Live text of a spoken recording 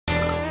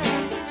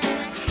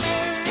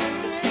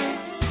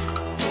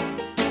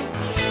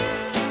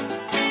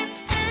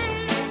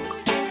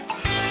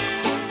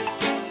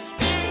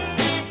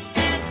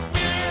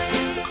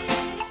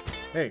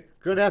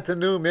Good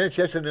afternoon,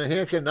 Manchester, New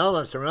Hampshire, and all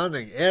the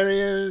surrounding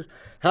areas.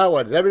 How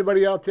was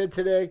everybody out there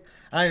today?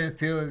 I am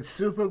feeling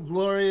super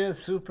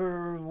glorious,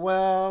 super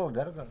well. Is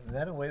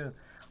that a way to...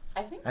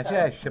 I think Actually,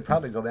 so. I should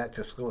probably go back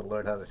to school and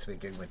learn how to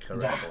speak English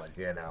correctly,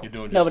 you know. You're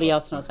doing just Nobody fine.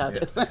 else knows how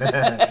to.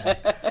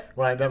 Yeah.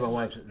 Well, I never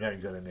was very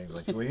good in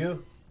English. Were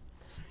you?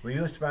 Were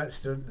you a smart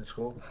student in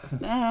school?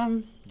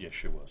 Yes,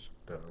 she was.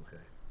 Oh,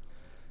 okay.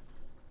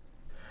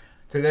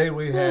 Today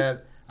we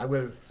had, I'm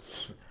with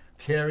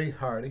Keri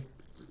Hardy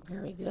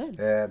Very good.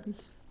 and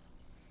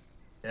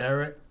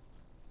Eric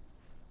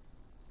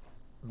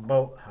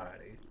Boat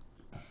Hardy.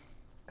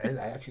 And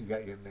I actually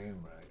got your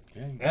name right.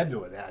 Yeah, you-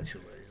 Edward,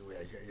 actually.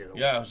 You know,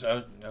 Yeah, I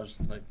was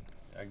like,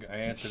 I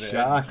answered it.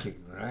 shocking,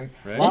 right?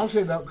 Right? As long as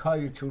they don't call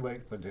you too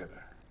late for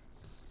dinner.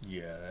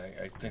 Yeah,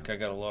 I think I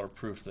got a lot of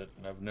proof that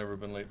I've never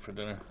been late for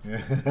dinner.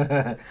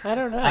 I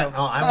don't know.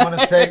 I want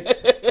to thank.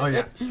 Oh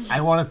yeah,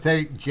 I want to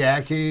thank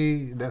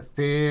Jackie, the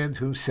fan,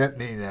 who sent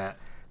me that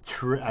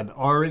an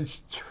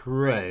orange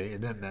tray,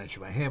 and then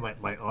actually I had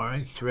my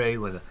orange tray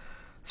with a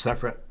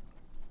separate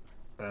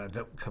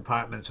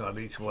compartments on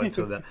each one,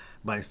 so that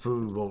my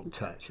food won't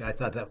touch. I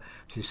thought that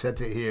she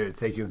sent it here.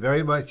 Thank you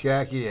very much,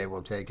 Jackie. I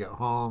will take it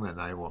home and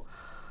I will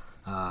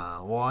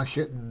wash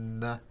it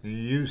and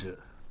use it.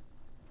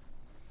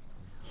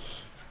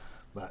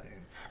 But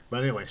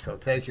anyway, so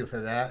thank you for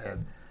that.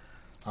 And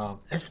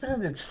it's been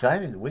an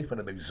exciting week, but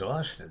I'm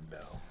exhausted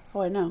now.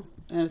 Oh, I know.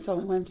 And it's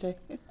only Wednesday.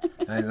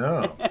 I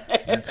know.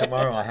 And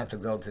tomorrow I have to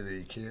go to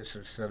the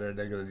cancer center.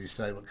 They're going to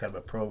decide what kind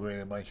of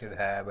program I should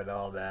have and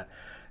all that.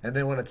 And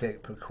they want to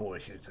take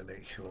precautions to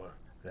make sure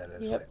that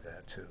it's Yep. like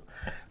that too.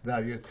 Now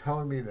you're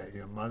telling me that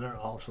your mother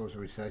also has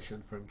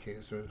recession from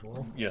cancer as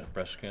well, Yeah,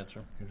 breast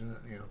cancer. isn't it?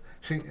 You know,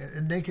 see,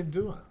 and they can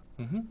do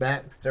it. Mm-hmm.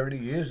 Back 30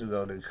 years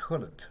ago, they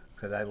couldn't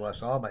because I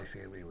lost all my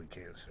family with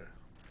cancer.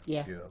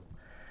 Yeah. You know,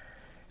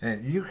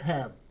 and you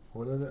have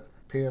what is it?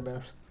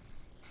 PMS.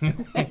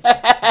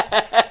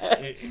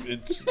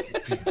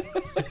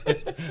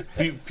 It's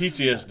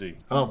PTSD.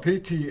 Oh,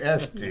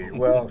 PTSD.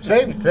 Well,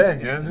 same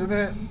thing, isn't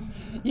it?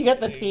 You got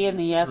the P and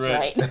the S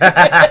Right.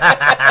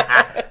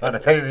 right. On the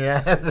pain in the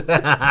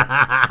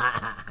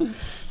ass.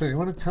 So you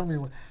want to tell me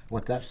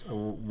what that's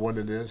what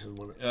it is and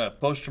what it,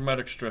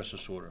 Post-traumatic stress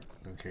disorder.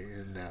 okay,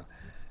 and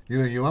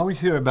you always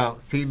hear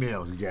about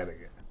females getting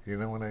it. You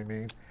know what I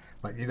mean?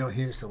 But you don't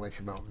hear so much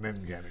about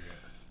men getting it.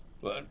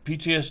 Well,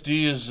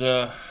 PTSD is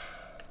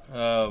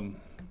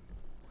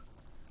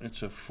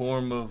it's a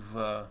form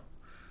of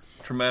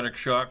traumatic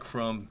shock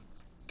from,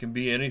 can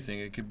be anything.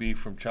 It could be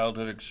from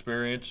childhood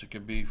experience. It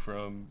could be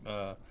from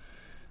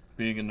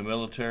being in the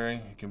military.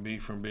 It can be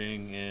from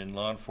being in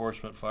law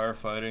enforcement,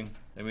 firefighting.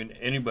 I mean,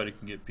 anybody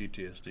can get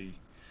PTSD.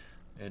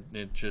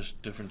 It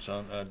just differs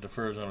on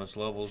its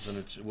levels and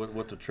it's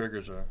what the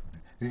triggers are.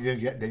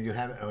 Did you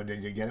have it, or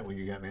did you get it when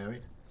you got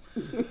married?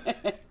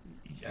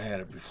 I had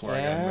it before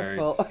I got married.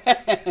 Careful.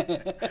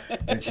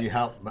 Did she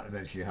help?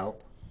 Did she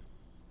help?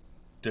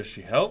 Does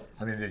she help?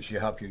 I mean, did she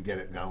help you get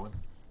it going?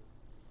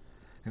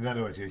 In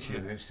other words, is she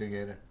an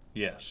instigator?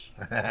 Yes,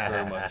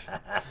 very much.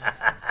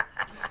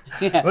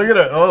 Yeah. Look at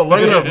her! Oh, look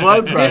at her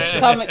blood pressure.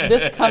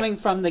 This coming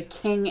from the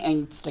king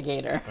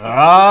instigator.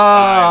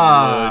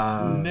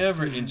 Ah! I would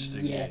never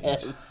instigate.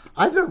 Yes.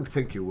 I don't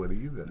think you would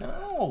either.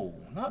 No,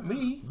 not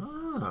me.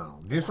 No,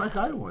 just like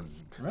I wouldn't.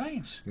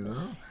 Right, You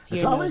know, Your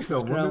it's always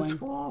nose the is woman's growing.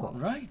 fault.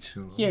 right.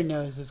 You know? Your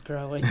nose is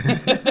growing.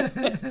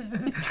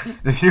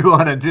 If you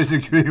want to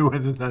disagree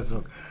with it, that's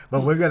okay.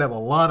 But we're going to have a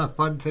lot of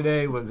fun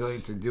today. We're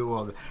going to do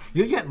all the.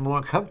 You're getting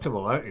more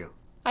comfortable, aren't you?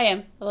 I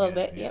am a little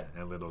bit. Yeah, Yep.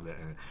 a little bit.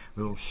 A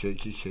little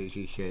shaky,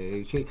 shaky,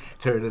 shaky, shake.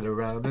 Turn it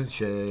around and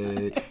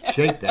shake.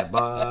 Shake that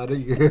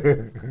body.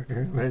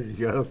 There you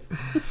go.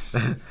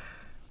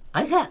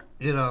 I got,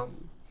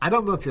 I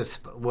don't know if this,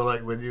 well,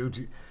 like when you,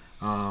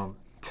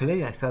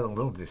 today I felt a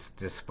little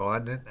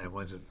despondent. I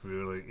wasn't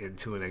really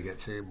into it. I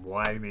get saying,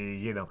 why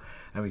me?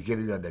 I was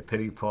getting on the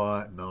pity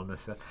pot and all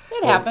this stuff.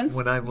 It happens.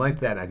 When I'm like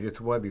that, I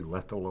just want to be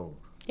left alone.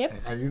 Yep.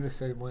 Are you the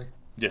same way?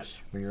 Yes.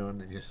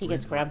 And just He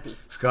gets leave me- grumpy.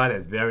 Scott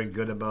is very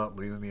good about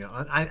leaving me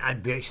alone. I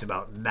bitched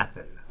about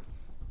nothing.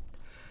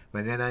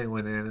 But then I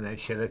went in and I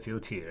shed a few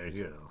tears,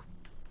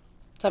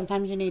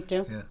 Sometimes you need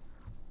to.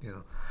 Yeah.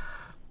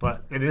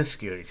 But it is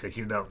scary because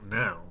you don't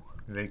know.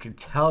 And they can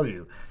tell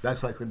you.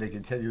 That's like when they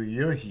can tell you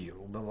you're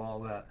healed of all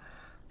that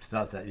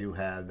stuff that you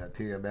had, that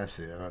PMS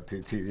or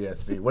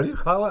PTSD. What do you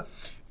call it?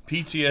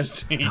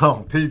 PTSD.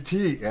 Oh,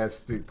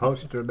 PTSD,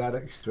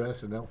 post-traumatic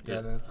stress, and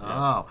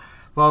Oh,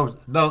 well,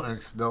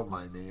 don't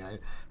mind me. I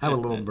have a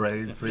little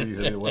brain freeze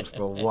every once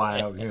in a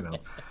while,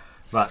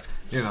 But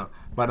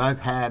I've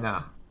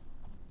had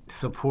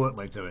support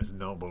like there is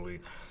no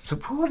belief.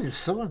 Support is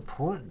so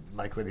important,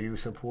 like when you were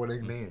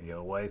supporting me and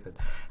your wife. And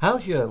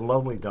how's your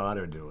lovely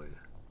daughter doing?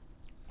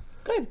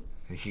 Good.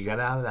 Has she got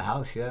out of the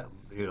house yet?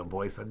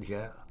 Boyfriend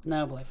yet?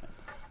 No boyfriend.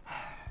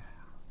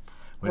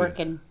 What is-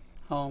 Working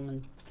home,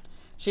 and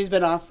she's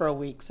been off for a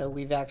week, so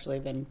we've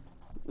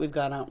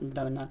gone out and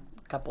done a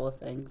couple of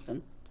things,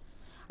 and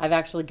I've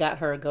actually got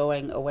her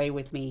going away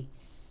with me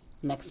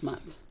next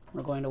month.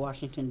 We're going to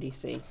Washington,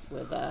 D.C.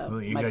 with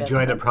Well, you my gonna best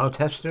join the friend.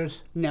 protesters?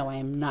 No, I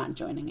am not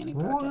joining any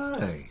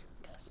protesters. Why?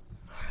 'Cause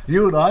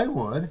You and I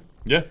would.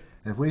 Yeah.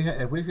 If we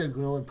could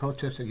go and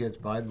protest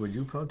against Biden, would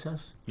you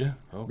protest? Yeah.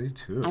 Oh. Me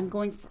too. I'm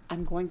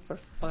going for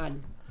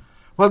fun.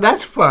 Well,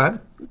 that's fun.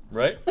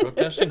 Right.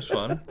 Protesting's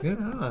fun. You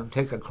know, I'm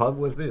taking a club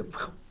with me. You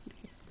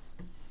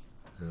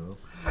know,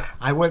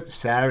 I went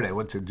Saturday. I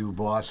went to do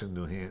Boston,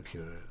 New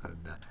Hampshire, and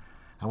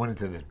I went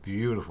into this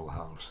beautiful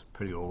house,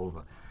 pretty old,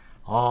 but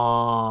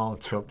all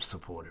Trump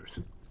supporters.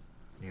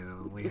 You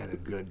know, we had a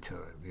good time.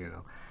 You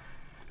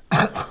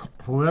know,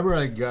 wherever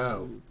I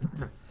go,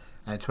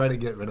 I try to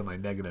get rid of my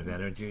negative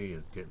energy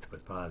and get to the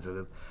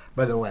positive.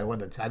 By the way, I don't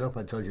know if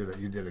I told you that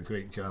you did a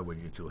great job when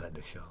you two had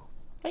the show.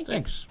 Thank you.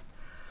 Thanks.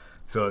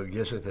 So I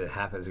guess if it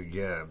happens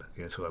again,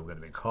 guess who I'm going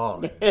to be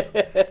calling?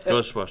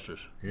 Ghostbusters.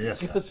 Yes.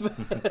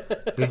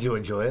 Did you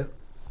enjoy it?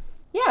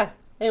 Yeah,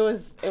 it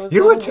was.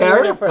 You were a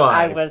little different.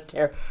 I terrified. was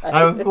terrified.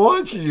 I was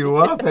watching you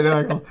up, and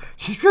I go,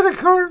 she's going to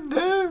calm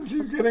down.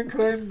 She's going to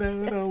calm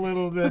down a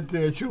little bit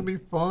there. She'll be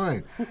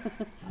fine.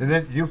 And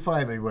then you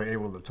finally were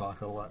able to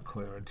talk a lot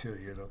clearer, too,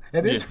 you know.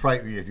 It is Yeah.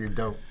 frightening if you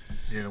don't,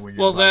 you know, when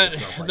you're Well, by that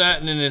yourself like that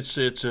and then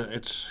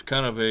it's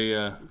kind of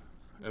a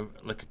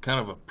like a kind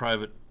of a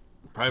private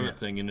Yeah.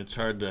 thing, and it's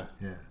hard to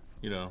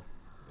Yeah.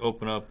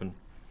 open up and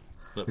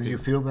let Did you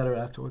people, feel better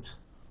afterwards?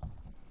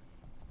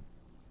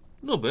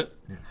 a little bit.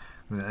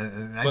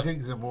 And I But-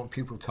 think the more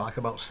people talk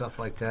about stuff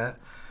like that,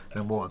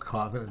 the more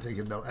confident they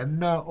can know. And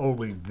not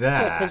only Yeah,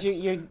 that. because you're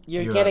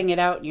you're- getting it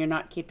out. And you're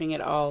not keeping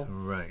it all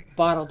Right.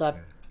 bottled up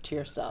to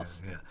yourself.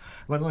 Yeah.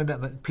 Well, not only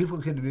that, but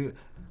people can be,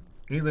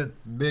 even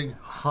big,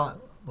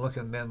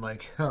 hot-looking men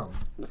like him,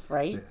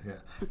 Right?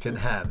 can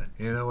have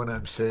it. You know what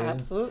I'm saying?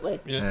 Absolutely.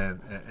 Yeah.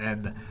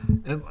 And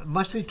it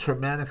must be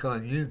traumatic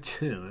on you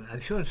too.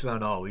 I'm sure it's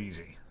not all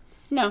easy.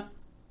 No.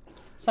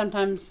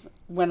 Sometimes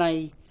when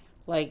I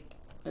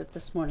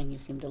this morning, you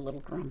seemed a little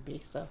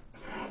grumpy, so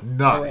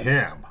Not wait.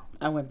 him.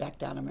 I went back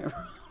down to my room.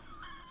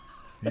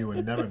 You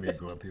would never be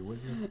grumpy, would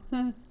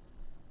you?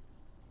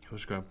 It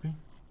was grumpy.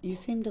 You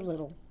seemed a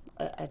little,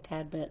 a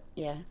tad bit,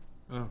 yeah.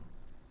 Oh.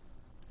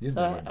 You'd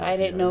So never I grumpy,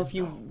 didn't are know if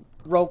you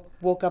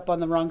woke up on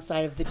the wrong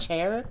side of the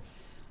chair.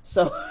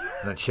 So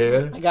A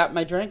chair? I got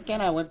my drink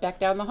and I went back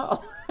down the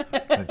hall.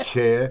 A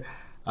chair?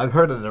 I've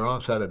heard of the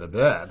wrong side of the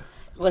bed.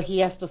 Well, he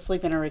has to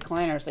sleep in a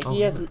recliner, so Oh,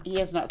 he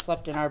has not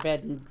slept in our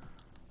bed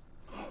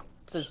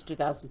since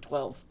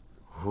 2012.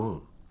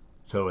 Ooh.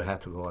 So we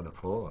have to go on the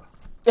floor.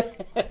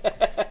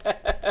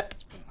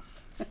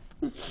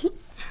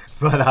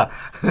 But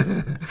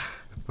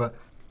but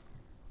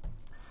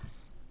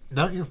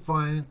don't you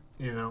find,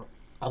 you know,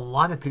 a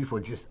lot of people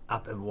just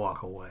up and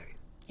walk away.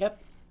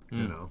 Yep.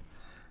 You know,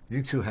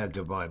 you two have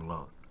divine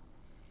love.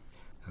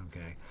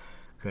 Okay,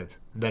 because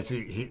does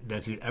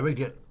he ever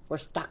get? We're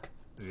stuck.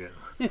 Yeah.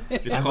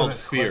 It's I'm called gonna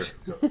fear.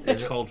 question-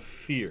 It's called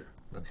fear.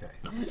 Okay.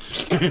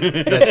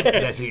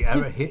 Does he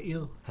ever hit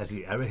you? Has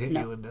he ever hit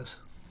No. you in this?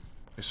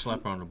 I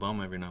slap her on the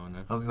bum every now and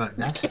then. I'm like,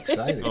 that's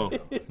exciting. Oh.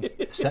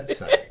 That's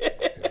exciting.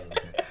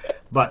 Okay.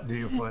 But do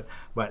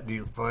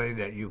you find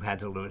that you've had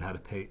to learn how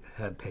to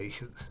have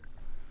patience?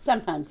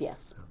 Sometimes,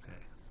 yes.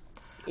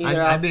 Okay.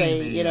 Either I I'll mean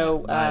say, the, you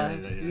know, yeah,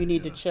 you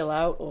need to yeah. chill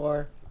out,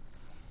 or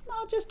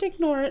I'll just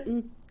ignore it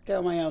and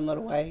go my own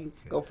little way.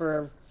 Go for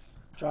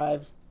a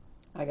drive.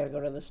 I got to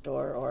go to the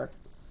store or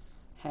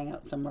hang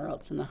out somewhere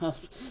else in the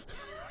house.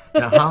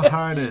 Now, how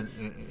hard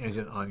is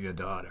it on your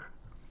daughter?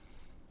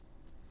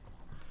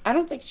 I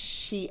don't think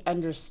she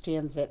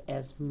understands it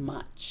as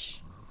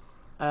much.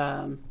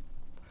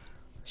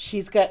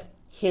 She's got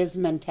his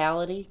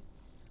mentality,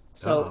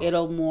 so Oh.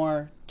 it'll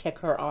more tick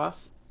her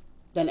off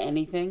than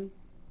anything.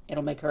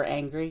 It'll make her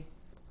angry.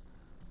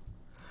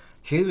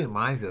 She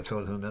reminds me of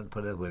someone who doesn't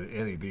put up with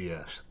any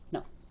BS.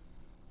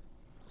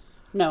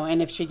 No,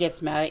 and if she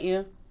gets mad at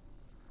you,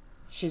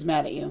 she's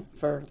mad at you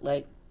for,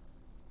 like,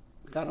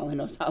 God only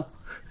knows how.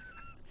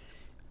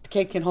 The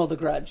kid can hold a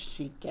grudge.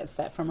 She gets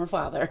that from her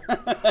father.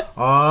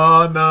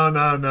 Oh, no.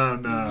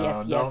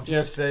 Yes, Don't yes,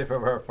 just say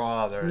from her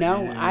father.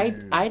 No,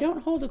 You- I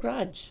don't hold a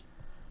grudge,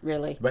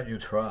 really. But you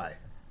try.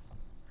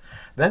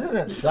 Doesn't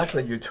it suck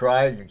that you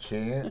try and you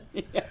can't?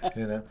 Yeah.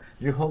 You know,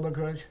 you hold a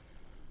grudge,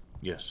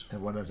 Yes.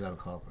 and what does that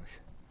accomplish?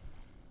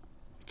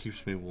 It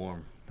keeps me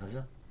warm. Does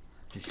it?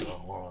 Keeps you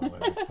all warm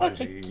and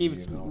fuzzy.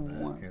 Keeps you know, me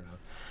that, warm. You know.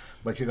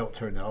 But you don't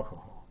turn to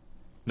alcohol.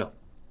 No.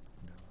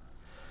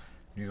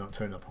 You don't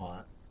turn to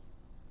pot.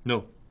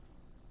 No.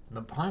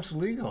 The pot's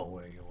legal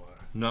where you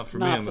are. Not for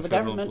Not me. I'm for a the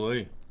federal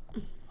government.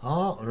 employee.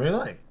 Oh,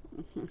 really?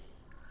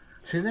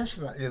 See, that's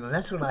not,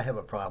 that's what I have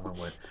a problem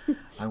with.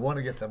 I want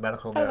to get the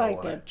medical I'd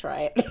like to marijuana.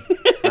 try it.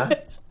 Huh?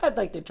 I'd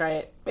like to try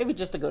it. Maybe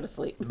just to go to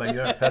sleep. But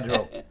you're a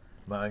federal,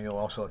 but you're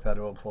also a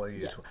federal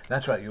employee. as well.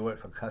 That's right. You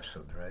work for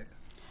Customs,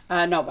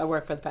 right? No, I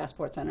work for the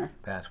Passport Center.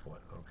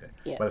 Passport. Okay.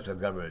 Yeah. But it's a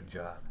government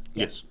job.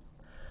 Yes.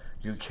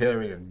 You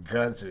carry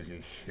guns as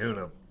you shoot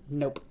them.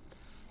 Nope.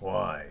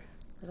 Why?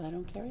 Because I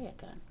don't carry a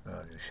gun.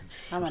 You should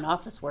I'm an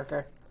office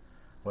worker.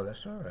 Well,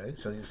 that's all right.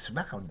 So you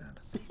smack on them.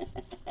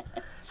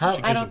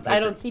 I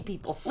don't see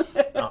people.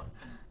 Oh,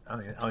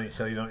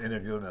 So you don't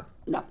interview them?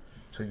 No.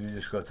 So you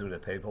just go through the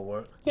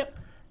paperwork? Yep.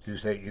 Do you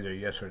say either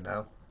yes or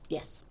no?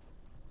 Yes.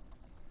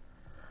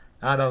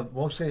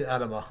 We'll say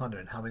out of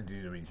 100, how many do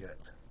you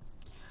reject?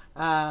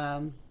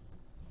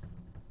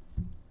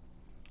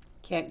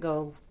 Can't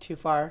go too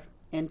far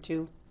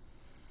into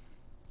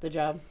the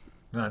job.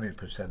 No, I mean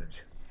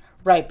percentage.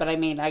 Right, but I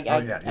mean,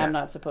 yeah. I'm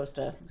not supposed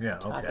to Yeah,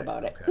 talk okay.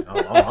 about it. Okay.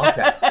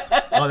 Okay.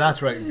 Oh,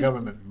 that's right.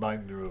 Government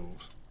Biden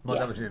rules. Well,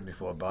 Yeah. that was even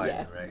before Biden,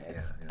 Yeah, right?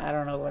 it's- Yeah. I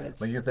don't know what it's.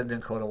 But you've been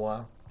in quite a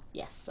while?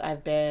 Yes,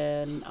 I've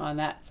been on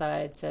that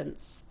side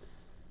since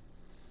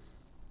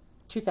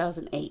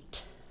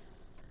 2008.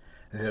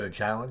 Is it a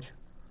challenge?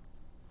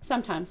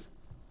 Sometimes.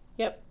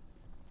 Yep.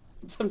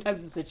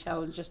 Sometimes it's a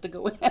challenge just to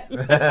go in.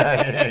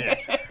 Yeah.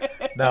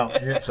 No,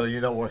 so you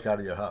don't work out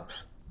of your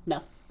house?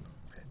 No.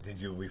 Did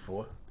you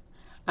before?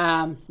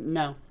 No.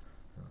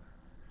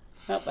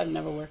 Nope, I've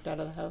never worked out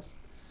of the house.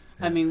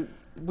 I mean,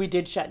 we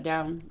did shut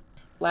down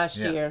last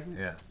year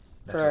Yeah.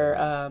 That's for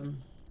right.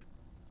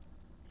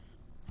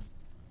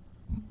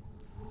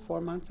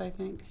 4 months, I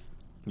think.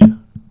 Yeah.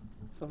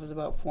 It was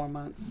about 4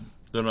 months.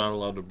 They're not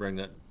allowed to bring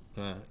that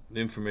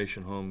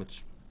information home.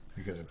 It's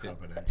Because of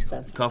confidential.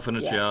 Sensitive.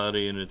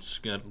 confidentiality, and it's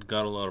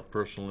got a lot of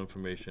personal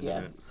information Yeah.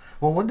 in it.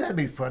 Well, wouldn't that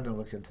be fun to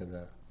look into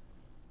that?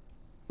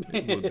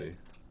 It would be.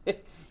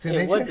 See, It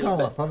they would can't be, call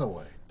but- the fun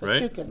away. But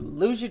Right? you can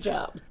lose your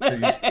job. So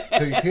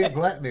you can't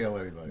blackmail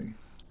anybody.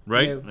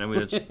 Right? No. I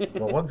mean, it's.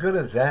 Well, what good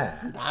is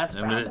that? That's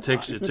I mean, it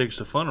takes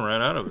the fun right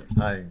out of it.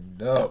 I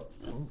know.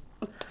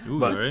 Ooh,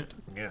 But- right?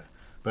 Yeah.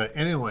 But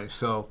anyway,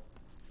 so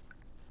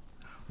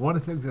one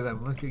of the things that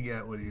I'm looking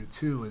at with you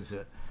too is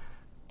that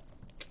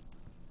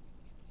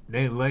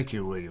they like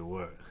you where you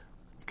work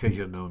because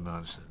you're no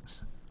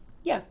nonsense.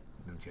 Yeah.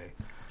 Okay.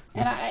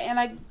 And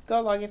I go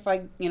along if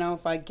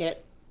I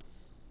get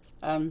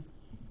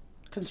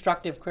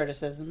constructive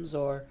criticisms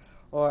or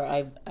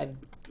I've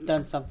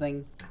done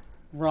something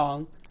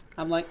wrong.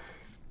 I'm like,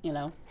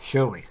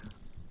 Show me.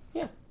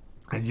 Yeah.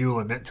 And you'll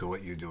admit to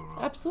what you do wrong.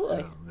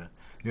 Absolutely.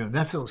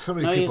 That's what so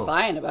many no people. use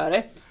lying about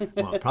it.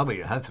 Well, probably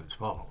your husband's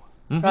fault.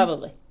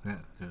 Probably. Yeah.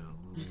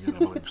 You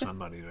gotta blame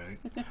somebody, right?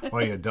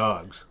 Or your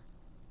dogs.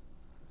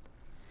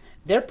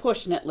 They're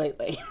pushing it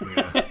lately.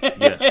 Yeah.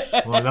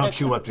 Yes. Well, don't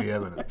chew up the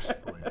evidence.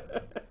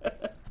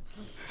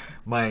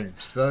 My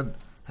son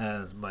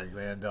has my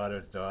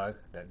granddaughter's dog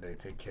that they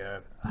take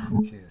care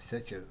of. She's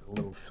such a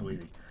little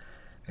sweetie.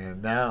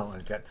 And now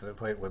it got to the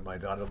point where my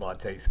daughter-in-law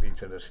takes me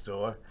to the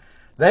store.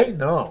 They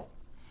know.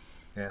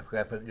 Yeah,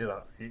 but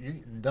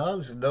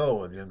dogs know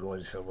when you're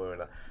going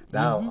somewhere.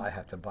 Now I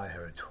have to buy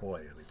her a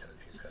toy every time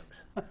she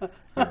comes.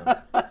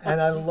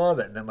 And I love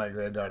it. And then my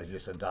granddaughter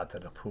just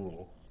adopted a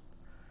poodle.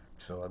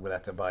 So I'm going to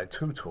have to buy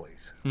 2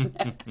 toys.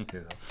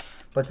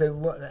 But they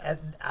look, and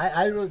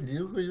I really, do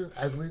you agree?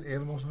 I believe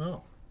animals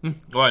know.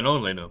 Oh, I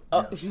know they know.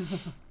 Oh.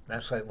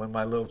 That's like when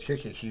my little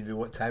chickie, she knew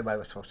what time I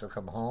was supposed to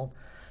come home.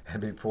 And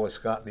before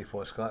Scott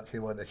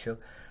came on the show,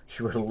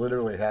 she would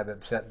literally have him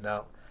sitting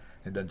out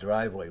in the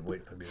driveway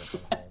waiting for me to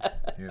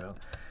come home.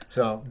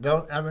 So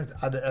don't ever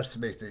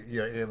underestimate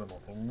your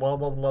animal.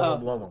 Love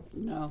them.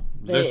 No.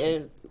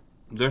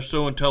 They're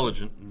so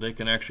intelligent, they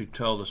can actually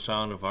tell the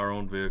sound of our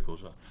own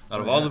vehicles. Out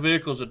of all the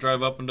vehicles that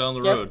drive up and down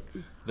the Yep. road,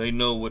 they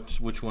know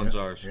which one's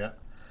ours. Yeah.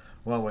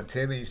 Well, when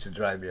Tammy used to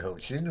drive me home,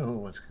 she knew who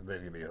was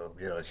bringing me home.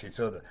 She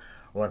told her,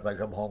 or if I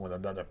come home with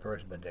another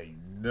person, but they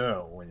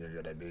know when you're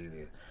going to be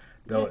there.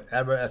 Don't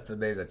ever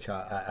estimate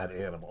an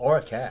animal or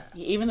a cat.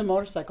 Even the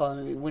motorcycle. I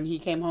mean, when he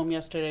came home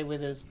yesterday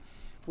with his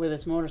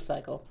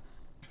motorcycle,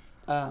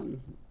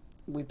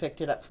 we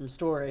picked it up from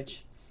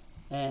storage,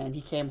 and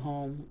he came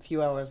home a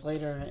few hours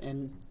later,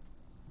 and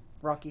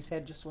Rocky's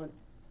head just went,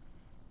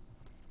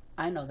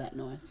 I know that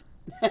noise.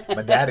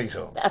 My daddy's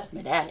home. That's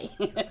my daddy.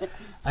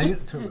 I need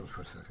to turn this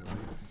for a second.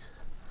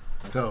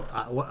 So,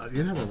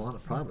 you have a lot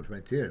of problems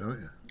right there, don't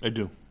you? I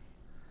do.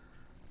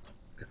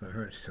 If it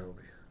hurts, tell me.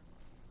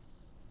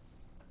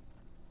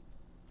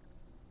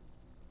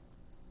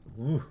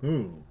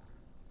 Woohoo.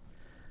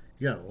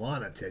 You got a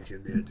lot of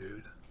tension there,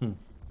 dude.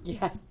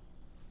 Yeah.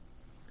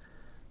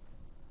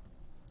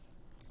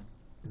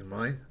 You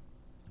mind?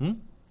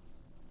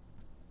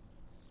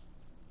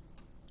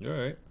 You're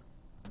all right.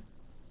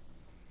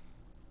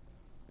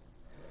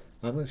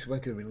 How much if I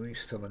can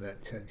release some of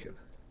that tension?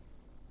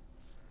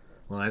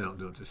 Well, I don't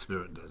do it. The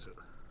spirit does it.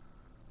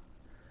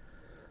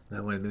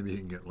 That way, maybe you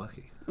can get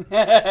lucky.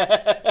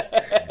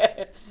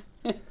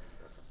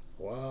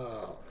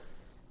 Wow.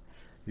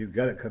 You've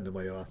got to come to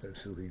my office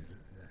as soon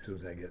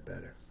as I get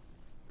better.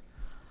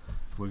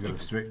 We're going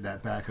to straighten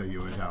that back of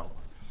yours out.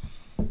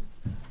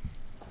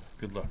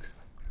 Good luck.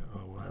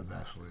 Oh, we'll have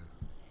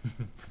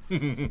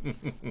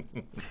Vaseline.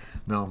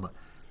 No, but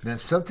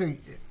there's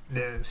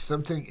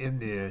something in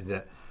there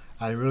that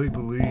I really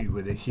believe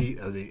with the heat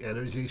of the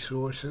energy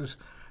sources,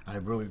 I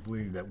really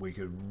believe that we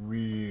could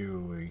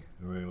really,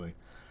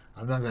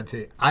 I'm not going to tell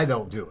you, I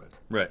don't do it.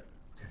 Right.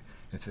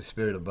 It's the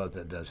spirit above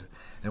that does it.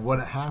 And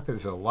what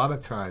happens a lot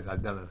of times,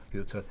 I've done it a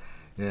few times,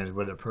 is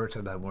with a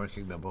person I'm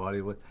working the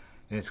body with,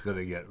 it's going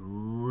to get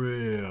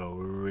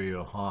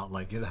real hot.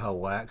 Like, you know how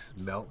wax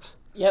melts?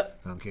 Yep.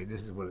 Okay,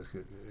 this is what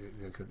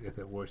if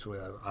it works the way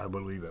I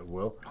believe it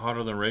will.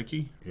 Hotter than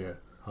Reiki? Yeah,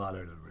 hotter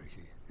than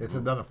Reiki. It's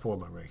another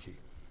form of Reiki.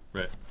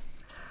 Right.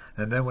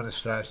 And then when it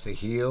starts to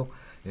heal,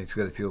 it's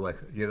going to feel like,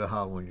 you know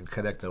how when you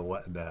connect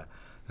the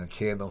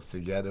candles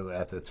together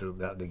after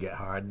they get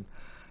hardened,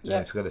 Yeah.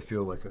 and it's going to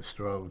feel like a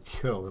strong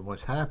chill. And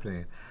what's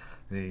happening,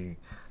 the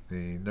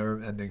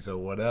nerve endings or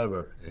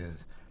whatever is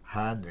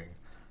hardening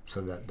so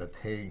that the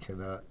pain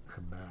cannot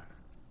come back.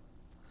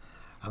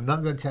 I'm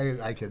not going to tell you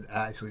that I can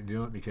actually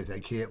do it because I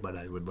can't, but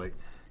I would like,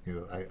 you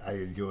know, I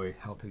enjoy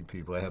helping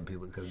people. I have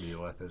people come to the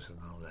office and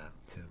all that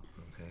too,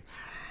 okay?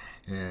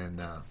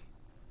 And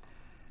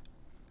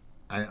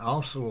I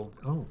also,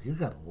 you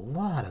got a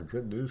lot of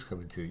good news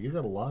coming too. You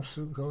got a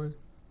lawsuit going?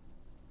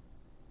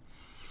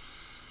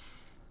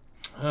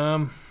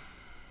 Um,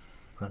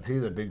 I'll tell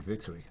you the big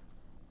victory.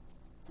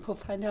 We'll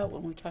find out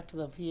when we talk to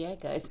the VA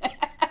guys.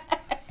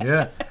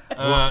 Yeah.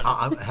 Well,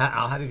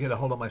 I'll have to get a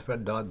hold of my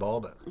friend Don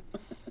Balda.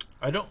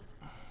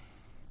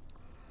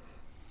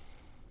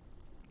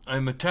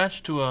 I'm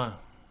attached to a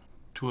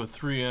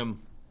 3M,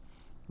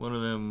 one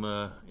of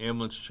them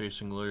ambulance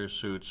chasing lawyer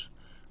suits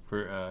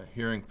for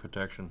hearing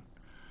protection.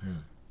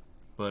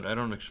 But I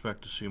don't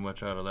expect to see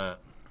much out of that.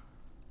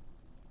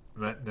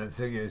 The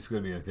thing is, it's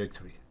going to be a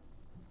victory.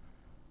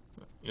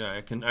 Yeah,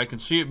 I can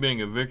see it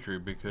being a victory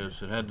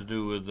because it had to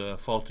do with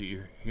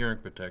faulty hearing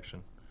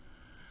protection.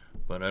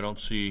 But I don't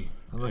see.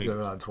 I'm looking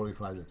around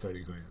 25 to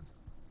 30 grand.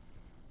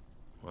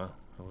 Well,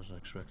 I wasn't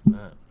expecting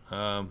that.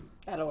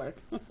 That'll work.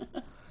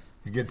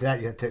 You get that,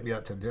 you have to take me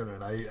out to dinner,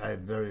 and I'm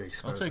very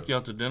expensive. I'll take you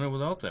out to dinner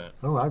without that.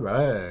 Oh, all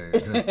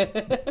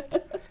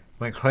right.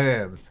 My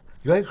clams.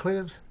 You like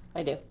clams?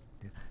 I do.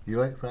 You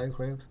like fried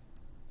clams?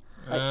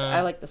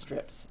 I like the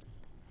strips.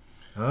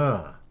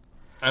 Ah.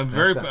 I'm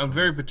That's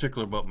very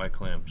particular about my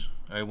clams.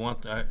 I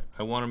want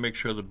to make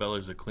sure the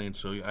bellies are clean,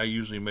 so I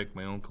usually make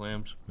my own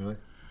clams. Really?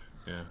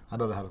 Yeah. I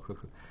don't know how to cook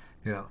it.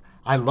 You know,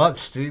 I love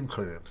steamed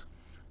clams.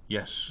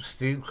 Yes.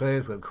 Steamed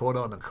clams with corn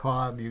on the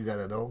cob. You got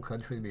an old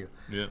country meal.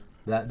 Yeah.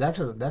 That's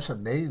a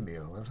Maine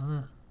meal, isn't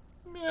it?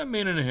 Yeah,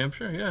 Maine and New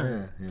Hampshire.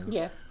 Yeah.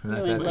 Yeah. And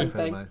New England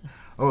thing.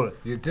 Oh,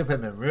 you dip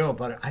them in real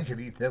butter. I can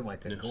eat them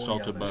like they're Yeah, going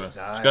salted on the butter.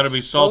 side. It's got to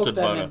be Soak salted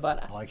them butter. in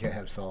butter. Oh, I can't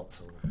have salt,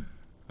 so.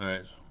 All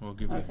right, we'll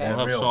give you. Okay. We'll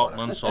have Real salt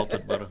butter. and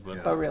unsalted butter,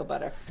 but But real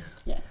butter.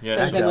 Yeah. Yeah.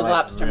 Same thing I with like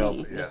lobster real-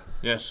 meat. Yeah. Just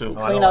yeah. So I clean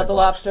don't out like the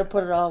lobster,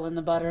 put it all in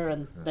the butter,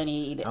 and then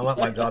you eat it. I let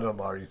my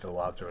daughter-in-law eat the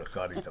lobster, or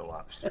Scott eat the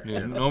lobster. yeah,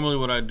 normally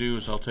what I do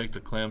is I'll take the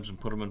clams and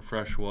put them in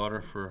fresh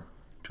water for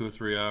 2 or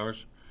 3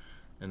 hours,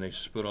 and they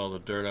spit all the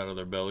dirt out of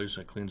their bellies.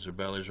 It cleans their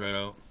bellies right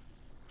out.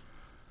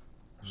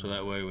 So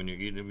that way, when you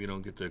eat them, you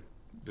don't get the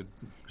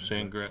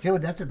sand grit. Yeah, well,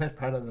 that's the best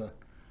part of the.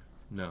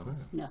 No.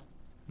 No.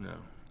 No.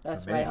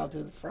 That's why I'll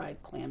do the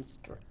fried clam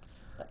strips.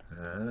 Ah.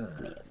 Any of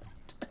that.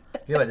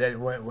 Yeah, but then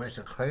where's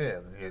the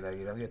clam? You know,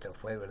 you don't get the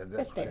flavor of the good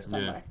It's there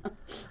clam.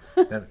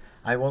 somewhere. And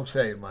I won't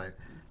say mine.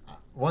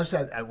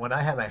 When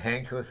I have a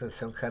hankering for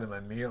some kind of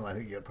a meal, I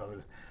think you'll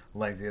probably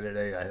like the other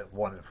day. I had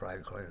wanted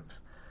fried clams.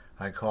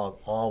 I called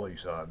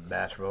Ollie's on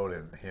Bass Road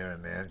here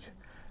in Manchester,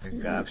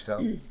 in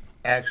Gobstown.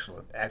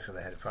 Excellent.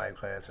 I had fried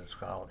clams in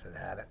Scotland and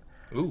had it.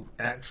 Ooh.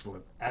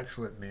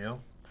 Excellent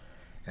meal.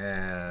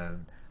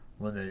 And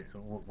when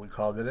we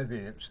called it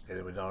advance, and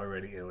it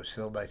was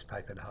still nice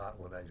piping hot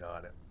when I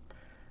got it.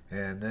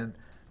 And then,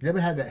 you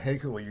ever had that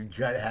hankering where you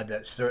gotta have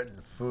that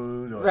certain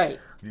food, or Right.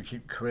 you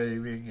keep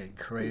craving and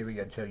craving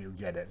until you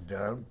get it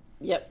done?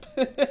 Yep.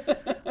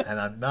 And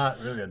I'm not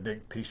really a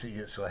big piece of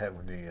it, so I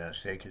have the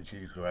steak and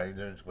cheese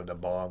grinders with the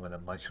balm and the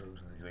mushrooms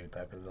and the green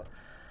peppers.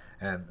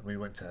 And we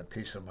went to a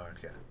pizza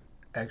market.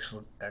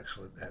 Excellent.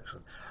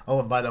 Oh,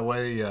 and by the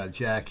way,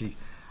 Jackie,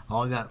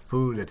 all that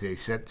food that they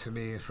sent to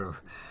me from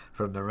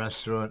the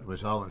restaurant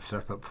was all in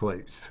separate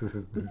plates.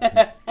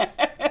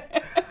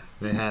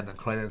 They had the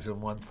clams in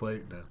one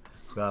plate and the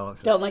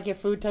scallops. Don't like your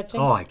food touching?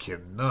 Oh, I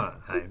cannot.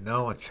 I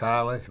know it's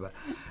childish, but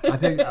I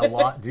think a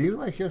lot. Do you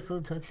like your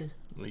food touching?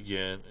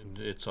 Yeah,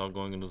 it's all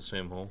going into the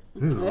same hole.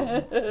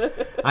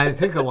 I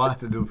think a lot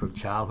to do from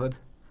childhood,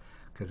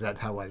 because that's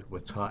how I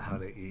was taught how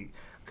to eat.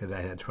 Because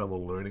I had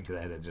trouble learning, because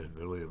I had to just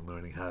really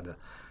learning how to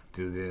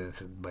do this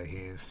and my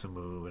hands to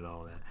move and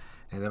all that.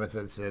 And ever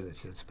since then,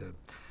 it's just been.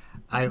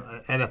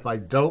 And if I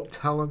don't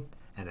tell them,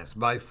 and it's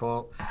my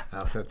fault,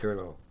 I'll sit there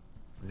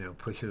and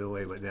push it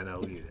away, but then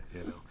I'll eat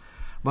it.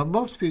 But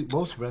most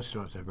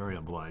restaurants are very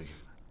obliging.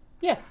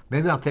 Yeah.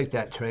 Maybe I'll take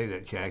that tray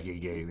that Jackie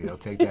gave me. I'll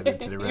take that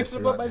into the You can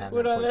restaurant. put my and have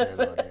food them on put this.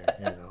 that on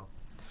there,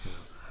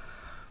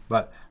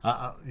 But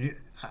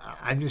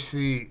I just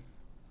see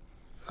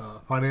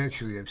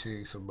financially, I'm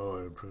seeing some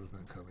more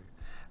improvement coming.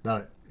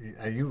 Now,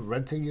 are you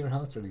renting your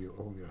house or do you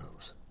own your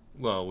house?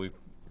 Well,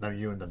 Now,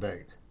 you and the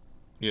bank.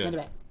 yeah. In the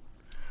back.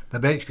 The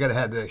bank's got to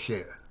have their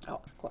share.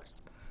 Oh, of course.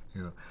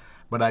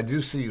 But I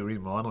do see you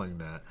remodeling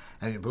that.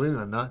 And believe it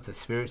or not, the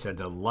spirits are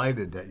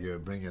delighted that you're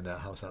bringing that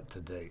house up to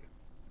date.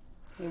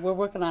 Yeah, we're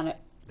working on it.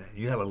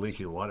 You have a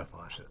leaky water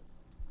faucet.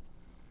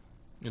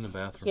 In the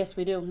bathroom. Yes,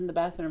 we do, in the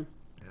bathroom.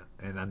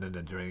 Yeah. And under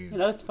the drain. You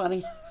know, it's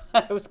funny.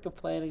 I was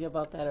complaining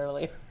about that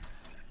earlier.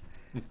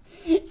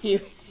 he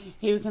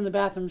was in the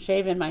bathroom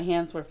shaving. My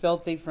hands were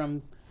filthy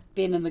from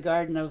being in the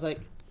garden. I was like,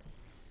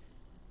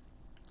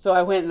 so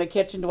I went in the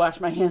kitchen to wash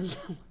my hands.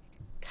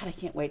 God, I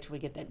can't wait till we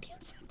get that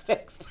damn sink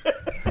fixed.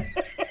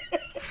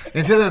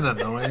 Isn't it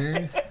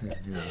annoying?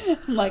 Yeah.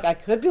 I'm like, I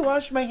could be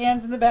washing my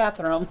hands in the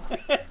bathroom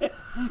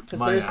because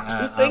there's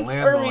two sinks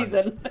for a landlord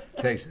reason.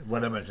 Takes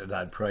whatever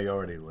our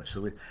priority was.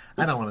 So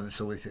I don't want to.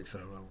 So we fix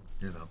our own,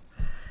 you know.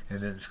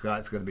 And then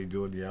Scott's going to be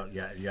doing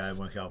the yard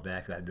work out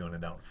back. I'm doing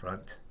it out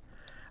front.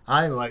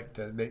 I like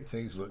to make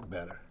things look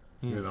better.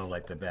 You know,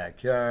 like the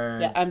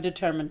backyard. Yeah, I'm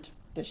determined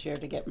this year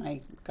to get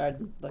my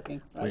garden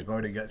looking right. We've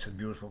already got some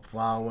beautiful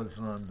flowers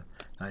on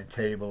my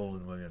table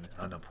and we're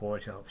on the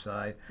porch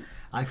outside.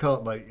 I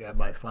call it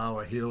my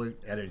flower healing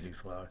energy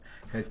flower.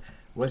 'Cause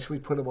once we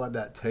put them on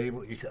that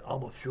table, you can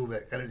almost feel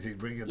that energy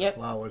bringing the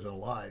flowers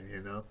alive,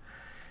 you know.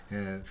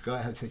 And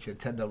Scott has such a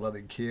tender,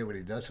 loving care when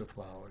he does the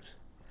flowers.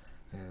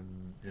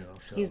 And, you know,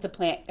 so. He's the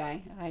plant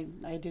guy.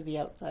 I do the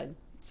outside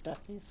stuff.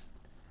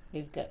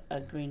 We've got a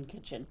green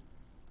kitchen.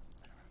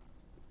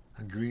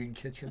 A green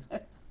kitchen?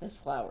 There's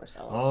flowers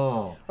all over.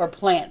 Oh. Or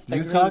plants. They're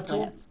You green talk to him?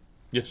 plants.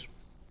 Yes.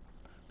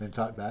 Then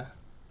talk back.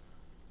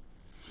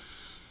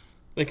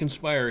 They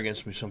conspire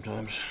against me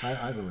sometimes.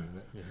 I believe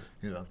it.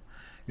 Yeah.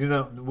 You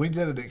know, we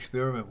did an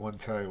experiment one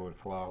time with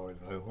flowers.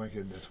 I went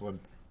in this one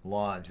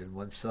lodge, and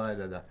one side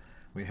of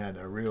we had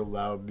a real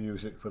loud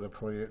music for the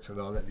plants and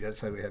all that. The other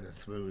side we had a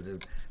smooth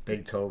and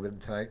Beethoven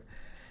type.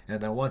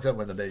 And the ones that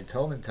were the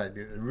Beethoven type,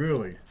 it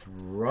really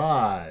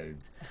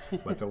thrived.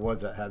 But the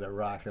ones that had a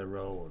rock and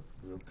roll,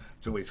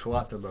 so we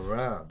swapped them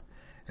around.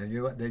 And you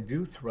know what? They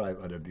do thrive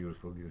under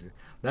beautiful music.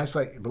 That's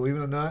like, believe it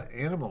or not,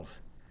 animals.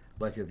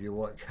 Like if you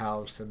want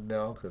cows to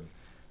milk, and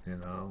you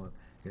know,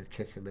 you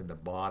kick them in the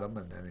bottom,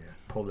 and then you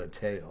pull the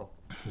tail.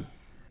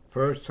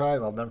 First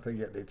time, I'll never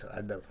forget.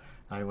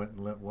 I went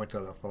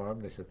on a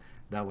farm. They said,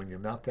 "Now, when you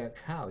milk that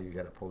cow, you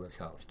got to pull the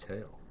cow's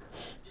tail."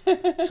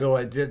 So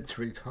I did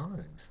 3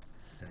 times.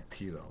 And I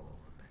peed all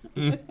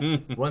over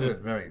me. Wasn't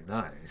very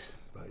nice,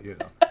 but you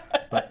know.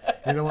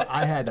 But you know what?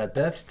 I had the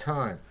best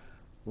time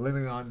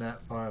living on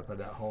that farm for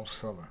that whole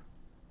summer.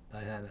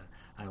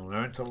 I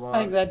learned a lot. I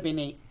think that'd be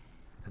neat.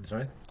 I'm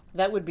sorry?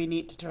 That would be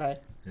neat to try.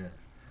 Yeah.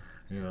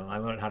 You know, I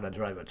learned how to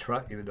drive a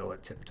truck, even though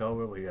it tipped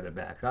over. We got to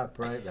back up,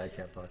 right? I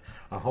kept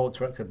a whole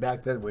truck, because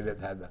back then we didn't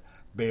have the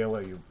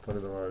baler. You put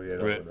it on, you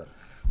know. Right.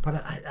 But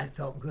I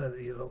felt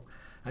good, you know.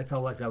 I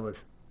felt like I was,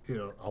 you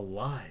know,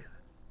 alive.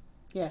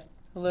 Yeah,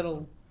 a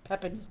little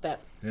pep in your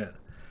step. Yeah.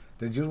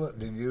 Did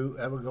you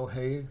ever go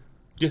haying?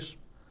 Yes.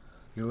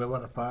 You live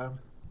on a farm?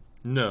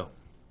 No.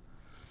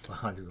 Well,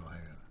 how'd you go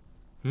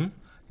haying?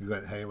 You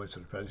went haying with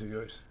some friends of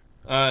yours?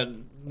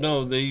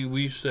 No,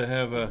 we used to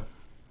have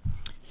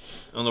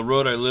on the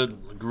road I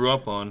grew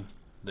up on,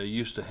 they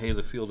used to hay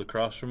the field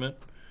across from it,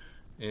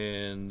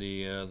 and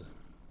the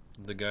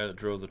guy that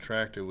drove the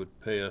tractor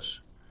would pay us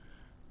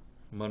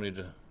money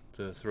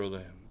to throw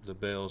the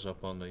bales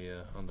up on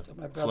the That's what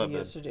my brother flatbed.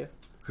 used to do.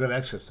 Good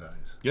exercise.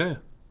 Yeah.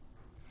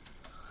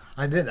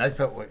 I did. I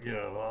felt like, you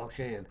know,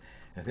 okay, and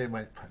they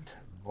might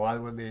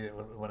bother with me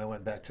when I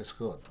went back to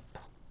school.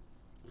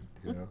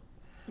 You know?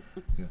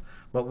 Yeah.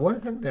 But one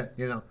thing that,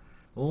 you know,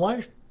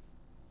 life,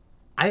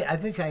 I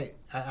think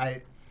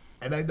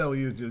and I know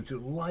you do too,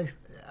 life,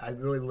 I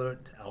really learned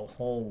a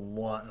whole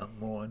lot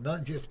more,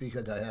 not just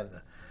because I have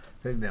the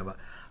thing there, but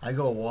I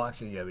go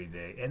walking every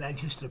day, and I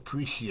just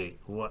appreciate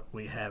what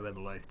we have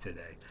in life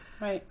today.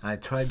 Right. I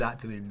try not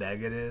to be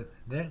negative.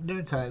 There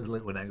are times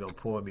like when I go,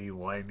 poor me,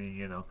 why me,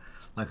 you know,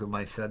 like when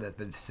my son had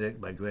been sick,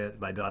 my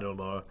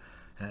daughter-in-law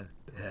had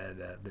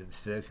been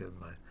sick,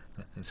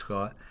 and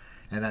Scott.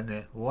 And I'm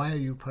there, why are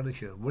you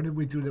punishing him? What did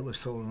we do that was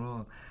so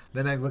wrong?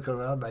 Then I look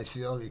around and I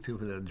see all these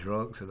people that are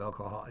drunks and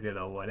alcohol, you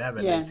know,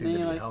 whatever. Yeah, They seem and to you're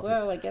be like, healthy.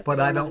 well, I guess But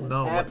I I don't don't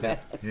know have what they,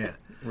 that.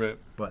 yeah. Right.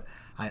 But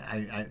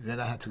then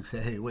I have to say,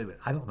 hey, wait a minute,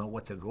 I don't know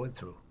what they're going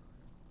through.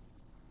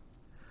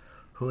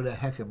 Who the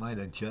heck am I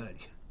to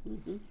judge?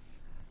 Mm-hmm.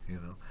 You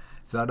know,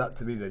 it's not up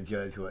to me to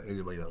judge what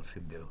anybody else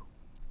can do.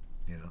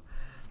 You know,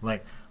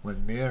 like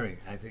when Mary,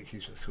 I think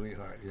she's a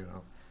sweetheart. You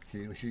know,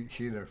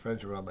 she and her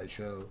friends were on my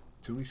show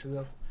 2 weeks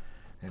ago,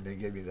 and they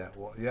gave me that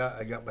watch. Yeah,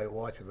 I got my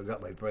watch and I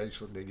got my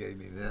bracelet. They gave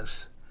me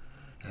this,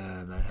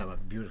 and I have a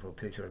beautiful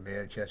picture of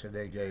Manchester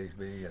they gave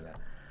me, and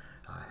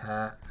a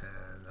hat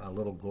and a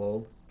little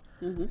globe.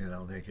 Mm-hmm. You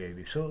know, they gave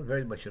me, so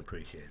very much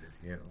appreciated.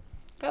 You know.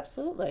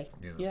 Absolutely.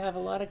 You know. You have a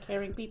lot of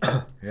caring people.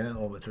 Yeah,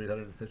 over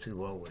 350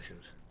 well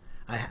wishes.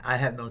 I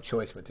had no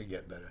choice but to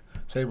get better.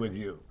 Same with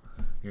you.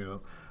 You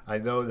know, I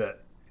know that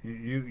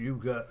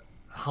you've got.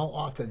 How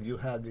often you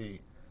had the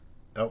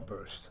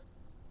outburst?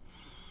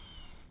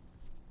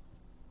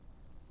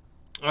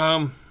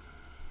 Do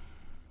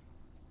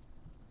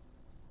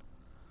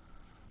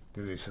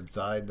they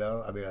subside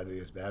now? I mean, are they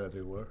as bad as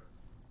they were?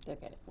 They're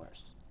getting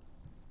worse.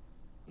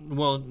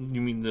 Well,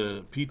 you mean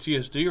the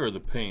PTSD or the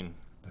pain?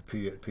 The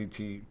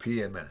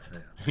PMS.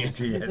 Yeah.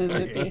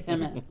 PTSD.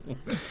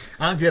 PMS.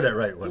 I'll get it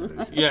right one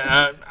day.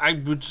 Yeah, I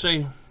would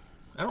say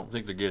I don't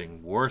think they're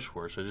getting worse.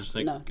 I just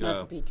think No,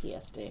 not the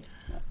PTSD.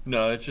 No.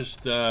 no, it's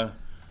just I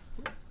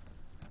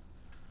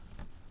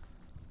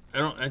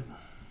don't.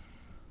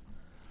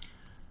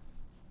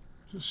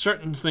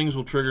 Certain things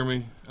will trigger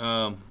me,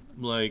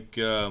 like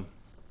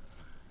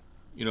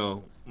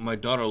my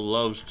daughter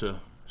loves to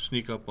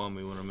sneak up on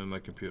me when I'm in my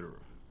computer room.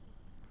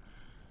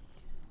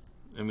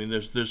 I mean,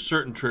 there's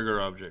certain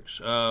trigger objects.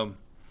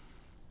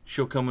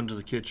 She'll come into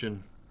the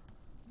kitchen,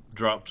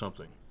 drop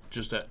something,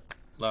 just that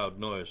loud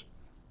noise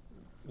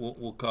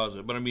will cause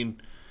it. But I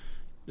mean,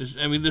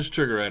 there's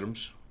trigger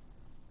items.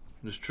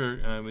 There's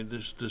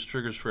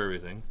triggers for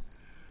everything.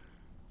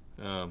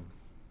 Do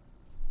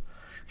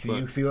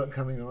you feel it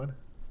coming on?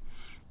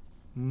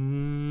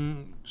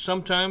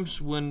 Sometimes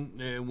when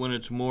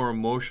it's more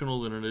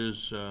emotional than it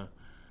is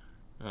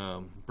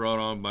brought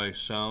on by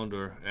sound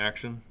or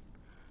action,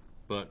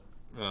 but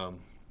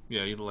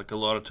like a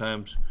lot of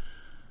times,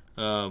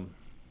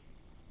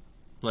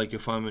 like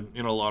if I'm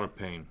in a lot of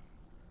pain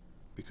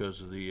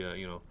because of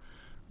the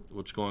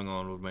what's going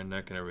on with my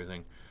neck and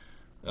everything,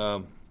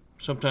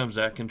 sometimes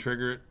that can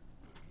trigger it.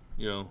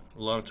 A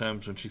lot of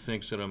times when she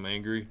thinks that I'm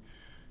angry,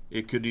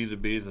 it could either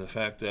be the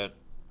fact that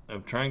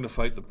I'm trying to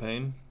fight the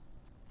pain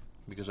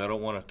because I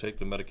don't want to take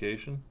the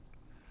medication,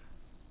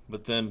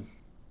 but then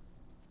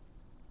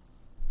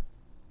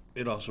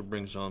it also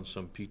brings on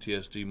some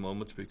PTSD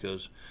moments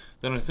because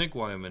then I think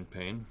why I'm in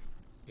pain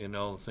and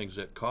all the things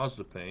that cause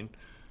the pain,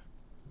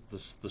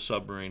 the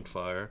submarine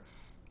fire,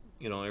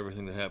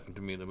 everything that happened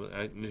to me.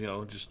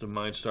 Just the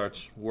mind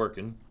starts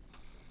working,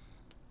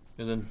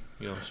 and then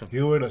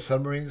You were in a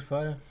submarine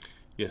fire?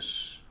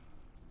 Yes.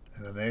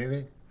 In the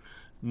Navy?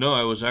 No,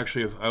 I was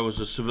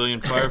a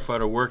civilian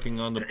firefighter working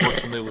on the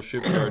Portsmouth Naval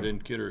Shipyard in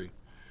Kittery.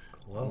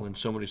 Wow. When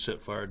somebody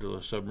set fire to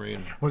a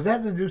submarine. Was that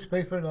in the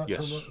newspaper?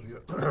 Yes.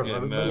 I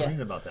remember reading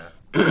about that.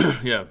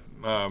 Yeah,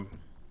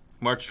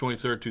 March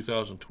 23rd,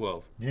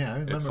 2012. Yeah, I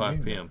remember at 5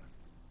 reading p.m.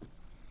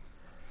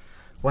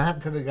 What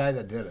happened to the guy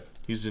that did it?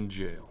 He's in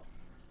jail.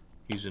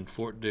 He's in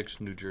Fort Dix,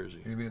 New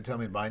Jersey. You mean to tell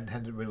me Biden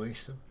hadn't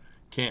released him?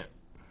 Can't.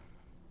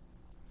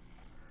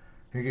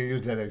 He could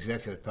use that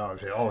executive power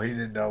and say, oh, he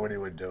didn't know what he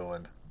was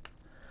doing.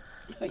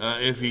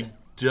 If he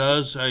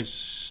does,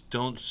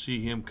 don't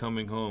see him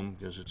coming home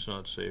because it's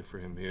not safe for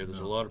him here. There's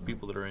a lot of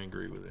people that are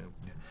angry with him.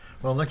 Yeah.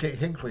 Well, look at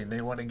Hinckley.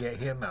 They want to get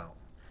him out.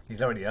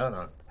 He's already out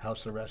on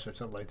house arrest or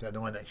something like that.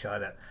 The one that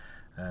shot at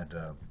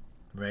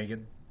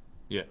Reagan.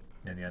 Yeah.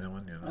 And the other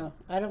one, Oh,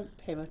 I don't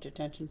pay much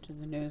attention to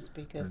the news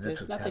because That's there's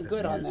what nothing happens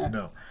good to on you. there.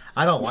 No,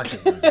 I don't watch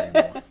the news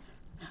anymore.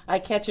 I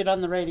catch it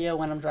on the radio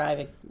when I'm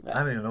driving. I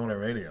don't even own a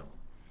radio.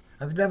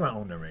 I've never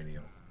owned a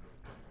radio.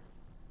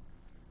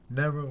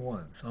 Never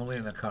once. Only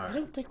in a car. I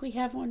don't think we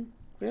have one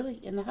really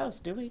in the house,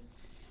 do we?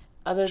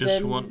 Other Just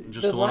than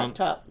the one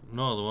laptop.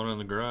 No, the one in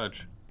the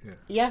garage.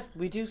 Yeah,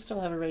 we do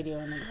still have a radio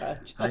in the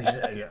garage.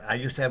 I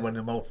used to have one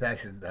of the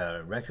old-fashioned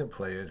record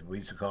players. We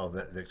used to call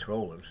them the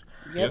Trollers.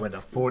 Yep. With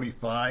the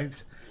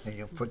 45s, and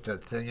you put the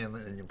thing in,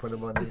 and you put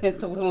them on the...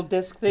 The little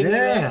disc thing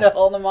Yeah. to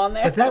hold them on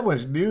there. But that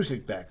was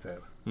music back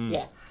then.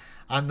 Yeah.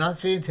 I'm not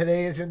saying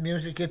today isn't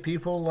music if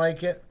people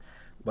like it,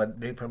 but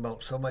they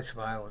promote so much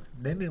violence.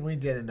 Maybe we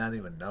did it not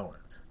even know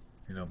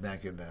it.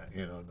 Back in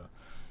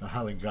the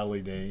Holly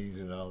Gully days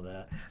and all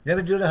that. You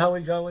ever do the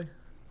Holly Gully?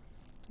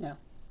 No.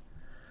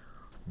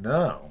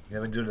 No. You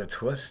ever do the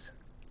twist?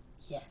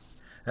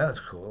 Yes. That was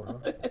cool,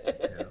 huh?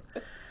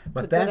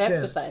 But It's a good back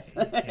exercise.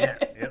 then, yeah.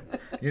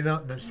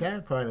 The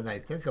sad part, and I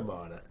think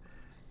about it,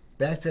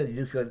 back then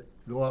you could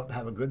go out and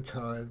have a good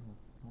time.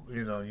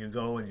 You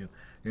go and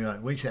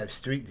we used to have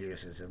street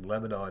dances in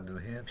Lebanon, New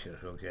Hampshire,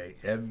 okay?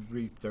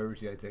 Every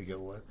Thursday, I think it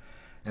was.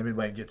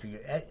 Everybody get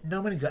together.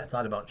 Nobody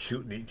thought about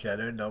shooting each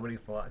other. Nobody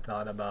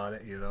thought about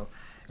it,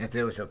 If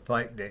there was a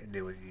fight,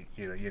 they would,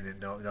 you didn't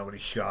know, nobody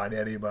shot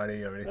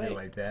anybody or anything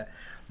like that.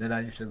 Then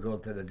I used to go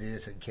to the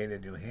dance in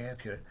Canaan, New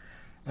Hampshire,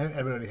 and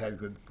everybody had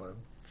good fun.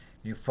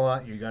 You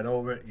fought, you got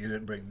over it, you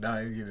didn't bring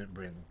knives, you didn't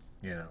bring,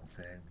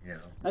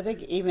 I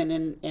think even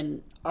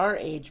in our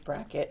age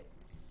bracket,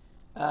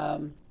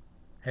 And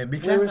we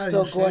were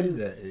still going.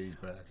 that age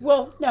bracket.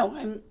 Well, no,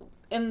 I'm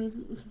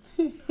in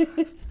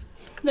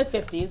the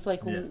 50s.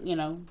 Like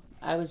when,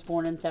 I was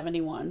born in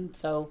 71,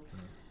 so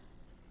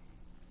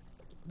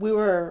we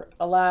were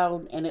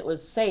allowed, and it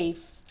was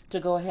safe to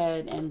go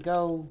ahead and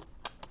go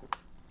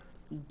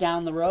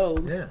down the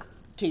road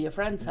to your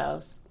friend's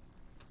house,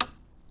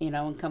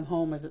 and come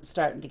home as it's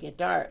starting to get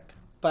dark.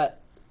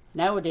 But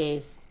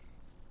nowadays,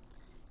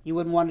 you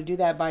wouldn't want to do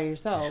that by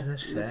yourself. Isn't it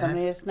sad?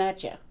 Somebody to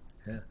snatch you.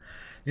 Yeah.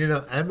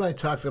 Everybody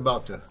talks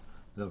about the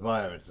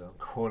virus,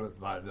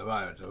 the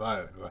virus.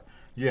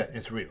 Yeah,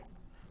 it's real.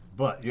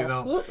 But,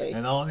 Absolutely.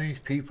 and all these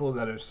people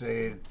that are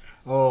saying,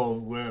 oh,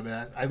 wear a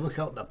mask. I look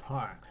out in the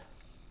park.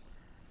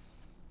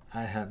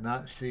 I have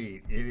not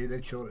seen any of the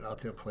children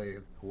out there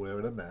playing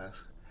wearing a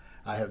mask.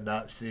 I have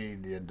not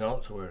seen the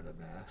adults wearing a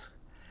mask.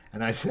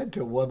 And I said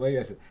to one lady,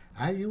 I said,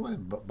 "Are you a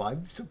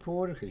Biden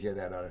supporter? Because you're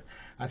that other."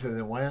 I said,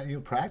 "Then why aren't you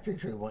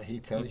practicing what he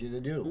tells you to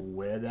do?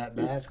 Wear that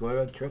mask, wear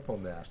a triple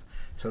mask."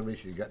 So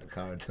she got in the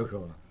car and took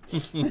off.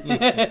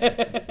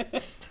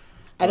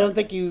 I don't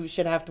think you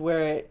should have to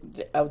wear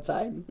it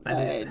outside.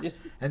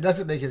 It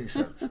doesn't make any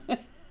sense.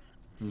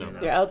 No. You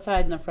know? You're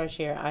outside in the fresh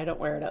air. I don't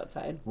wear it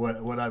outside.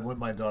 When I'm with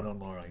my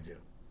daughter-in-law, I do.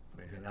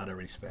 Out of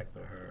respect for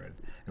her. And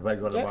if I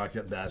go to Yep.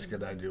 Market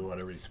Basket, I do out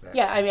of respect.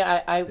 Yeah, I mean,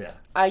 Yeah.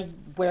 I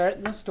wear it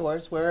in the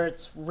stores where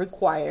it's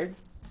required,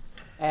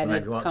 and When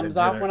I it go out to comes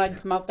off dinner, when I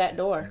come out that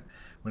door.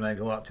 When I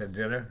go out to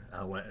dinner,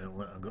 I'll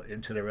go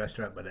into the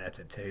restaurant, but at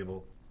the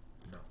table,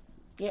 no.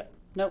 Yep.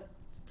 Nope.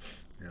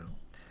 You know.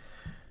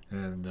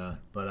 And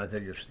but I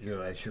think it's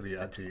it should be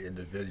up to the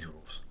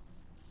individuals.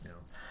 You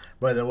know.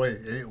 By the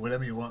way,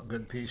 whenever you want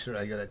good pizza,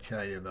 I gotta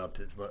tell you about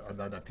this. But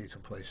another pizza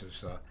place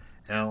is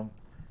Elm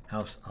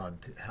House on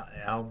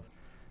Elm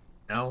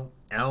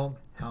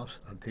House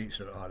on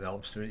Pizza on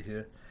Elm Street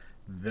here.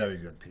 Very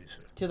good pizza.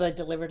 Do they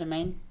deliver to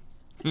Maine?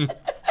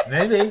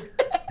 Maybe.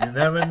 You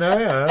never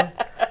know.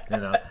 You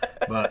know.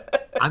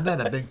 But I'm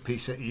not a big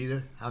pizza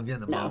eater. I'll get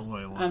them all No,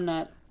 when I want. I'm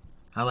not.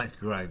 I like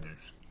grinders.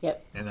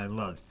 Yep. And I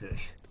love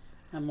fish.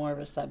 I'm more of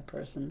a sub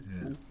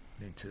person.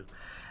 Yeah, me too.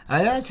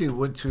 I actually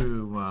went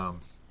to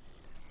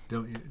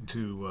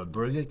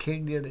Burger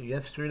King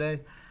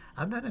yesterday.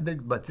 I'm not a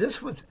big, but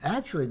this was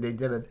actually they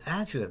did an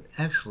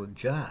excellent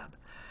job.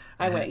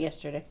 I went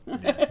yesterday.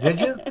 Did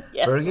you?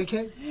 Yes. Burger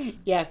King?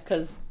 Yeah,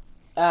 because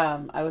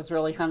I was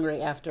really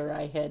hungry after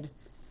I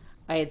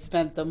had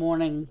spent the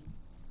morning.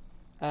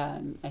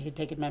 I had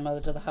taken my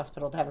mother to the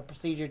hospital to have a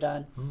procedure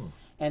done,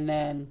 and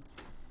then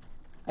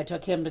I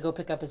took him to go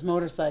pick up his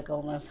motorcycle,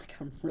 and I was like,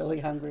 I'm really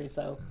hungry,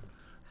 so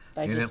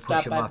I You just didn't push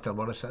stopped him by. off the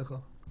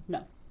motorcycle?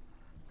 No,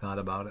 Thought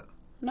about it?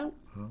 no.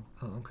 Oh,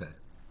 okay.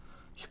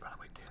 You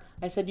probably did.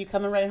 I said, "You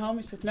coming right home?"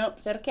 He says, "Nope." I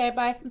said, "Okay,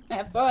 bye.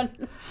 Have fun."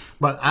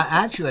 But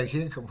I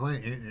can't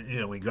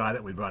complain. We got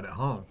it, we brought it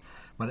home,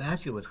 but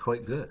actually it was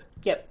quite good.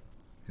 Yep.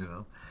 You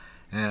know,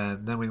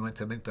 and then we went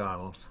to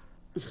McDonald's.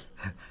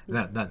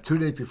 Not 2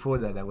 days before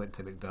that, I went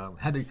to McDonald's.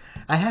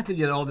 I had to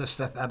get all this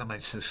stuff out of my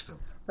system.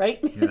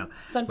 Right. You know,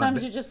 Sometimes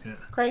but- you're just yeah.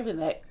 craving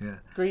that Yeah.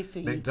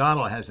 greasy.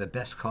 McDonald's has the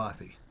best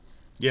coffee.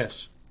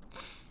 Yes,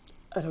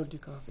 I don't do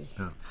coffee.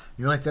 No.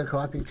 You like that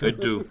coffee too? I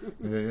do.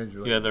 Yeah,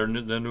 Yeah, they're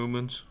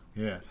Newmans.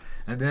 yeah.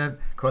 And then,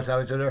 of course, I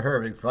was in a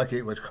hurry. Lucky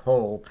it was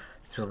cold.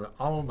 So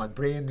all my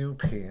brand new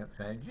pants,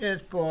 I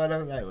just bought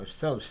them. I was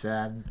so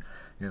sad.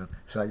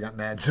 So I got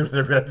mad through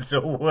the rest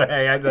of the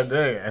way. I said,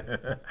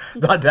 "Hey."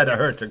 Not that it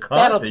hurt the coffee.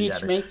 That'll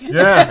teach me.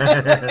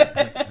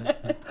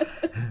 Yeah.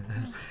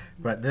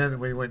 But then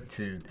we went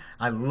to,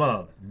 I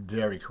love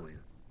Dairy Queen.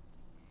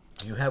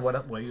 You have one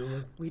up where you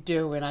live? We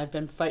do, and I've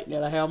been fighting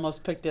it. I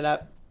almost picked it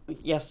up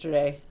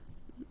yesterday.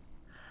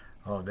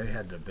 Oh, they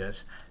had the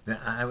best.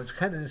 Now, I was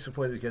kind of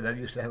disappointed because I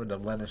used to have the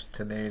lettuce,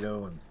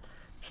 tomato, and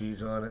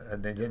cheese on it,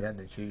 and they did have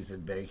the cheese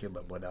and bacon,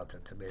 but without the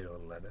tomato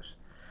and lettuce.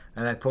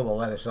 And I pulled the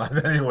lettuce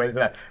on anyway,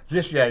 but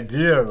just the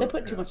idea of They it,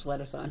 put too much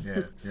lettuce on.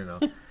 Yeah,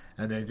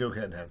 and they do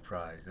have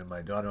fries, and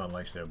my daughter-in-law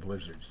likes their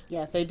blizzards.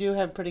 Yeah, they do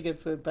have pretty good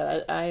food,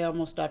 but I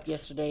almost stopped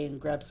yesterday and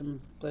grabbed some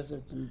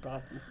blizzards and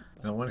brought them.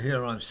 Now, one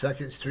here on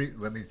 2nd Street,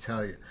 let me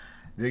tell you,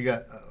 they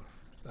got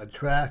a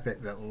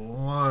traffic that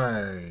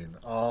line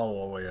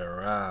all the way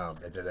around.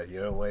 Is it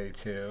your way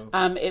too?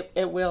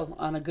 It will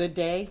on a good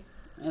day.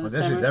 In Well, the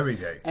this is summer. every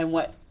day. And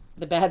what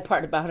the bad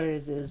part about it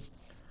is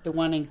the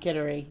one in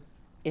Kittery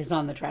is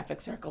on the traffic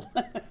circle.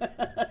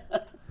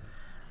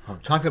 Oh,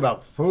 talk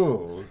about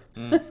food,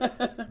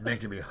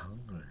 making me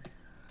hungry.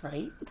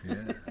 Right?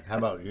 Yeah. How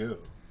about you?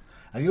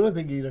 Are you a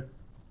big eater?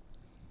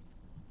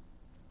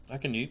 I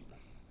can eat.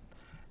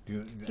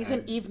 He's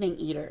an evening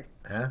eater.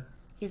 Huh?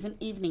 He's an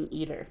evening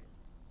eater.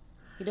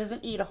 He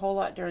doesn't eat a whole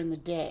lot during the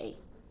day.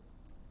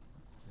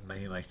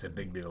 He likes the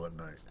big meal at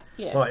night.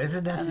 Yeah. Well,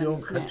 isn't that and the then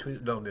old country?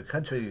 snacks. No, the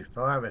country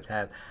farmers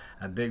have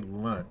a big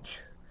lunch,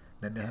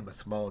 then they have a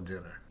small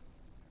dinner.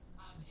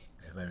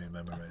 If I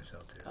remember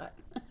myself too. Scott.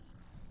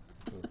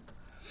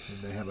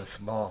 And they have a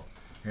small,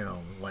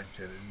 lunch,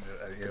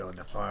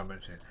 the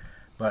farmers.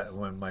 But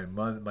when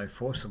my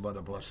foster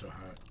mother, bless her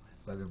heart,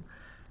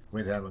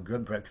 we'd have a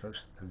good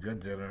breakfast, a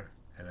good dinner,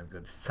 and a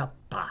good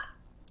supper.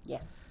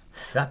 Yes.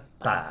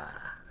 Supper.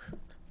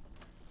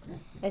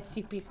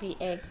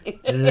 S-U-P-P-A.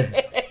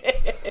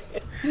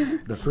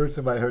 The first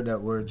time I heard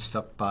that word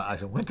supper, I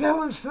said, "What the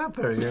hell is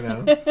supper?"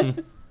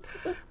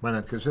 But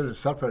I considered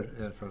supper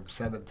from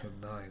 7 to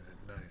 9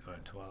 at night, or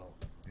 12.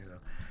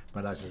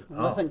 But I said, It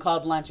wasn't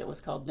called lunch, it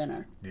was called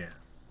dinner. Yeah.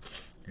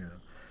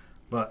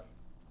 But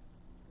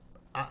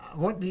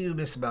what do you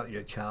miss about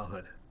your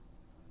childhood?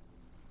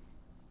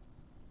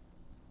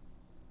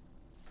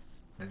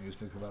 And you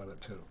think about it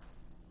too.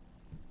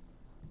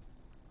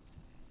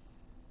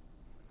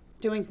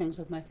 Doing things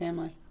with my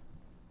family.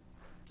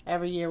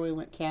 Every year we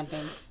went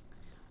camping.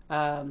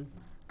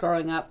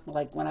 Growing up,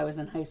 like when I was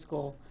in high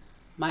school,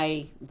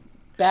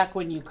 back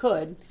when you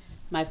could,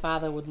 my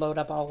father would load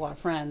up all our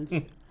friends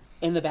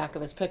in the back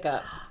of his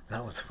pickup,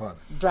 That was fun.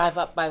 drive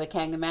up by the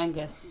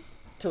Kangamangas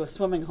to a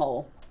swimming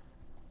hole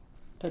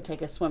to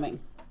take us swimming.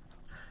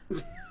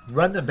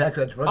 Run the back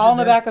of All in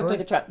the back of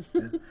the truck.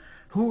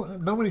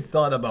 Nobody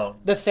thought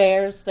about. The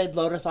fairs, they'd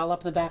load us all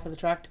up in the back of the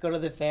truck to go to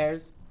the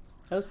fairs.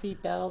 No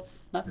seatbelts,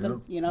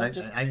 nothing,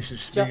 I used to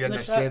jump see in you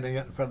the truck. standing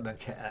up in front of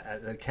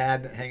the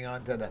cab that hang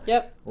on to the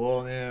Yep.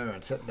 wall there,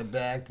 and sit in the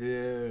back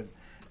there.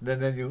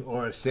 And then you,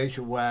 or a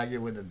station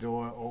wagon with the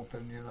door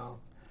open,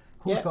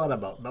 Who Yep. thought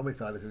about? Nobody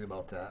thought anything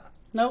about that.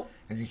 Nope.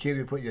 And you can't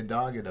even put your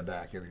dog in the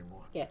back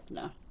anymore. Yeah,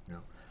 no.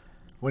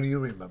 What do you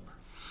remember?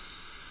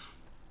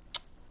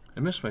 I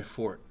miss my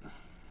fort.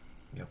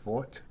 Your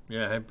fort?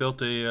 Yeah, I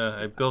built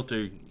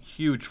a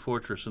huge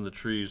fortress in the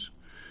trees,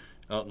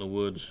 out in the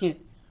woods,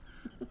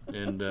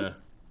 and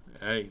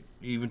I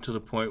even to the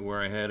point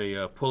where I had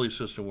a pulley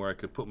system where I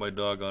could put my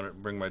dog on it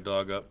and bring my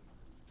dog up,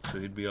 so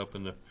he'd be up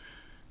in the,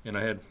 and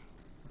I had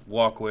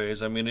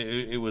walkways. I mean,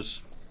 it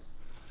was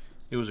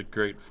a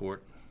great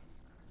fort.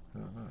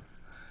 Uh-huh.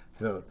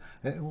 So,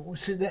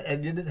 see that,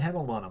 and you didn't have a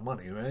lot of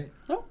money, right?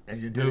 No.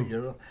 And you did it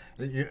your own.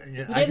 You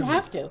didn't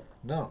have to.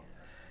 No.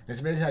 It's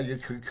amazing how you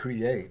could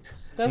create.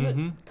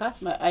 Doesn't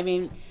cost much. I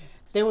mean,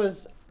 there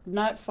was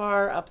not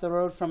far up the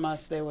road from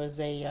us. There was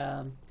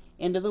a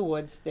into the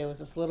woods. There was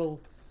this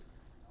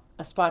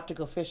a spot to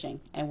go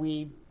fishing, and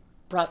we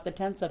brought the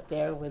tents up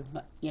there with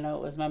it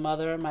was my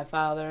mother, my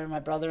father, my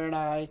brother, and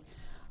I,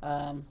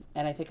 and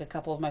I think a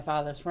couple of my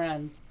father's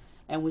friends,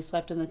 and we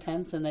slept in the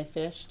tents and they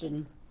fished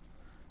and.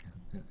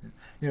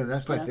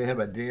 That's like they have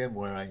a dam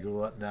where I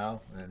grew up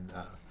now, and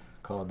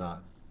called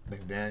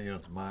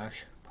McDaniel's Marsh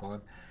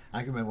Pond.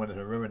 I can remember when it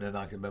was a river, and then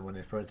I can remember when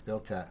they first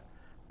built that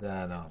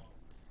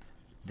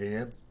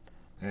dam.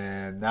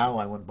 And now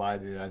I went by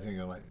there, I think it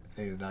was like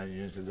 8 or 9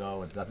 years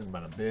ago, with nothing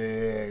but a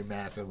big,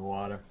 massive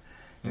water.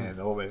 And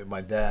over at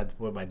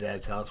where my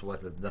dad's house was,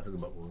 there's nothing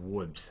but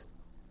woods.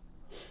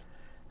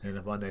 And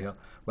up on the hill.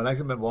 But I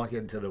can remember walking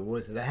into the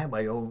woods, and I had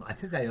my own, I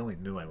think I only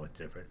knew I was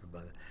different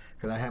about it.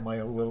 Because I had my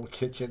own little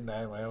kitchen, I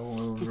had my own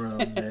little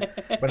room there.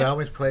 But I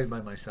always played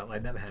by myself. I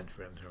never had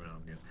friends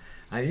around me.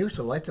 I used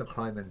to like to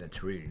climb in the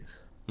trees.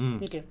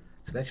 Me too.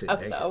 Especially I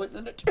was naked. always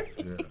in a tree.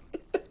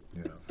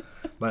 Yeah.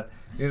 But,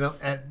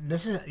 and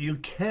this is, you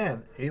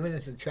can, even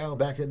as a child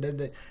back in the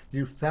day,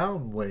 you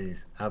found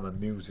ways of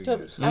amusing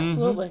yourself.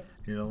 Absolutely.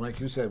 Like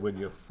you said, with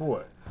your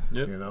fort,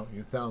 Yep.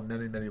 you found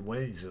many, many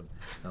ways of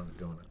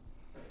doing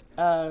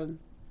it.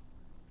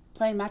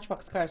 Playing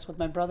Matchbox cars with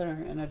my brother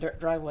in a dirt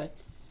driveway,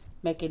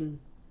 making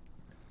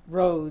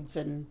roads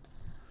and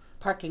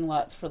parking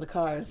lots for the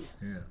cars.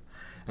 Yeah.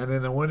 And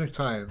in the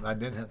wintertime, I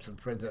did have some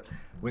friends that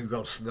we'd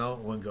go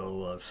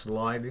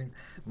sliding.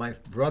 My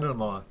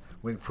brother-in-law,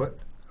 we'd put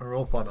a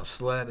rope on a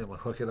sled and we'd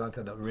hook it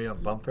onto the rear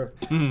bumper,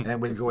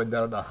 and we'd go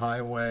down the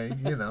highway,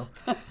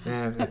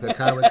 And if the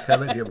car was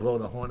coming, you blow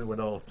the horn, it would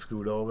all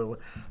scoot over.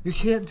 You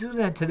can't do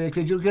that today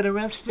because you'll get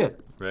arrested.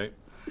 Right.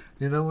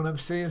 You know what I'm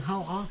saying?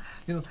 All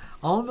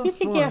the You fun.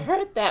 can get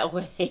hurt that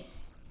way.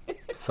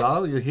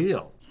 Follow your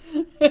heel,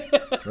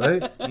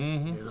 right?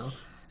 Mm-hmm.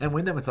 And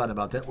we never thought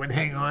about that. We'd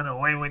hang on,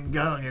 away we'd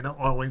go,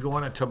 or we'd go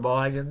on a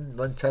toboggan.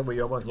 One time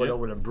we almost went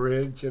over the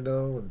bridge,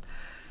 and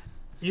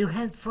you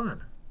had fun.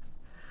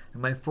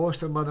 And my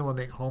foster mother would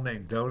make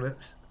homemade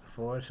donuts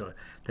for us, or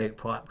take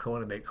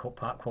popcorn and make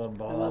popcorn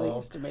My mother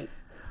balls, used to make.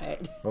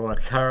 or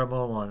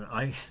caramel on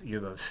ice,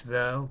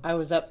 snow.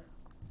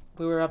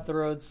 We were up the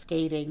road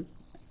skating,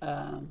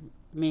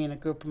 me and a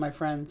group of my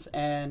friends,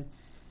 and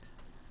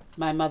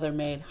my mother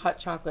made hot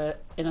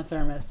chocolate in a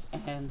thermos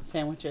and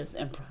sandwiches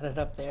and brought it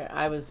up there.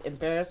 I was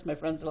embarrassed. My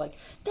friends were like,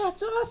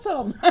 "That's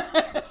awesome!"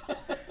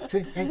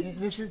 See, and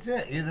this is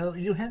it.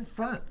 You had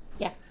fun.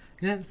 Yeah.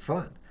 You had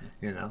fun.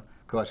 Of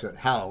course, at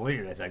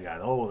Halloween, as I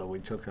got older, we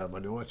took a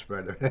manure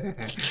spreader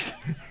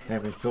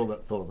and we filled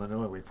it full of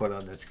manure. We put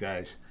on this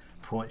guy's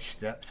porch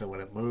step, so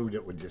when it moved,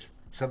 it would just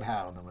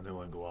somehow the manure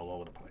would go all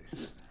over the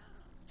place.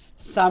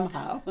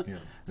 Somehow. And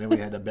then we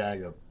had a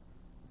bag of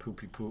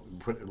poopy poop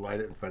and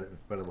light it in front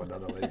of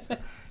another lady.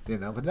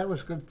 But that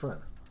was good fun.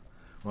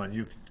 When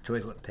you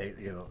toilet paper,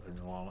 and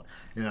all,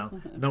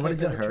 nobody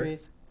got hurt.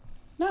 Trees.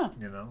 No.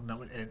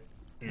 Nobody,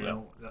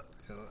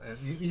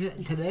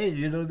 and today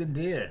you don't even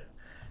dare.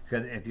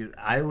 Because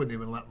I wouldn't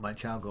even let my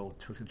child go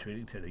trick or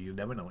treating today. You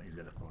never know what you're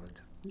gonna find.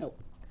 Nope.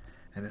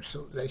 And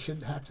they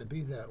shouldn't have to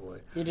be that way.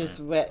 You just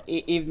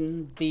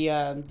even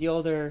the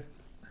older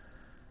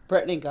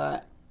Brittany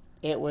got,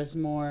 it was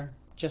more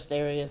just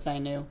areas I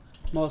knew,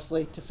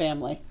 mostly to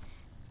family.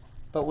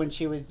 But when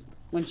she was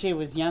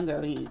younger,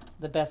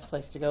 the best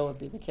place to go would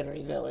be the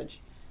Kittery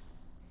Village.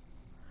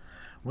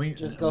 We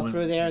Just go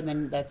through there, and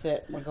then that's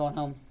it. We're going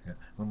home. Yeah.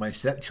 When my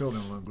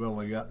stepchildren were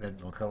growing up in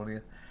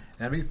Laconia,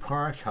 every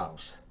park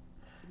house,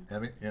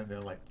 there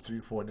are like 3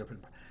 or 4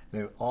 different.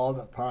 All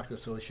the park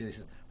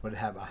associations would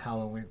have a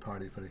Halloween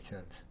party for the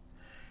kids.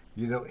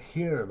 You don't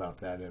hear about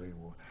that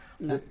anymore.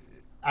 No.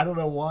 I don't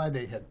know why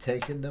they have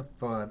taken the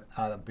fun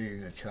out of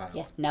being a child.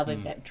 Yeah, now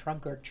they've got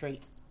trunk or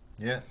treat.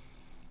 Yeah.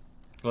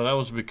 Well, that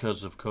was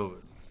because of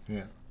COVID.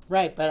 Yeah.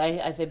 Right, but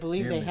I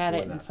believe they Even had it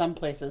before in that. some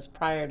places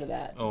prior to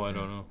that. Oh, I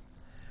don't know.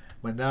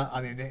 But now,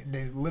 I mean,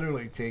 they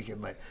literally taken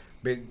like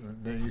big.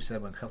 They used to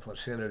have a couple of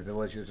center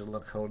villages in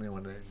Laconia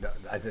when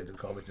I think the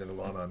COVID did a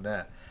lot on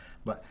that.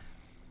 But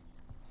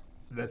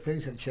the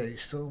things have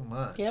changed so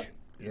much. Yep.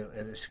 You know,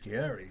 and it's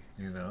scary.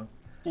 You know.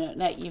 You know,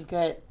 now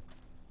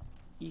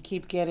you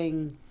keep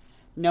getting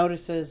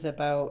notices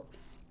about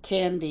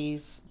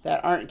candies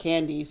that aren't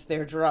candies,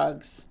 they're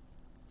drugs,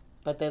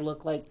 but they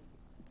look like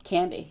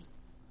candy.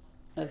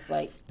 It's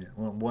like, Yeah.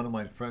 Well, one of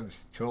my friend's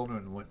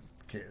children went,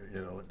 you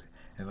know,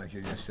 and like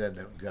you just said,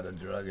 they got a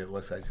drug. It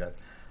looks like a.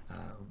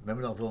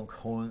 Remember those little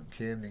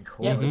candy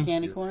corn? yeah, the Mhm.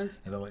 candy corns.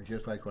 And it looked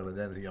just like one of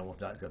them. He almost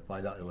got to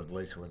find out it was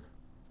laced with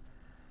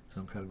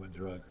some kind of a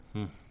drug.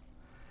 Hmm.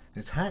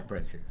 It's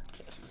heartbreaking.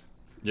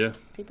 Yeah.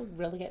 People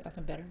really get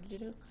nothing better to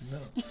do.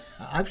 No,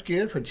 I'm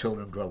scared for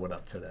children growing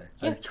up today.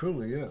 I Yeah.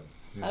 truly am.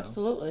 You know?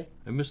 Absolutely.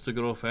 I miss the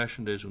good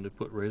old-fashioned days when they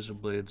put razor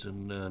blades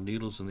and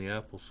needles in the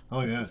apples.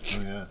 Oh yeah,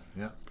 oh yeah,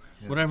 yeah.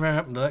 Yeah. Whatever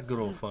happened to that good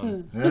old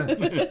fun?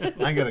 Yeah.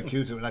 I got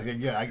accused of it. I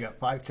said, yeah, I got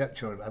 5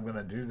 stepchildren. I'm going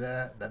to do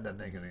that. That doesn't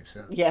make any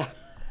sense. Yeah.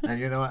 And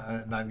you know what?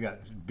 And I got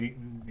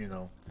beaten, you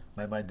know,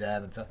 by my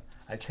dad and stuff.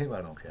 I came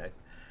out okay.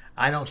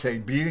 I don't say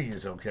beating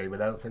is okay,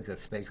 but I don't think a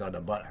spank on the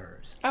butt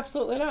hurts.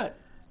 Absolutely not.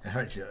 It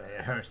hurts you.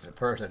 It hurts the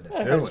person that's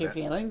It doing hurts your it.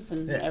 feelings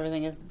and Yeah.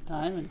 everything at the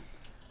time, and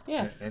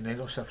yeah. And they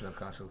don't suffer no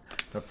consequence.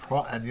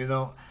 And you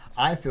know,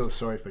 I feel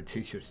sorry for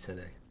teachers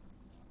today.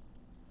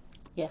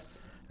 Yes.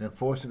 They're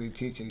forced to be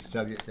teaching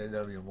subjects they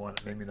don't even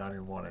want, maybe not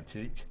even want to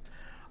teach.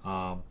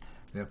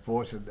 They're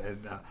forced,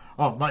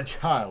 oh, my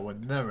child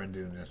would never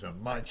do this, or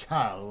my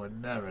child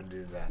would never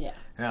do that. Yeah.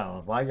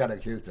 Hell, if I got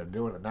accused of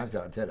doing it, 9 times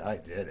out of 10, I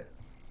did it.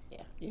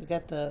 Yeah. You've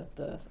got the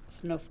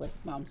snowflake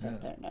moms out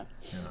there now.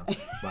 You know,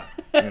 but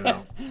you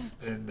know,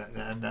 and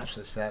that's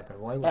the sad thing.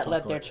 Why we That talk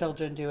let their like-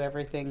 children do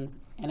everything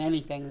and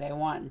anything they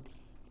want.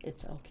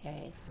 It's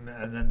okay.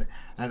 And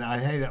I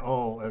hate it.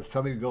 Oh, if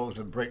somebody goes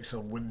and breaks a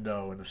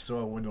window in a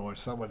store window, or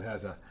someone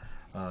has a,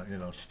 you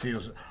know,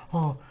 steals it.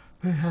 Oh,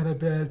 they had a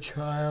bad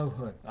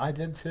childhood. I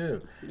did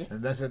too. Yeah.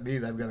 It doesn't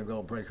mean I'm gonna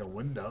go break a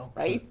window.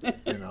 Right?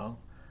 You know,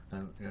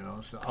 and you know,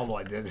 so all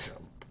I did is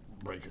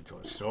break into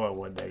a store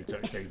one day,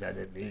 took things I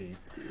didn't need.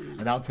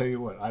 And I'll tell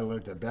you what, I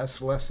learned the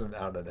best lesson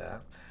out of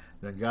that.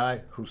 The guy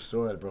whose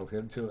store I broke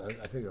into,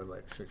 I think I was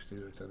like 16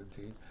 or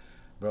 17,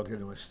 broke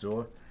into a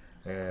store,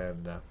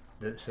 and.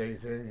 Didn't say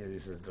anything, and he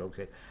says,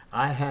 okay.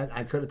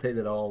 I could have paid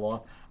it all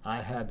off. I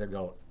had to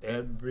go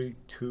every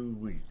 2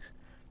 weeks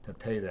to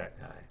pay that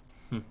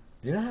guy.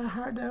 You know how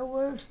hard that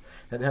was?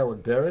 And how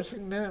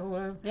embarrassing that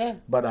was? Yeah.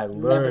 But I Never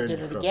learned did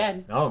it from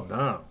again. Oh,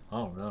 no.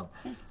 Oh, no.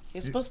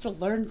 You're supposed to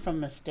learn from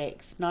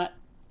mistakes, not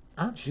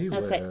Gee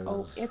not say, whiz.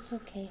 "Oh, it's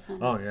okay, honey."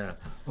 Oh, yeah.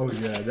 Oh,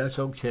 yeah, that's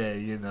okay.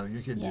 You know,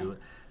 you can Yeah. do it.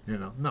 You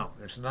know, no,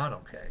 it's not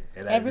okay.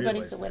 And I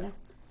Everybody's realized a that. winner.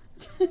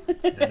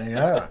 And they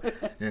are.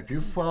 And if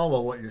you follow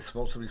what you're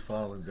supposed to be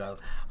following, God,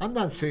 I'm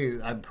not saying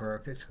I'm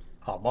perfect.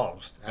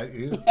 Almost.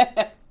 You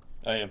I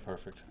am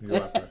perfect. are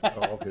perfect.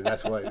 Oh, okay,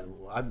 that's why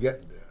I'm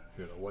getting there.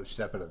 You know, one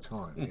step at a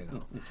time. You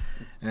know,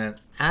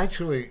 and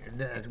actually,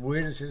 as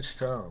weird as it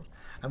sounds,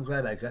 I'm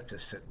glad I got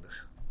this sickness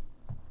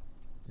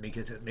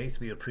because it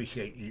makes me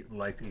appreciate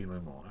life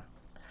even more,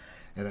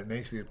 and it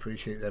makes me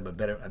appreciate have a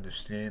better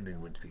understanding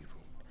with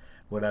people.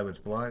 When I was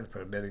blind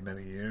for many,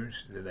 many years,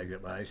 then I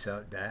got my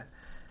eyesight back.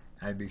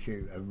 I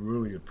became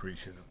really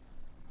appreciative,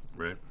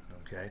 Right.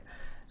 okay?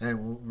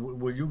 And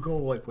when you go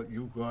like what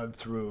you've gone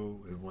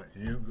through and what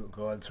you've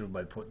gone through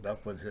by putting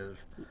up with his,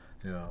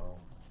 you know,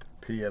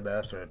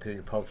 PMS or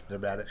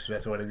post-traumatic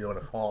stress, whatever you want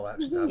to call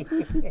that stuff,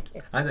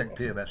 I think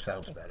PMS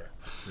sounds better.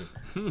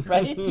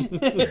 Right?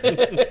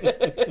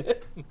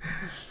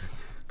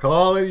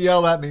 Call and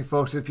yell at me,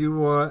 folks, if you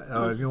want.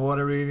 If you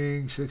want a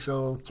reading,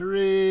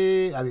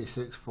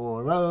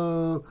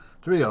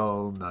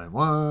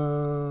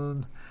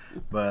 603-3091.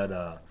 But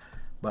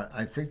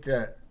I think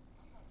that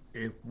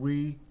if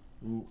we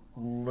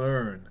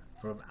learn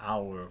from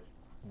our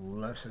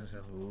lessons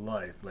in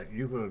life, like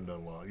you've learned a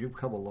lot, you've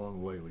come a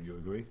long way. Would you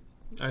agree?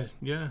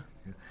 Yeah.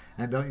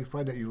 And don't you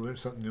find that you learn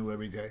something new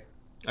every day?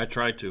 I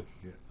try to.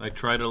 Yeah. I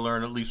try to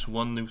learn at least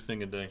one new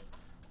thing a day.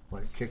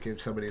 Like kicking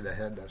somebody in the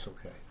head, that's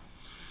okay.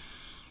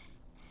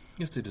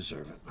 If they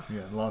deserve it.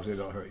 Yeah, as long as they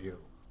don't hurt you.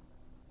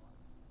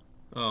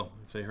 Oh,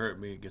 if they hurt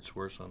me, it gets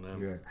worse on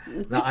them.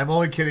 Yeah. Now, I'm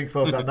only kidding,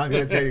 folks. I'm not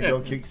going to tell you go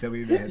kick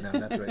somebody in the head. No,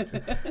 that's right.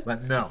 Too.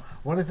 But no,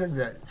 one of the things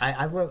that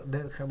I've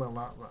come a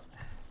lot.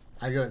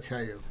 I got to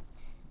tell you,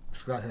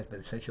 Scott has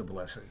been such a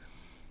blessing.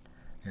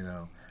 You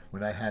know,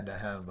 when I had to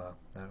have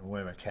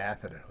wear a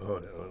catheter,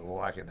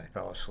 walking, I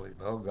fell asleep.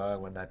 Oh God,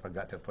 when I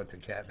forgot to put the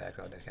cat back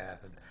on the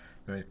catheter,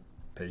 very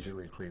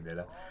patiently cleaned it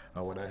up.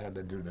 Or when I had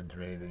to do the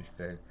drainage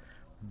thing,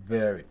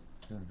 very,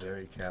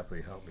 very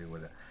carefully helped me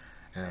with it.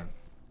 And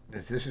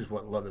if this is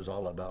what love is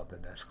all about, then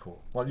that's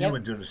cool. Well, you Yep.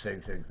 would do the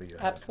same thing for your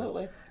husband.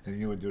 Absolutely. And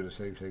you would do the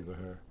same thing for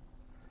her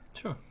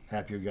Sure.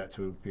 after you got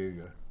through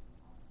being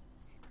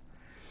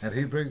And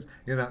he brings,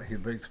 he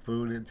brings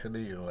food into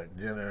me, like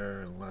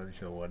dinner and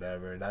lunch or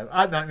whatever. And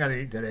I'm not going to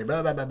eat today,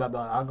 blah, blah, blah, blah,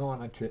 blah. I'll go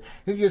on a trip.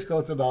 He just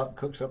goes about,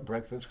 cooks up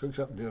breakfast, cooks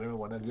up dinner,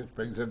 when it just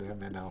brings it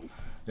in, and I'm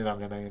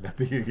going to end up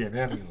eating it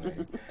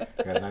anyway.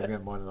 Because I'm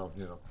in one of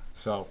those,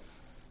 So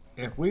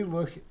if we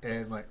look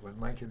at, like, when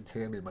Mike and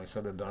Tammy, my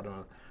son and daughter,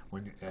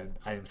 and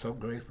I am so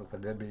grateful for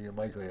them being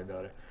my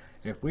granddaughter,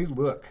 if we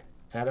look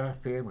at our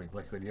family,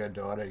 like with your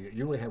daughter,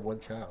 you only have one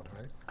child,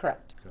 right?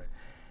 Correct. Right.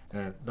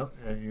 And,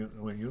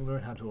 when you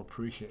learn how to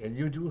appreciate, and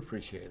you do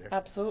appreciate her,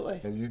 Absolutely.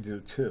 and you do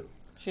too.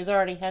 She's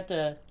already had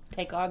to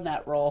take on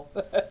that role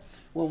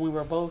when we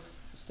were both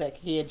sick.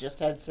 He had just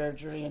had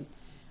surgery, and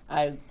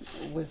I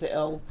was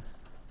ill.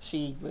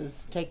 She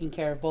was taking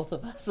care of both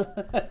of us.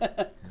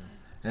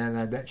 And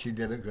I bet she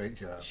did a great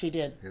job. She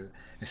did.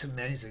 It's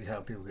amazing how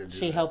people can do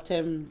She that. helped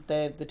him.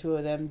 The two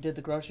of them did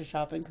the grocery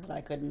shopping because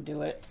I couldn't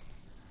do it.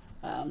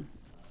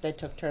 They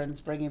took turns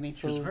bringing me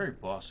She was food very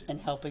bossy. and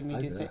helping me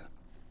I do bet. things.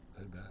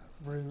 I bet.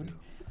 Rude.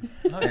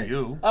 Not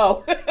you.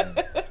 Oh.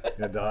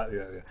 Your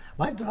daughter, yeah.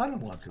 My daughter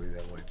wants to be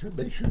that way too.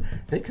 Make sure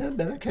take her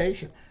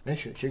medication.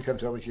 She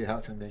comes over to your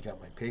house and make out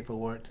my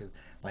paperwork. And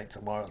like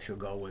tomorrow, she'll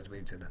go with me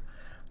to the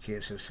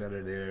cancer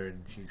center there,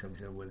 and she comes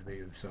in with me.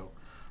 And so,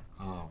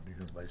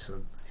 because my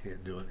son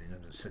can't do it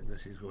because of the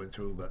sickness he's going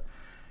through, but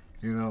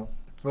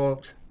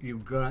folks,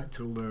 you've got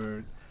to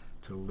learn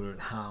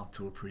how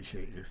to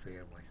appreciate your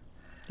family.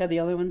 They're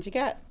the only ones you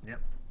got. Yep.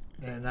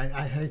 And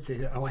I hate to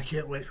hear, I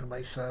can't wait for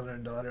my son or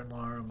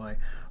daughter-in-law or my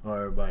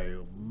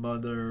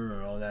mother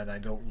or all that. I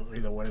don't,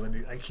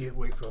 whatever. I can't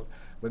wait for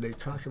when they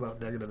talk about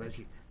negative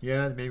energy.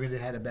 Yeah, maybe they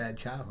had a bad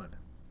childhood,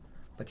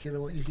 but you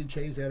know what? You can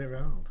change that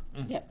around.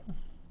 Yep.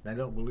 I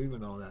don't believe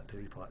in all that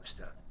pity pot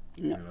stuff.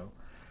 No.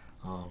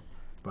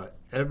 But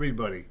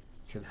everybody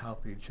can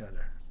help each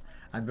other.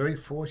 I'm very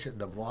fortunate in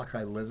the block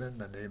I live in,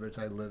 the neighbors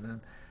I live in.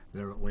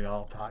 We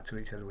all talk to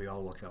each other. We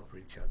all look out for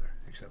each other,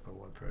 except for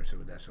one person,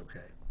 but that's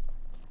okay.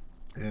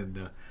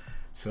 And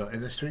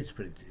and the street's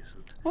pretty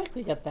decent. I think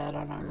we got that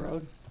on our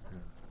road.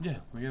 Yeah,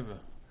 we have a.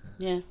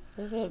 Yeah.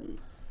 There's a.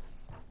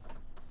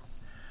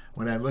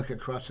 When I look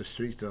across the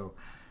street though,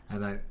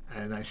 and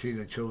I see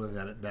the children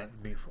that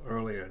meet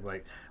earlier,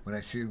 like when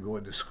I see them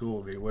going to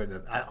school, they wear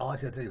them. All I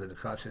can think of is the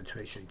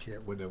concentration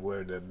camp when they're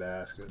wearing their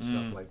masks and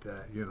stuff like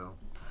that,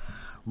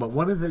 But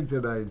one of the things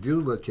that I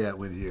do look at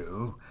with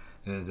you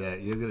is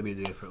that you're going to be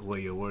there for where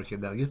you're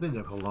working now. You've been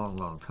there for a long,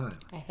 long time.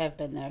 I have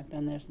been there. I've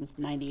been there since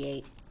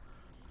 '98.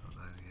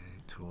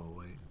 98,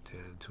 208,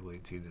 10,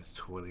 218 is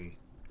 20,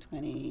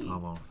 20.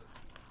 almost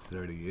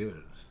 30 years.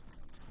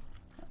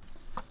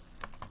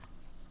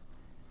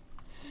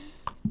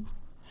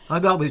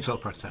 Don't be so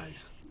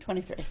precise.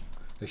 23.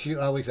 Is she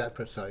always that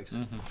precise?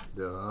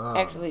 Mm-hmm.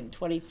 Actually,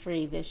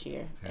 23 this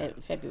year,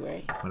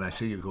 February. When I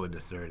see you going to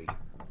 30.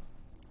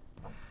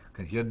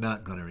 Because you're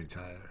not going to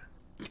retire.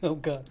 Oh,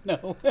 God,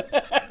 no.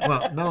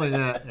 Well, not only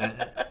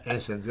that,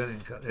 it's a good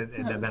income,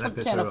 and the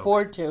benefits Can't are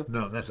afford to.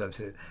 No, that's what I'm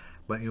saying.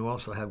 But you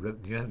also have do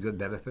you have good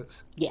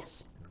benefits?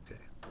 Yes. Okay.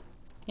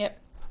 Yep.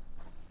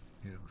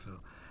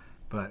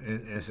 But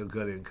it's a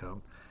good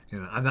income.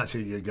 I'm not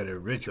saying you're going to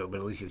rich, but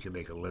at least you can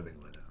make a living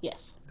with it.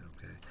 Yes.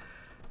 Okay.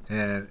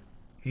 And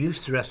you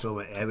stress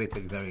over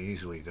everything very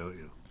easily, don't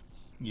you?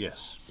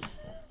 Yes.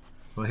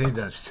 Well, he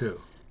does too.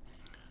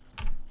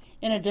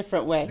 In a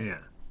different way. Yeah.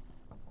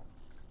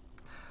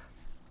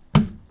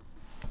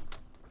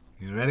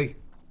 You ready?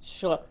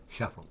 Sure.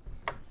 Shuffle.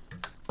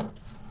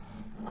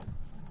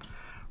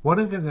 One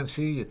of the things I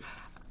see,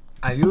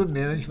 are you in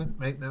management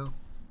right now?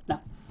 No.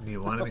 Do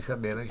you want to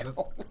become management?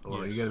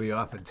 Or are you Yes. going to be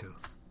offered to?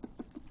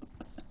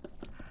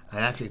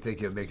 I actually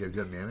think you'll make a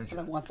good I manager.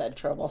 don't want that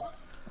trouble.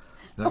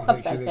 Don't want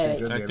you think that you'll make a headache.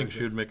 good I think manager?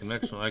 she would make an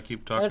excellent. I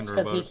keep talking That's to her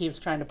because about he it. keeps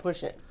trying to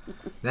push it.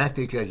 That's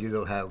because you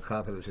don't have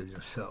confidence in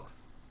yourself.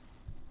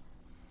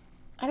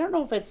 I don't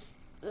know if it's.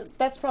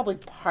 That's probably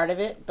part of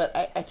it, but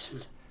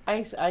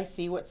I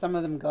see what some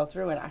of them go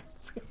through, and I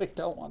really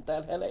don't want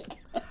that headache.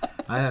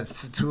 I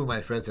have two of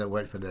my friends that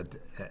work for the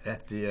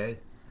FDA,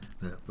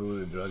 the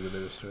Food and Drug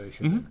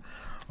Administration.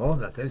 All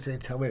the things they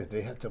tell me that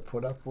they have to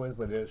put up with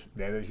there's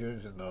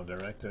managers and all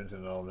directors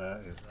and all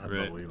that is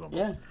Right. unbelievable.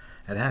 Yeah.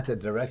 And half the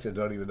directors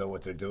don't even know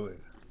what they're doing.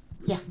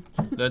 Yeah.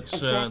 That's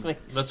Exactly.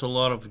 that's a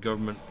lot of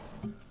government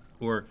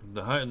work.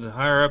 The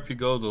higher up you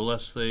go, the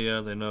less they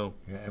know.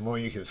 Yeah, and more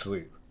you can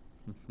sleep.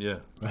 Yeah.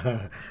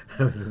 The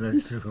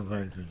next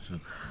supervisor, so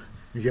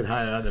you can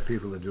hire other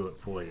people to do it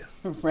for you.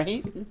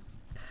 Right?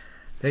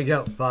 Take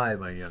out 5,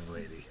 my young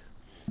lady.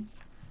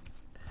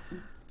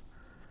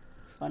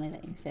 It's funny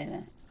that you say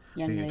that.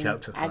 Young Can you lady,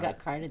 count to I 5? got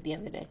carded the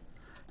other day.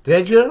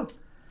 Did you?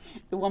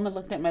 The woman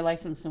looked at my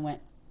license and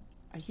went,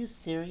 "Are you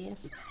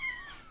serious?"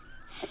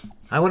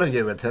 I want to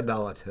give a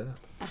 $10 tip.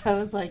 I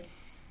was like,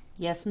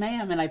 "Yes,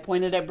 ma'am." And I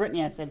pointed at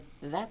Brittany. I said,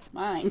 "That's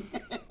mine."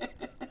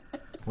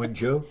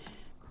 Wouldn't you?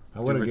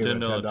 I want to Give her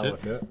give a $10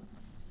 $10 tip.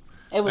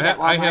 It was at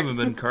Walmart. I haven't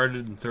been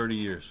carded in 30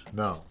 years.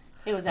 No.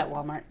 It was at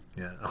Walmart.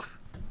 Yeah.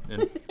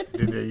 And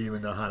Did they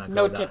even know how to go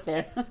No down? tip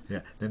there. Yeah.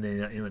 Didn't they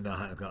not even know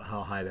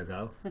how high to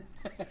go?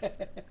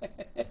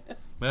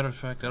 Matter of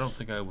fact, I don't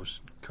think I was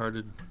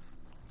carded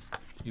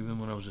even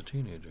when I was a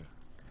teenager.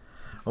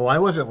 Oh, I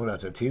wasn't when I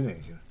was a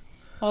teenager.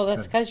 Oh,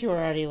 that's because you were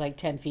already like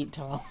 10 feet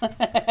tall.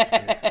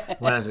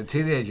 When I was a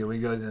teenager, we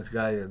go to this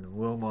guy in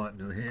Wilmot,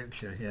 New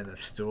Hampshire. He had a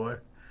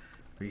store.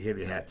 We gave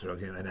you a hat throw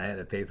him, and I had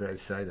a paper I'd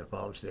sign a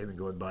false statement,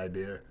 go and buy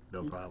beer,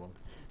 no problem.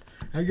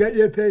 I got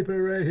your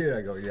paper right here.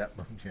 I go, yep,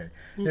 okay.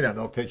 You know,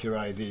 no picture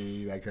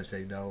ID. I can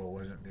say no, it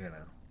wasn't, you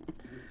know.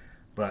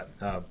 But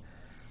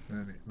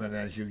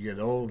as you get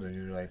older,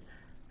 you're like,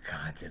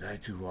 God, did I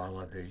do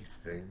all of these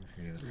things?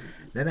 You know.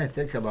 Then I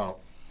think about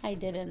I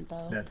didn't,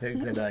 though. the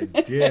things that I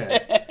did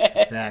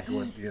back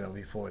when, you know,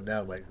 before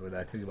now, like when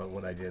I think about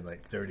what I did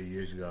like 30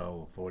 years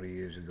ago, 40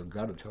 years ago.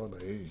 God, I'm telling my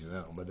age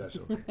now, but that's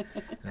okay.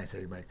 And I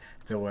say,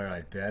 to where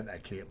I've been, I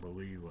can't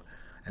believe,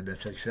 and the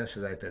success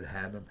that I've been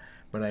having.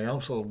 But I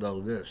also know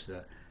this,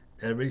 that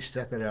every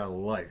step in our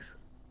life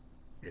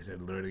is a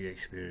learning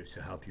experience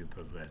to help you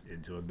progress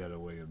into a better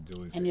way of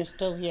doing things. And you're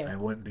still here. I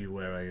wouldn't be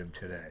where I am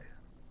today.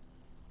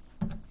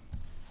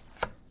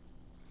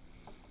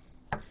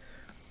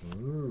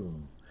 Ooh,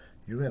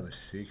 you have a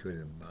secret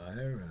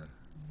admirer.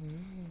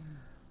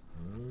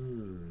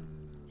 Ooh.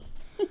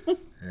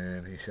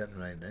 And he's sitting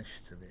right next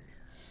to me.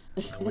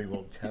 And we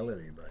won't tell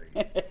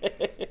anybody.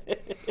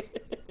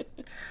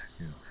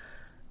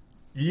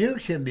 You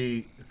can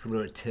be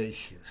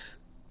flirtatious.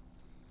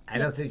 I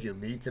don't think you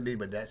need to be,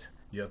 but that's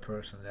your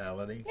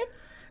personality. Yep.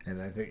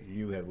 And I think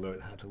you have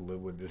learned how to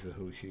live with this is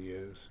who she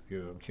is.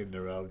 You know, kidding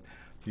around.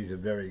 She's a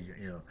very,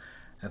 you know,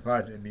 as far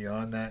as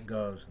beyond that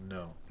goes,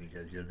 no,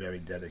 because you're very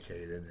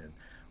dedicated, and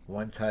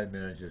one-time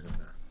marriage isn't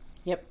enough.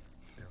 Yep.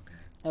 Okay.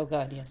 Oh,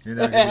 God, yes. You're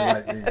not going to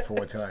be like me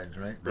 4 times,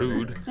 right?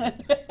 Rude.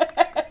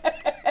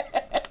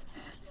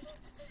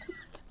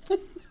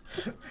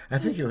 I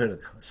think you hit a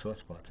sore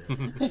spot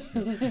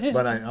there.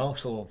 But I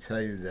also will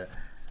tell you that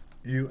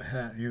you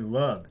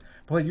love.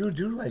 Boy, you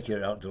do like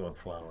your outdoor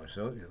flowers,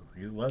 don't you?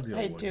 You love your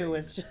I wood do.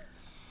 things. It's just,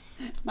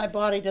 my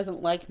body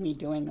doesn't like me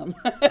doing them.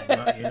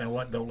 Well, you know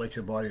what? Don't let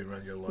your body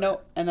run your life.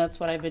 No, and that's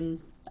what I've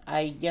been.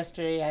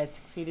 Yesterday I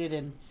succeeded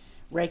in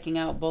raking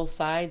out both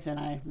sides, and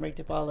I raked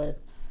up all the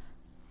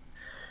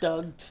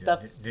dug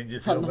stuff Did you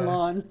feel on the better?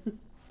 lawn.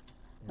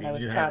 And I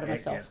was You proud of had-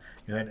 myself.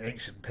 You had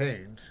aches and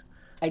pains,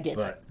 I did.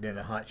 but then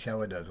a hot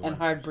shower does And wonders.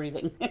 hard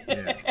breathing. Yeah.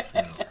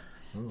 You know.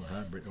 Ooh,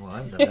 hard breathing. Well,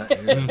 I've done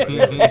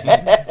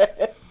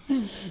that.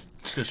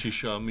 Because she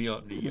saw me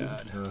out in the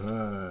yard.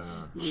 Uh-huh.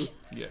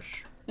 Yes.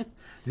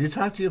 Do you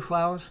talk to your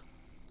flowers?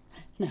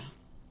 No.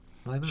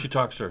 Why not? She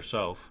talks to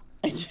herself.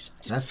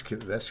 That's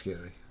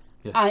scary.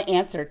 I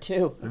answer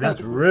too. And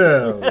that's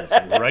real.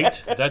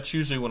 Right? That's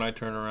usually when I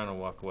turn around and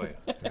walk away.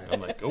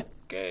 I'm like,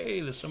 okay,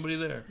 there's somebody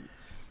there.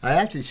 I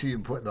actually see you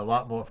putting a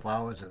lot more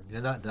flowers in.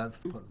 You're not done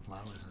putting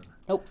flowers in.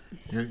 Nope.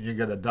 You're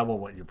going to double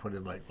what you put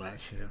in like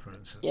last year, for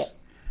instance. Yeah.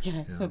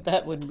 Yeah, Yeah.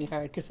 that wouldn't be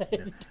hard because I Yeah.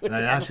 didn't do it. And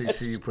I actually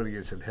see you putting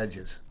in some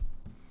hedges.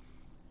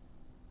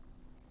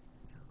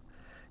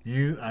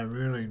 You are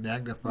really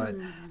magnified.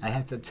 I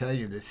have to tell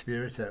you, the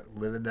spirits that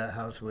live in that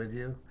house with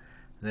you,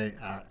 they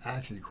are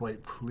actually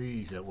quite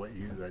pleased at what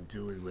you are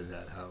doing with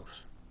that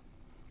house.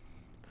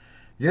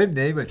 Your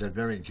neighbors are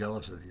very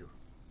jealous of you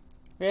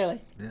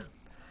Really?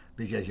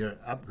 because you're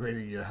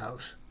upgrading your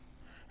house.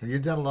 Have you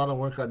done a lot of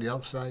work on the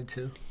outside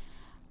too?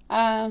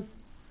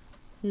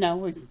 No,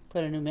 we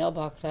put a new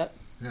mailbox up.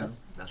 Yeah,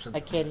 that's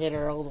A kid hit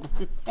her old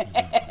one.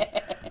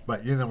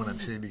 But you know what I'm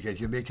saying, because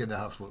you're making the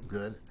house look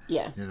good.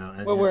 Yeah. You know,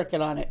 and We're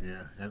working on it.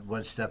 Yeah, and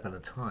one step at a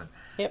time.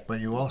 Yep. But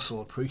you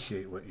also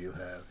appreciate what you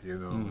have, you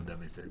know, and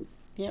everything.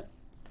 Yep.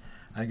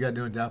 I got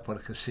no doubt put a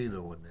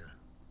casino in there.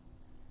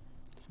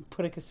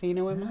 Put a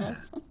casino in my Yeah.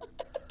 house.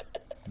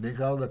 Make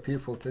all the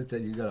people think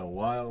that you got a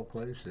wild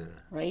place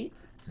there, Right?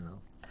 you know.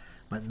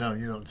 But no,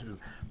 you don't do.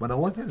 But the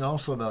one thing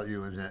also about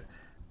you is that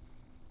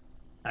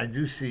I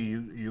do see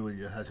you and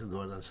your husband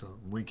going on some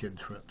weekend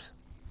trips.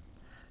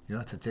 You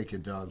don't have to take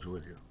your dogs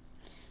with you.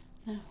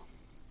 No.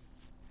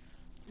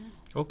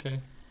 Okay.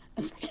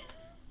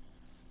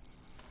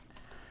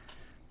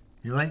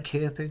 You like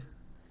camping?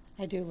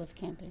 I do love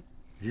camping.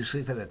 Do you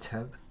sleep in a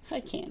tent I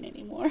can't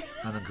anymore.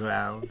 on the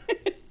ground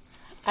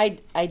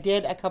I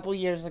did a couple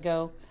years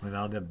ago. with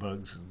all the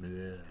bugs?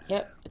 And,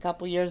 Yep, a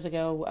couple years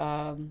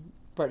ago,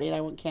 Brittany and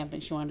I went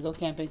camping. She wanted to go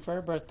camping for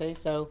her birthday,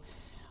 so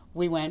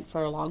we went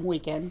for a long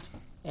weekend.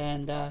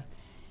 And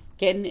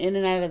getting in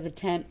and out of the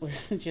tent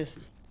was just,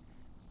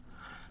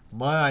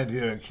 My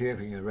idea of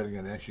camping is renting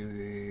an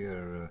SUV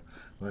or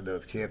one of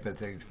those camping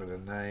things for the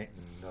night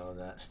and all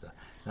that stuff.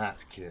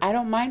 That's camping. I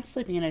don't mind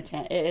sleeping in a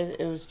tent.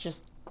 It was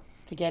just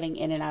the getting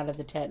in and out of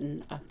the tent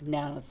and up and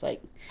down. It's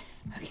like,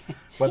 okay.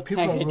 But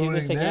people I are could do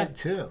this ruining again. that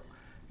too.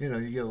 You know,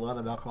 you get a lot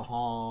of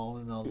alcohol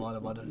and a lot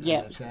of other. Yeah.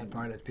 And the sad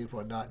part is people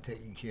are not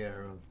taking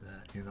care of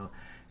that. You know,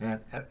 and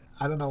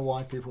I don't know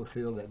why people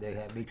feel that they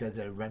have because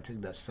they're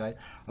renting the site.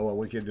 Oh well,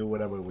 we can do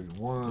whatever we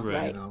want.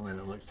 Right. You know, and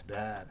it looks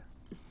bad.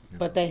 you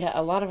But know. they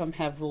a lot of them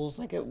have rules.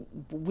 Like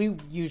we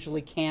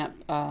usually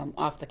camp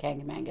off the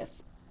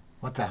Kangamangas.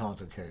 What the hell's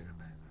a Kangamangas?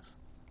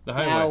 The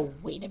highway. Now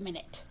wait a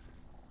minute.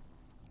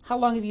 How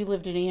long have you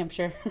lived in New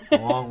Hampshire? A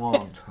long,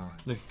 long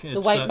time.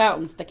 The White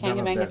Mountains, the Never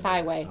been Kangamangas there,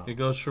 Highway. no. It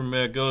goes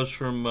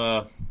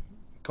from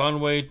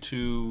Conway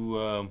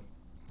to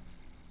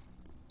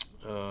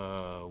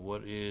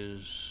what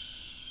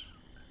is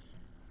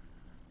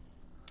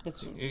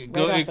It's it right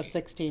go- off it- of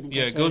 16. and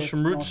yeah, it right goes into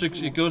from Route North 6.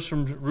 It North. goes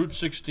from Route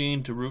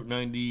 16 to Route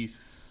 90. Is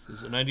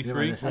it Yeah,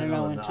 93? but I don't know,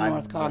 another- into I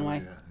North never-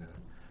 Conway. yeah.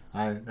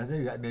 I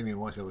think that maybe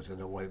once it was in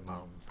the White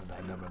Mountains, but I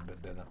never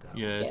been up that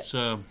way. Yeah, it's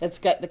It's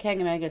got the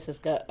Kangamangas has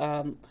got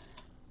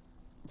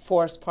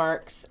forest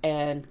parks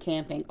and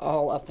camping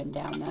all up and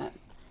down that.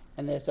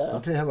 And there's a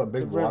Don't they have a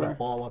big the river.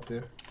 waterfall up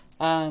there?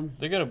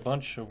 they got a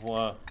bunch of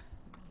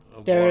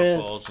there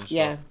waterfalls is and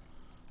yeah. stuff.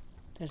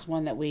 There's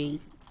one that we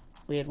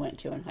had went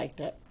to and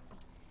hiked up.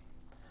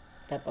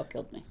 That boat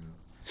killed me.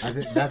 I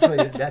think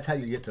that's how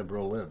you get to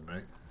Berlin,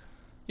 right?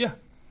 Yeah.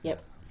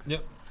 Yep.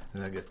 Yep.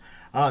 And I get,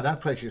 oh,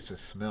 that place used to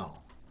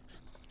smell.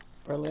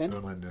 Berlin.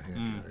 Berlin, New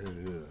Hampshire.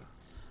 Ugh.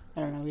 I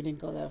don't know. We didn't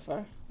go that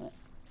far. But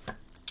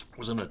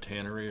Wasn't a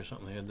tannery or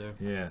something they had there?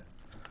 Yeah,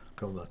 a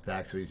couple of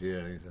factories here.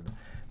 And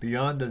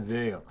beyond the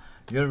veil,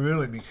 you're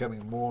really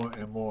becoming more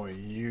and more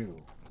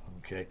you.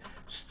 Okay,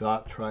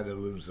 stop trying to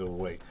lose the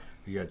weight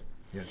because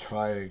you're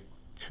trying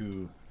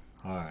too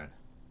hard.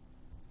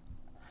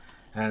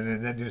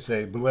 And then you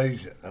say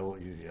blaze it. I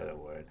won't use the other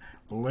word.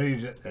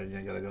 Blaze it, and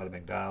you're gonna go to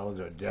McDonald's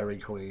or Dairy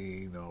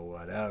Queen or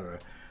whatever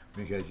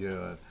because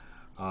your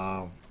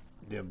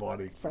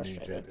body needs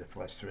Frustrated. that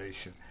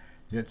frustration.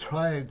 You're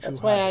trying too that's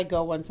hard. why I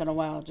go once in a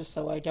while, just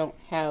so I don't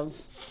have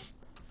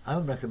I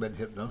would recommend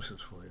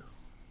hypnosis for you.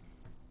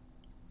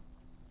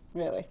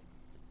 really.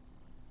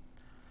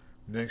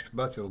 Next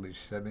month it'll be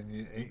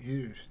 8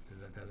 years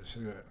since I've had a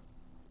cigarette.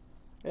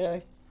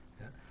 Really.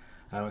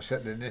 I was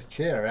sitting in this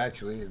chair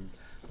actually, and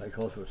my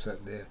host was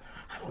sitting there.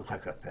 I looked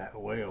like a fat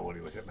whale when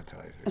he was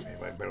hypnotizing me.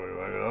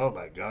 Oh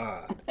my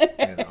God,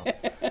 you know.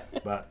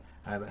 But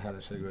I haven't had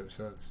a cigarette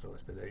since, so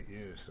it's been 8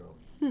 years. So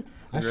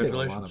I saved a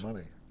lot of Congratulations.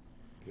 money.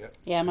 Yep.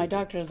 Yeah, my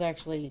doctor has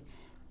actually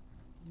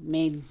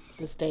made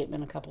the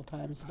statement a couple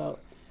times about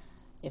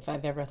if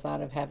I've ever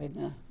thought of having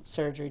the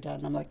surgery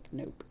done. I'm like,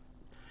 nope.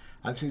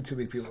 I've seen too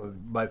many people.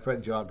 My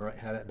friend John Bright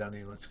had it done.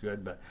 He looks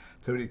good, but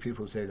too many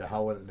people say the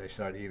hell with it and they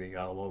start eating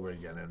all over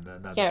again.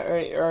 And Yeah,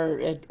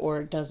 or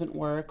it doesn't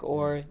work,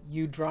 or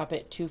you drop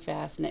it too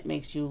fast and it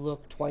makes you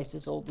look twice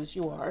as old as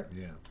you are.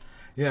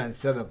 yeah.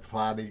 Instead of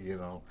plotting,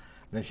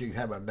 then you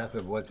have a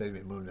method once they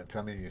remove the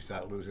tummy and you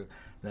start losing.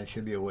 There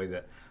should be a way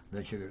that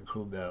they should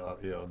include the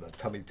the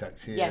tummy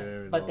tucks here. Yeah,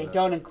 and but all they that.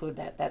 don't include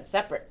that. That's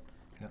separate.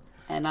 Yeah.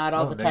 And not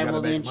all No, the they time gotta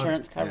will the make money.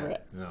 insurance cover Yeah,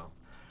 it. No,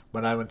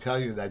 but I would tell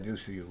you that I do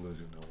see you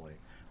losing the weight,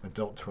 but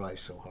don't try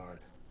so hard.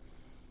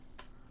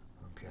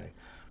 Okay,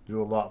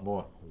 do a lot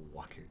more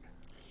walking.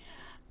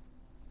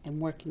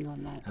 I'm working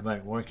on that. And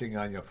like working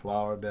on your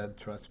flower bed,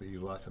 trust me, you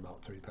lost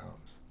about 3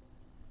 pounds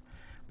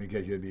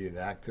because you're being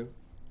active.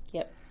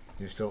 Yep.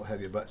 You still don't have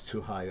your butt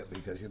too high up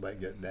because you might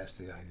get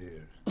nasty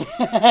ideas.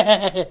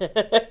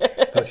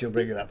 Plus you'll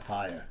bring it up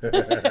higher.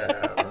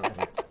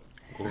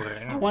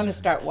 I want to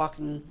start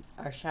walking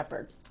our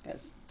shepherd,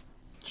 because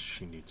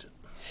She needs it.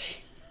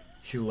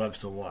 She loves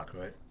to walk,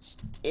 right?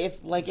 if,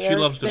 like She Eric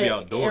loves to be said,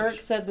 outdoors.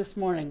 Eric said this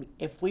morning,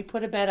 if we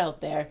put a bed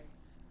out there,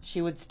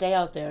 she would stay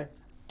out there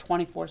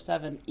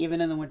 24/7, even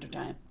in the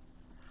wintertime,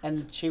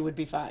 and she would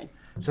be fine.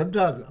 Some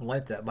dogs are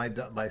like that. My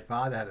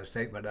father had a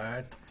Saint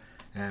Bernard,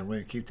 and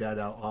we keep that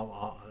out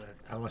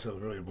unless it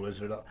was really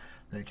blizzard up.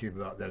 They keep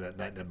it out there at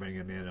night and bring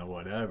him in or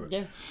whatever.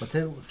 Yeah. But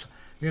they,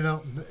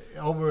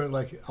 over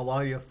like a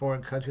lot of your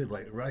foreign countries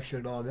like Russia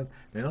and all them,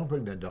 they don't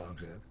bring their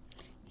dogs in.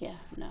 Yeah,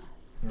 no.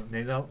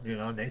 They don't,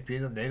 they feed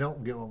them. They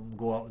don't give them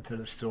go out into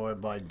the store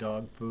and buy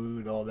dog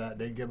food, all that.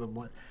 They give them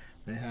what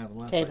they have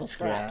left, Table like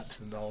scraps.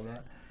 and all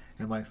that.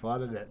 And my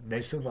father, that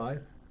they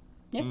survive.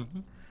 Yep. Mm-hmm.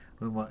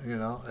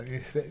 And you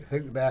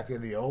think back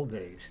in the old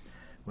days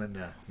when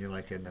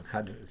like in the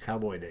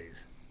cowboy days.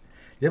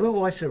 You ever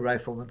watch The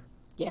Rifleman?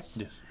 Yes.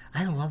 Yes.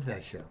 I love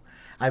that show.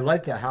 I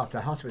like that house. The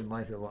house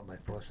reminds me of what my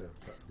foster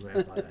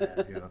grandfather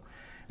had,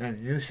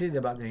 And you see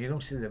them out there. You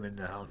don't see them in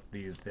the house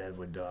being fed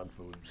with dog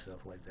food and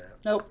stuff like that.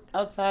 Nope.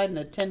 Outside in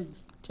a tin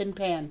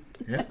pan.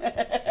 Yeah,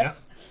 yeah.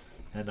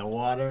 And the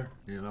water,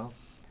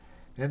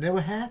 and they were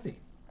happy.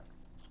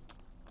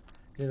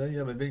 You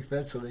have a big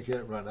fence so they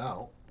can't run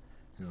out,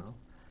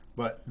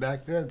 But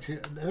back then, see,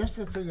 that's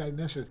the thing I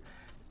miss is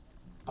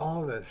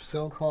all the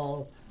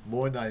so-called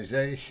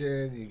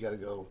modernization. You got to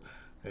go,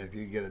 if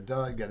you get a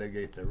dog, you got to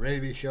get the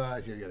rabies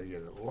shots, you got to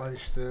get a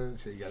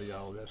license, you got to get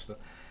all this stuff.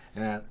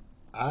 And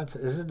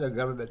isn't the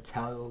government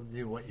telling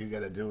you what you got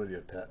to do with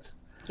your pets?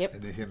 Yep.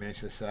 In the Humane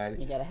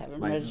Society? You gotta have them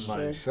My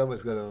registered. son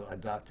was going to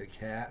adopt a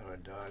cat or a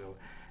dog,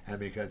 and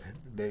because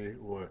they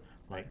were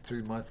like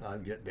 3 months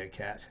on getting their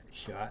cats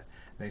shot,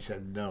 they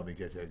said no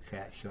because their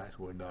cat shots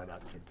were not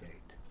up to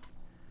date.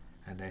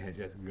 And they had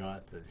just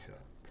got the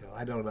shot. So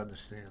I don't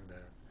understand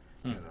that,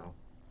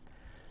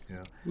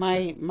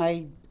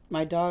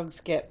 My dogs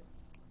get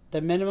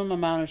the minimum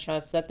amount of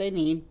shots that they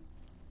need,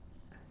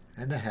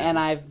 And they have. and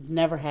I've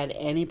never had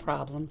any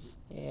problems.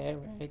 Yeah,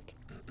 Rick.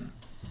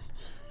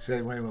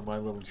 same way with my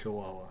little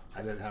Chihuahua.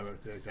 I didn't have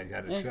I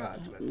got a shot.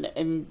 But,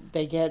 And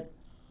they get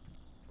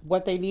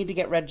what they need to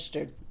get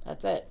registered.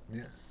 That's it.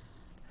 yeah.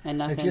 And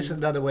nothing. It's just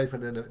another way for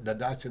the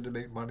doctor to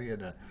make money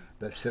and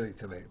the city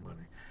to make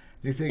money.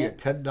 You think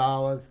Yep. at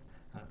 $10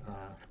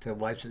 to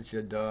license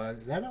your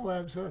dog, that all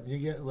adds up. You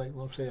get like,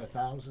 we'll say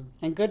 1,000.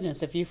 And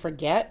goodness, if you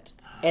forget,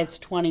 it's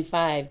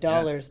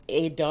 $25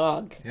 a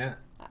dog. Yeah.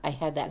 I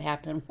had that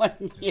happen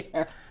one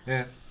year.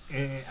 And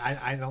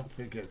I don't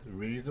think it's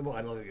reasonable.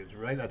 I don't think it's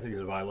right. I think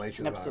it's a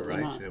violation of our Absolutely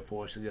rights. not. They're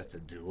forcing us to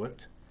do it.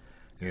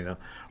 You know.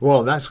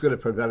 Well, that's going to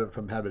prevent it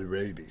from having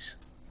rabies.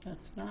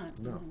 That's not.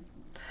 No.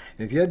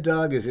 If your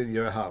dog is in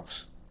your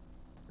house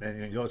and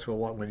you go to a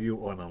walk with you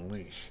on a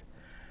leash,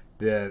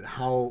 then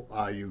how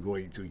are you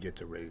going to get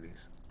the rabies?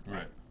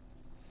 Right.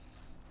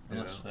 You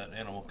Unless that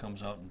animal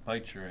comes out and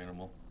bites your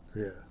animal.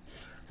 Yeah.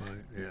 Right,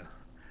 yeah.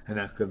 And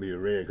that's going to be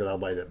rare because I'll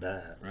bite it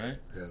bad. Right.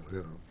 Yeah,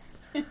 you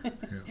know.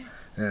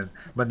 Yeah.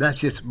 But that's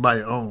just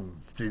my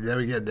own. See, there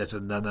again, that's a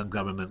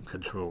non-government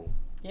control.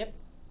 Yep.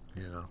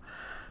 You know.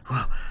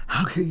 Well,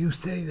 how can you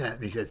say that?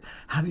 Because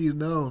how do you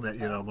know that,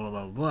 you know, blah,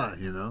 blah, blah,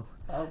 you know?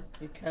 Well,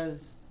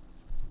 because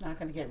it's not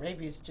going to get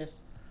rabies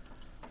just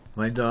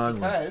My dog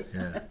because.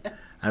 yeah.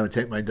 I would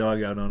take my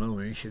dog out on a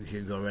leash and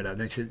she'd go right out.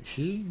 And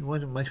she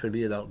wasn't much for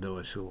being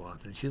outdoors so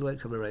often. She liked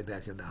coming right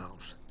back in the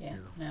house. Yeah, You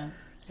know. no.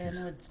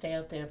 Santa would stay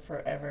out there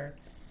forever.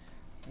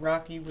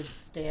 Rocky would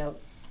stay out.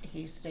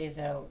 He stays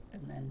out,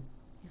 and then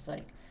he's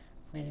like,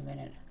 wait a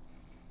minute.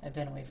 I've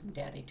been away from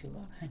Daddy too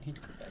long. I need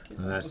to go back in.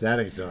 Well, that's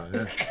Daddy's dog,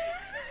 huh?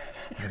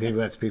 And he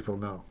lets people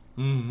know.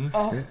 Mm-hmm.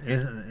 Oh,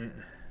 Isn't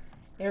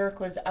Eric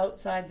was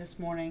outside this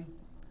morning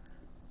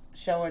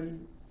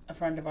showing a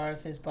friend of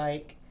ours his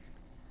bike,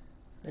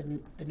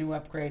 the new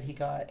upgrade he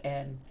got,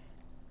 and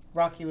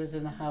Rocky was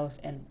in the house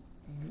and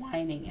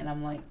whining, and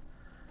I'm like,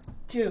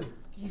 dude,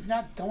 he's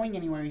not going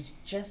anywhere. He's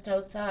just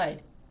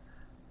outside.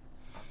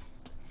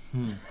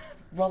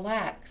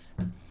 Relax.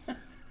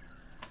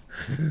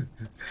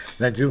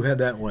 They do head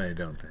that way,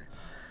 don't they?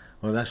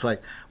 Well, that's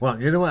like, well,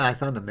 you know what I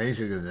found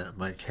amazing is that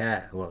my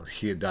cat, well,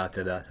 she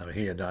adopted us, or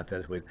he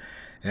adopted us,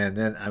 and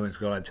then I was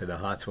going to the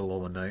hospital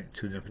overnight,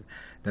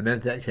 the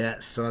minute that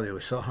cat saw me, it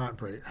was so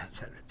heartbreaking,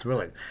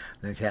 thrilling.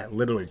 The cat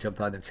literally jumped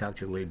on the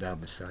couch and laid down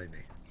beside me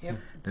Yep.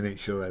 to make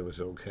sure I was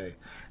okay.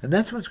 And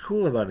that's what's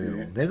cool about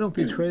animals. They don't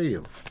betray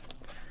you.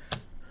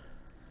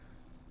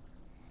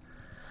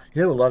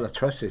 You have a lot of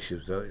trust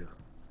issues, don't you?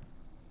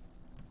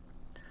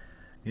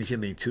 You can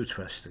be too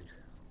trusting.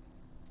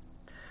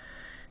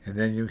 And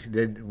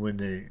then when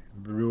they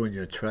ruin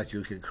your trust,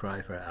 you can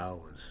cry for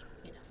hours.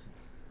 Yes.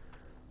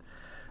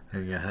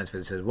 And your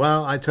husband says,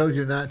 well, I told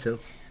you not to.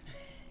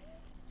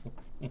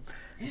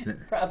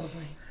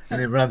 Probably. And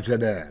he rubs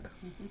it in.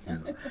 You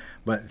know.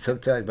 But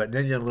sometimes, but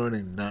then you're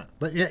learning not,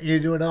 but yet you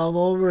do it all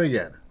over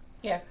again.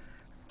 Yeah.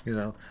 You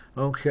know,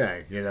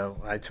 okay, you know,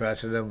 I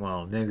trusted them,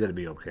 well, they're going to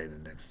be okay the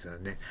next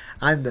time.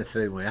 I'm the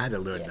same way. I had to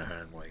learn the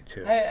hard way,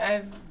 too.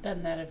 I've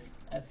done that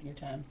a few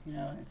times, you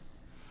know.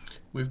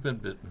 We've been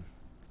bitten.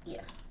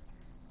 Yeah.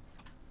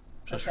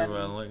 Especially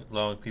by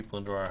allowing people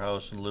into our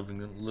house and living,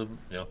 you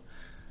know,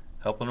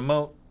 helping them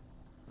out.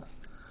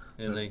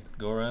 And they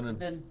go around and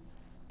Been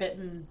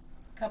bitten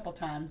a couple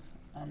times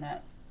on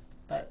that,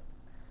 but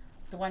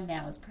the one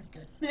now is pretty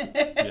good.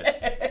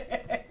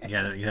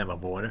 You have a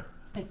border?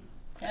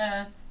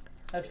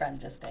 A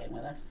friend just staying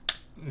with us.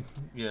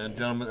 yeah, a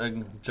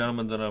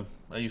gentleman that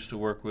I used to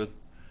work with,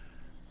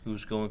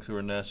 who's going through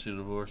a nasty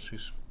divorce.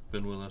 He's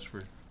been with us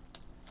for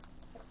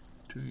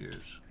 2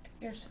 years.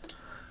 Here's.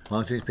 As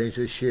long as he pays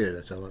his share,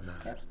 that's all that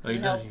matters. Yep. Oh, He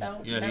does. helps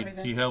out Yeah, and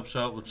everything. he helps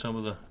out with some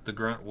of the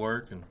grunt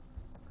work and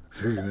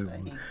Stuff that he- Sounds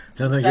like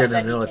stuff you're in the that he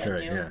can't military,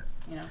 do, yeah.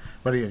 You know.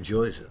 But he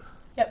enjoys it.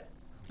 Yep.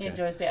 He Okay.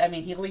 enjoys. I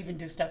mean, he'll even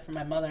do stuff for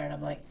my mother, and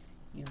I'm like,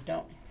 you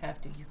don't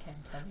have to. You can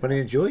tell me. But he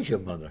enjoys your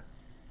mother.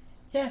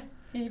 Yeah.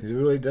 He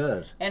really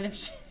does. And if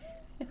she,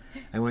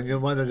 And when your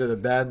mother's in a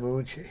bad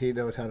mood, he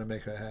knows how to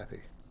make her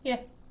happy. yeah,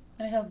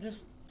 and he'll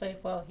just say,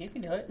 well, you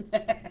can do it.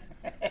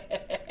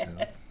 You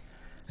know?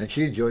 And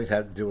she enjoys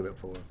doing it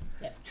for him.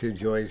 Yeah. She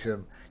enjoys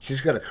him.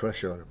 She's got a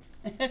crush on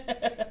him.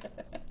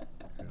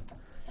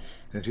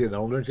 Is he an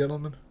older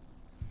gentleman?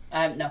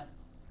 No. yeah,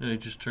 he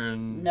just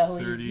turned No,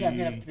 30. he's young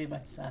enough to be my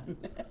son.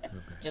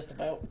 Just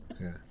about.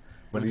 Yeah.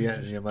 But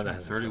your mother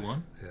has a crush.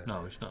 31? Yeah.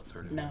 No, he's not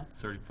 31. No.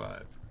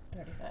 35.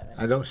 35.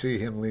 I don't see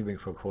him leaving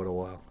for quite a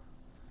while.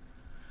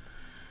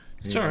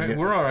 It's all right.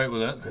 We're all right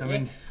with that. I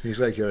mean, He's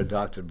like your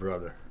adopted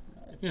brother.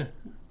 yeah.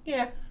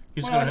 Yeah.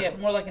 He's More gonna like,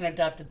 more like an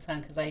adopted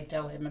son, because I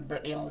tell him and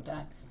Brittany all the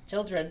time,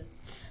 children.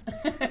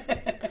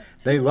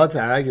 They love to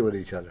argue with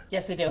each other.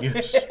 Yes, they do.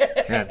 Yes.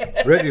 And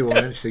Brittany will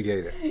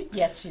instigate it.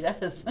 Yes, she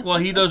does. Well,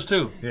 he does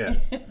too. Yeah.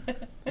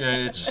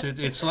 Yeah,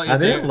 it's like Are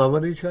they in love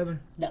with each other?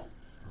 No.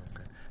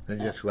 Okay. They're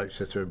just like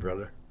sister and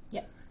brother?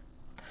 Yeah.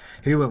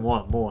 He would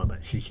want more, but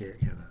she can't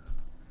get it.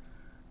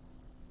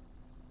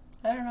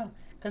 I don't know,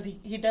 because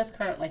he does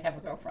currently have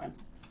a girlfriend.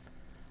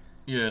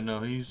 Yeah,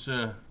 no, he's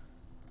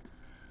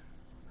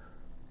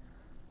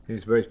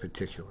He's very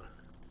particular.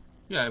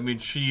 Yeah, I mean,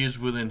 she is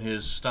within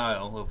his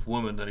style of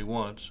woman that he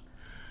wants,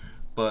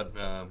 but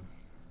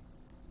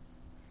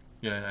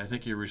yeah, I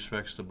think he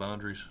respects the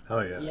boundaries.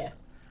 Oh yeah. Yeah.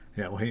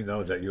 Yeah. Well, he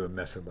knows that you would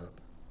mess him up.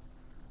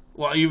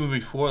 Well, even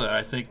before that,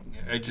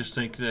 I just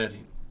think that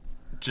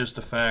just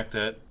the fact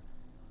that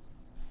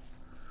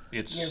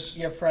it's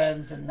You're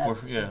friends, and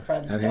that's yeah. your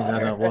friend's And he daughter.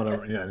 doesn't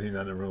want to. Yeah, he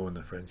doesn't ruin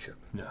the friendship.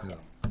 no, No.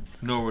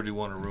 nor would he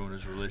want to ruin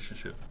his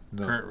relationship,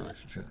 No. current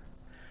relationship.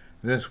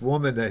 This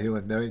woman that he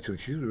was married to,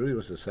 she really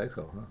was a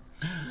psycho,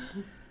 huh?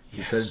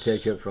 She couldn't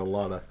take it for a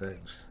lot of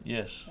things.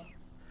 Yes.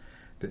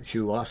 But she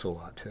lost a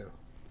lot too.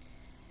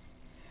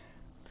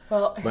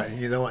 Well, But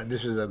you know what?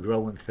 This is a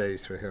growing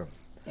phase for him.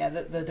 yeah,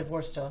 the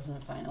divorce still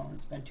isn't final.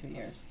 It's been 2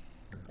 years.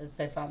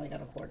 They finally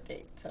got a court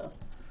date, so.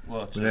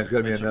 Well, it's And there's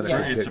gonna be another Yeah.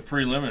 it's a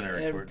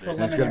preliminary Yeah, court date. It's going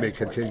to be Preliminary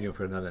court continued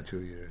for another 2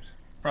 years.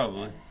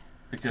 Probably.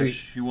 Because See-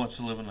 she wants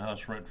to live in the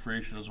house rent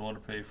free. She doesn't want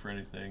to pay for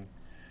anything.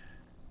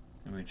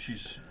 I mean,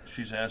 she's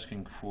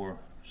asking for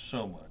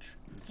so much.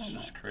 It's So just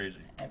much. crazy.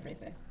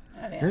 Everything.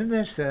 Oh, yeah. Isn't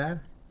that sad?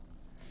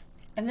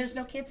 And there's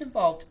no kids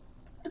involved.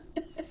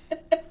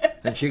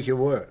 And she can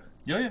work.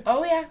 Yeah, yeah.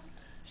 Oh yeah,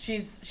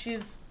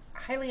 she's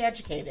highly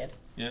educated.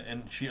 Yeah,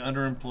 and she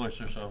underemploys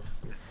herself.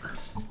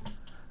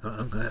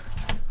 Okay.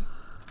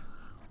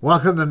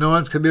 Welcome to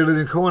North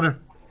Community Corner.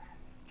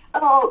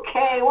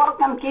 Okay,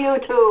 welcome to you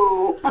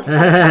too. How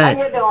Hey.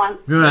 you doing?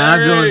 Good, I'm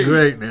Mary. doing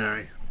great,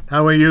 Mary.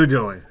 How are you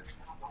doing?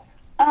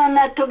 Oh,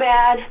 not too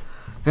bad.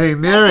 Hey,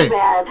 Mary.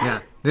 bad. Yeah,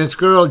 this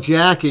girl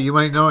Jackie, you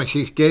might know her.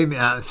 She gave me,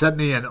 sent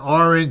me an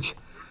orange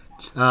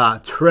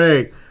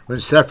tray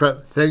with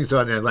separate things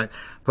on there, like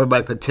for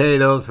my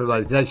potatoes, for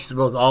my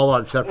vegetables, all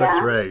on separate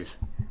Yeah. trays.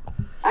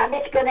 I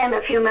just got in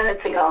a few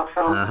minutes ago,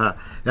 so Uh-huh.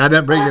 I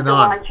didn't bring I it have to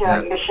on. watch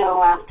your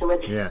show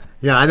afterwards.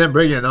 Yeah, I didn't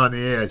bring it on the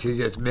air. She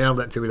just mailed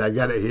it to me. I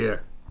got it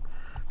here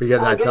because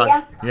I did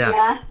talked.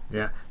 ya?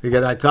 Yeah,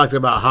 because I talked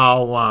about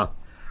how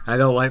I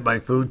don't like my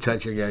food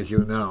touching, as you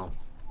know.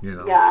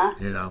 Yeah.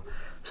 You know.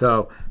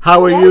 So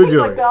how are That'd you be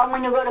doing? good, though,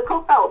 when you go to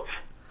cookouts.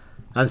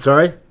 I'm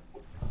sorry.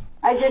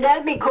 I said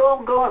that'd be cool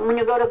going when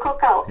you go to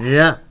cookouts.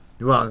 Yeah.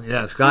 Well,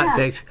 yeah. Scott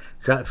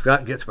Yeah.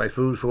 Scott gets my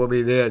food for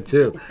me there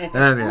too.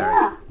 And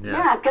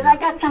Yeah, because I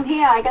got some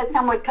here. I got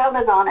some with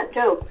covers on it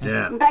too.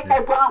 Yeah, In fact, yeah. I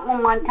brought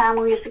one time.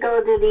 We used to go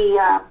to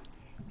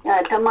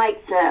the Mike's,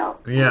 Yeah.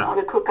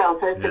 the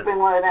cookouts. I used Yeah. to bring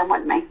one of them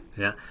with me.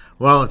 Yeah.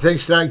 Well, when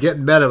things start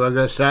getting better, we're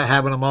gonna start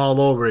having them all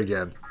over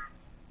again.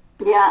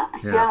 Yeah,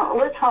 Yeah. yeah.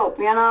 Let's hope.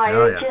 Oh,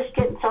 It's yeah. just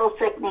getting so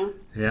sickening.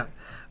 Yeah.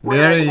 Well,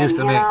 Mary then, used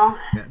to you make know.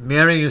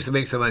 Mary used to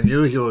make some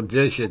unusual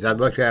dishes. I'd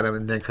look at them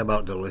and they come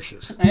out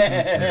delicious. You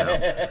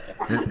know?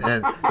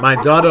 And my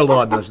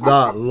daughter-in-law does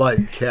not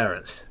like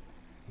carrots.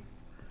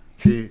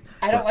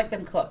 I don't like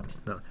them cooked.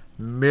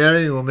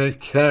 Mary will make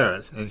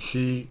carrots, and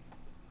she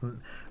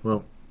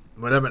will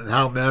whatever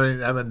how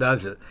Mary ever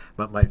does it.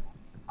 But my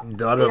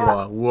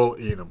daughter-in-law won't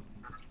eat them.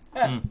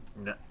 And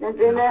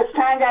there's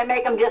times I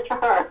make them just for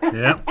her.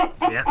 Yep,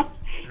 yep,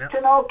 It's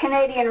an old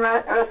Canadian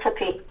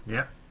recipe.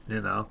 yep.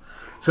 You know.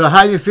 So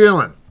how you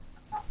feeling?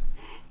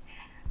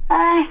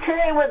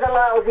 Today was a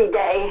lousy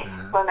day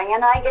for me,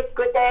 and I get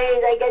good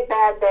days, I get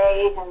bad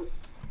days,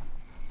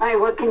 and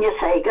what can you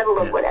say? Gotta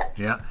live with it.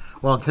 Yeah.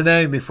 Well,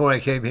 today before I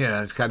came here,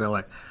 I was kind of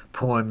like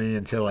pulling me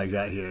until I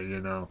got here. You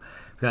know.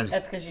 'Cause-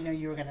 That's because you knew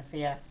you were going to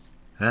see us.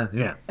 Huh?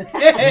 Yeah.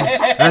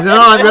 I know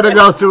I'm going to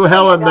go through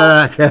hell and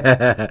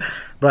back.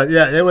 But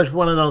yeah, it was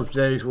one of those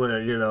days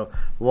where,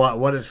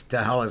 what is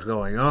the hell is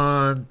going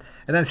on?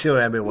 And I'm sure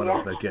everyone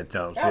else would get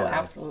those. Oh,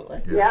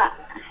 absolutely. Yeah.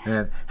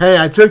 And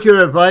hey, I took your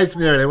advice,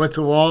 Mary. I went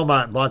to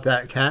Walmart and bought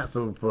that cat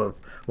food for,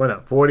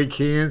 40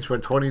 cans for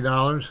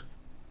 $20?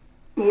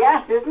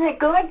 Yes, isn't it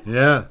good?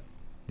 Yeah.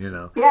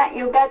 Yeah,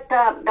 you got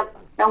the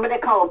what they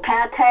call it,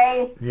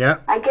 pate. Yeah.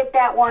 I get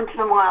that once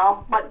in a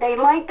while, but they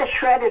like the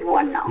shredded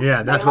one though.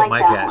 Yeah, that's They what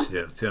like my that cats one.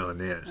 do, too,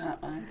 and theirs.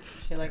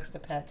 She likes the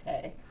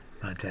pate.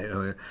 I tell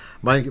you,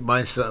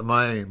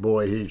 my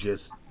boy, he's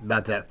just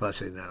not that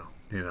fussy now,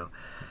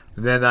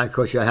 And then, of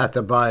course, you have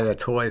to buy a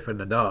toy for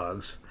the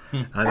dogs.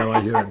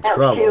 Otherwise, you're in That's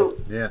trouble.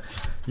 cute. Yeah.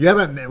 You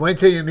haven't, wait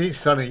till you meet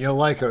Sonny. You'll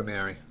like her,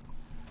 Mary.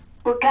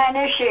 What kind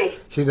is she?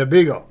 She's a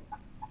beagle.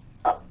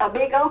 A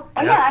beagle?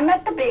 Oh Yeah. yeah, I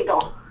met the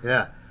beagle.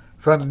 Yeah.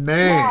 From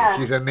Maine. Yeah.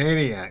 She's a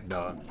maniac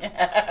dog.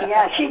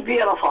 Yeah, she's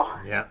beautiful.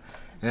 Yeah.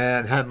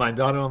 And had my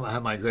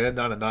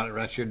granddaughter not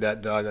rescued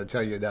that dog, I'll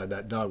tell you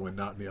that dog would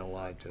not be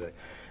alive today.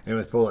 It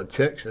was full of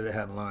ticks and it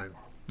had Lyme.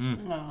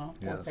 Oh,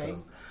 Yeah, poor so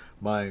thing.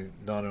 my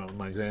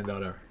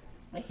granddaughter.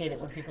 I hate it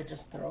when people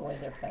just throw away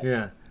their pets.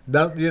 Yeah.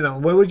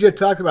 What would you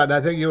talk about?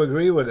 I think you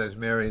agree with us,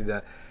 Mary,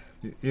 that,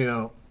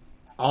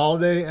 all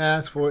they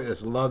ask for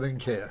is love and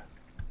care.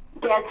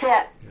 That's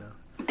it. Yeah.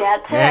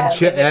 That's And it. They'll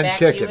give it and back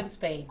to you chicken. in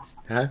spades.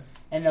 Huh?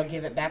 And they'll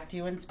give it back to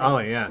you in spades. Oh,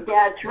 yeah.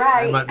 That's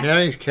right. But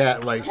Mary's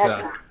cat likes, You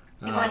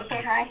want to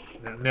say hi?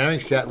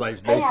 Mary's cat likes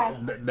Say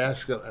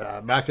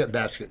hi. market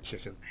basket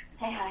chicken.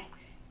 Say hi.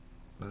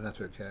 Well, that's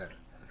her cat.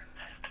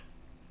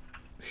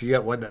 She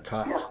got one that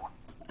talks.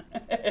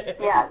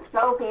 Yeah,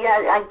 Sophie,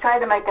 I tried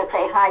to make her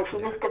say hi. She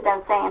just got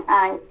done saying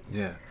hi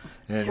Yeah.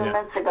 And 2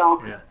 minutes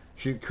ago. yeah.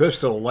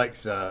 Crystal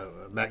likes the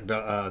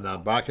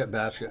bucket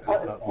basket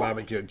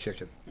barbecued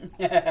chicken. Oh,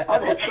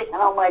 the chicken!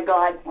 Oh my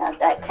God,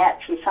 that cat,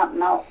 she's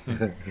something else.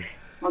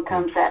 When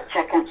comes that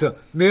chicken, So,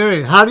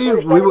 Mary, how do you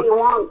it's gonna be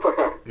wrong for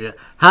her. yeah?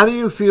 How do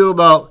you feel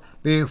about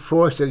being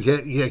forced to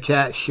get your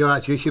cat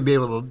shots? You should be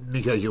able to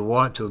because you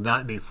want to,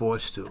 not be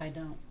forced to. I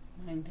don't.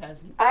 Mine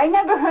doesn't. I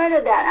never heard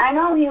of that. I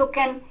know you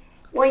can,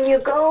 when you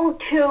go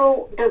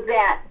to the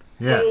vet,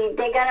 Yeah.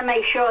 they got to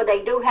make sure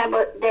they do have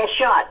their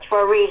shots for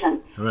a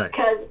reason. Right.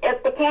 Because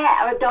if the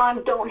cat or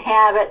dog don't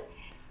have it,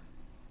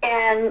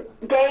 and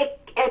they,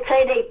 let's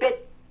say they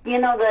bit,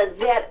 the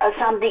vet or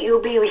something,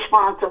 you'll be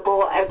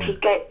responsible if you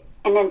get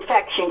an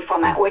infection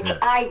from it, which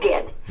I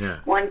did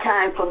one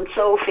time from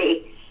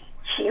Sophie.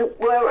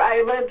 Where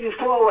I lived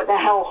before with a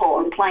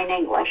hellhole in plain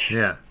English.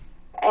 Yeah.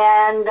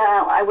 And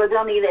I was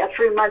only there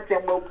 3 months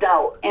and moved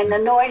out. And the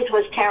noise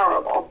was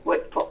terrible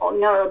with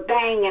the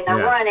bang and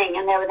the running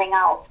and everything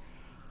else.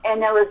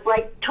 And it was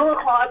like 2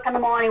 o'clock in the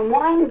morning,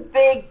 one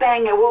big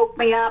bang that woke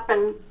me up,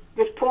 and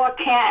this poor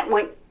cat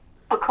went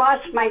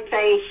across my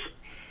face.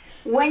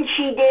 When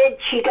she did,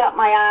 she got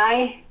my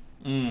eye.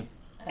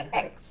 That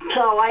hurts.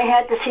 So I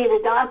had to see the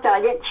doctor.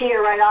 I didn't see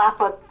her right off.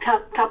 A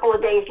couple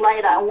of days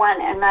later, I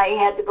went and I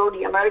had to go to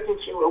the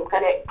emergency room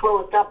because it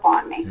closed up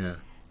on me. Yeah.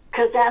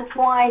 Because that's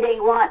why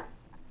they want,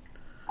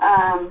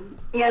 how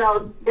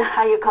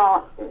you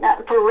call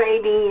it, for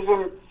rabies.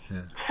 And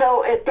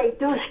so if they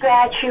do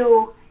scratch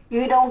you,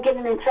 you don't get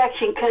an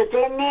infection because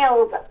their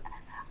nails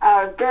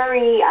are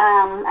very,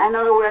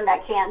 another word I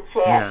can't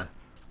say it,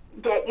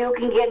 that you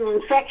can get an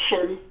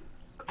infection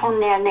from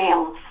their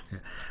nails.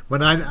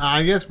 But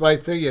I guess my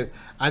thing is,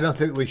 I don't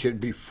think we should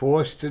be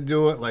forced to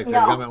do it. Like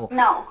No, the government.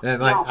 no,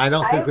 And like no. I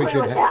don't I think we agree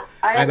should. with that.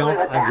 I I agree don't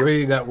with that.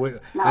 agree that we. No,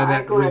 and I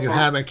that agree when with you that.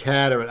 have a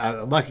cat, or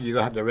I'm lucky you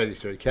don't have to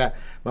register a cat.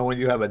 But when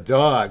you have a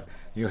dog,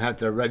 you have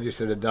to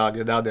register the dog,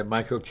 and now they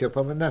microchip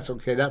them, and that's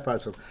okay. That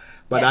part's okay.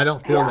 But I Yes.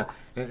 don't feel that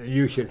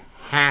you should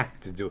have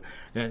to do it.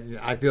 And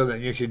I feel that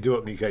you should do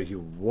it because you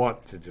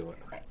want to do it.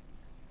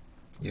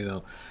 Yeah,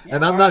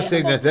 And I'm our not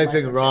saying animals there's are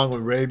anything wrong microchipped.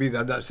 with rabies.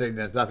 I'm not saying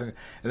there's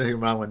anything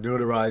wrong with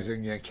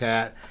neuterizing your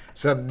cat.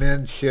 Some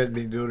men should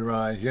be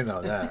neuterized. You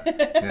know that.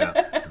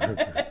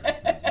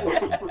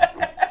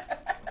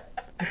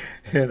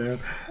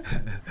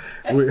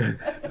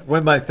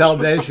 When my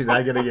foundation,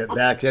 I got to get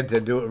back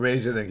into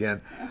raising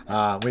again.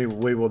 We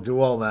will do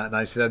all that. And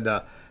I said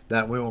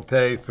that we will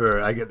pay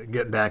for. I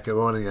get back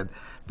on again.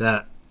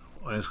 That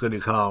it's going to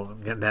call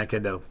get back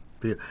into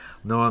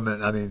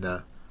Norman. I mean.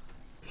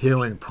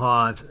 Healing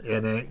Ponds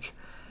NH.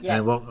 Yes.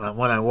 And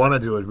what I want to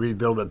do is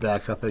rebuild it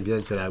back up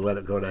again because I let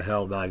it go to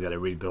hell. Now I got to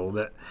rebuild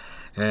it.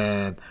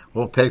 And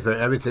we'll pay for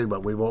everything,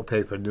 but we won't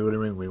pay for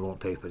neutering. We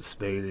won't pay for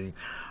spading.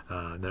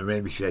 The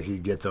rabies shots, you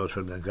get those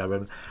from the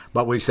government.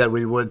 But we said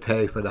we would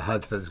pay for the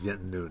husbands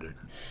getting neutered.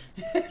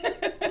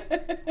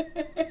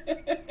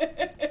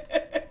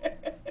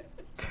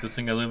 Good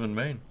thing I live in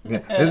Maine. Yeah.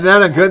 Isn't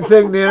that a good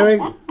thing, Mary?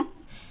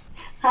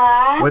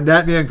 Huh? Wouldn't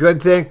that be a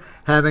good thing,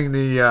 having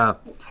the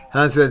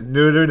husband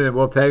neutered and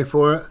we'll pay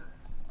for it?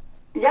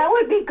 That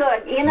would be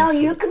good.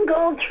 You can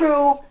go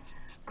through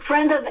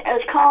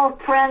it's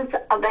called Friends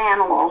of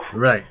Animals.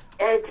 Right.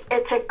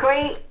 It's a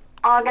great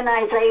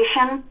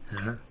organization,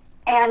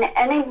 and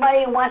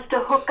anybody who wants to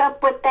hook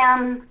up with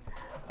them,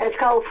 it's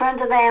called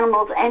Friends of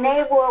Animals, and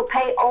they will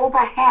pay over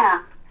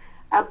half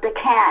of the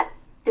cat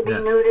to be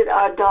neutered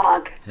or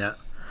dog. Yeah.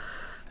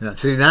 Yeah.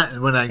 See that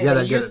when I So get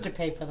they I get used to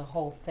pay for the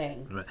whole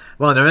thing. Right.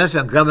 Well, there is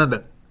a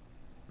government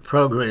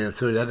program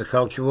through the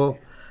agricultural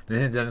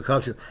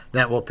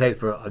that will pay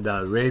for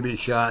the rabies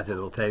shots. It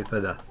will pay for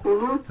the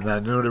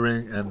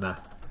neutering and the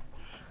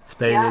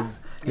spading.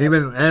 Yeah.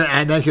 Even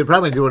and they should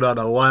probably do it on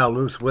the wild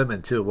loose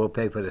women too. We'll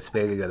pay for the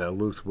spading of the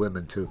loose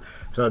women too,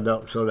 so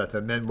that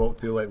the men won't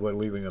feel like we're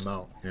leaving them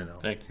out.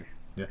 Thank you.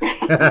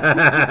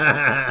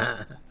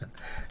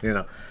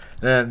 Yeah.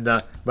 And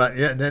but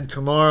then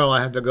tomorrow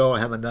I have to go. I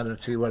have another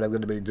see what I'm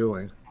going to be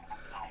doing.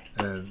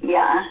 And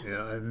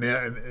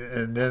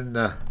and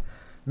then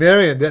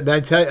Marion, did I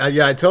tell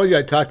you? I told you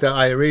I talked to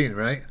Irene,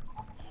 right?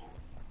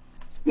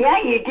 Yeah,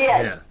 you did.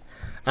 Yeah.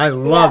 I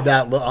love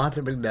that. I'll have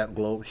to bring that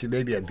globe. She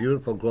made me a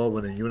beautiful globe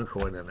with a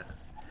unicorn in it.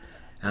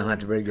 I'll have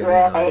to bring it in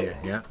on here.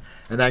 Yeah.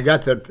 And I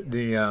got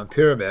the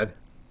pyramid.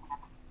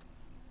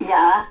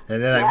 Yeah.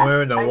 And then I'm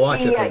wearing the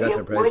watch if I got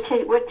the price.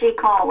 What's he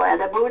call that?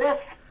 A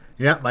Buddhist?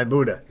 Yeah, my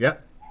Buddha.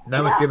 Yep.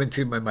 That was given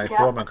to my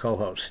former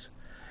co-host.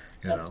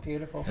 That's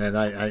beautiful. And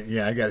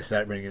I got to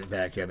start bringing it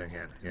back in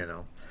again.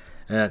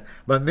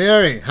 But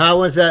Mary, how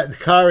was that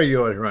car of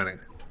yours running?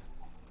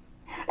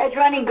 It's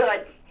running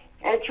good.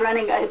 It's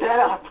running. I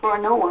better for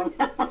a new one.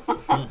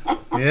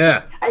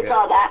 Yeah. I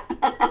saw that.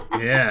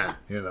 Yeah,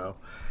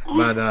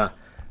 But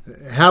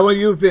how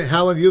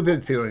have you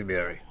been feeling,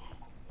 Mary?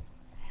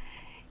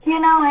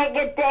 I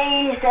get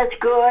days that's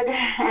good,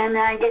 and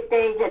I get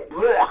days that,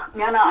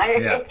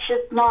 it's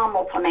just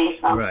normal for me.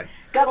 So Right.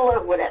 gotta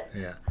live with it.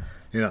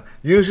 Yeah.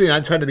 Usually I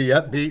try to be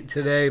upbeat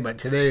today, but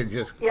today is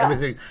just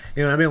everything.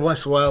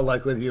 Once in a while,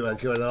 like with you, I'm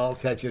sure it all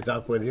catches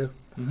up with you.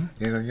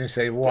 You know, you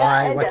say,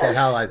 why? it What the does.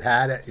 hell? I've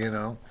had it, you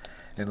know,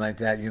 and like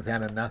that. You've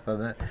had enough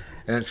of it.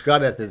 And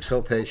Scott has been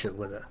so patient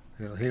with it.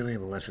 You know, he don't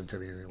even listen to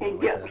me anymore.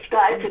 Like that.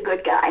 Scott is a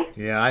good guy.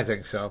 Yeah, I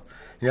think so.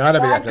 You ought to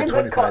be Scott's after a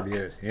good 25 cook.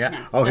 years.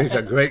 Yeah. Oh, he's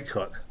a great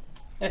cook.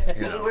 You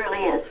He know.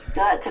 really is.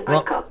 Scott's a good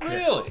Well, cook.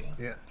 Really?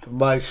 Yeah.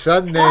 My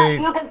son Scott,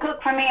 named. you can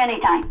cook for me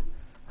anytime.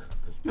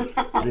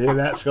 You hear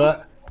that,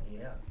 Scott?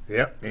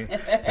 Yep.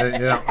 And, you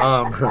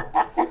know,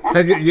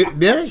 and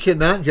Mary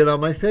cannot get on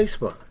my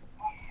Facebook.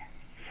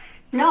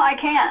 No, I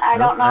can't. I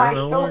don't know. I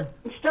don't know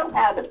I still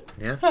haven't.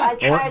 Yeah. I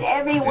tried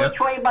every Yeah. which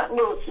way but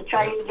loose to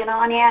try to get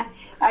on here.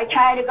 I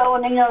try to go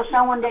and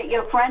someone that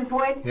you're friends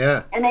with,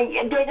 Yeah. and they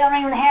don't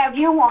even have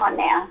you on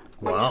there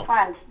with Wow. your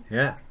friends.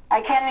 Yeah.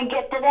 I can't even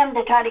get to them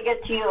to try to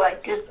get to you. I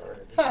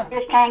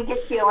just can't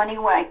get to you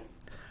anyway.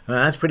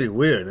 That's pretty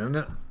weird, isn't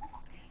it?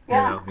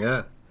 Yeah. You know,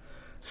 yeah.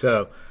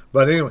 So,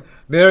 but anyway,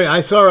 Mary,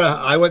 I saw her.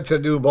 I went to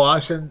New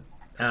Boston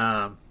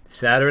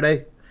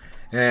Saturday,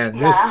 and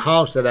this Yeah.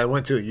 house that I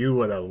went to, you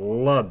would have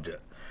loved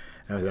it.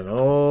 It was an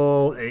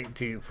old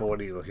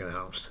 1840 looking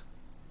house.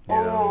 You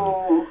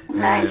know, Oh,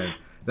 nice. and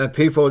the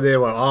people there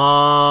were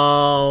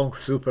all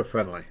super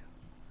friendly.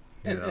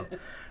 You know,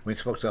 we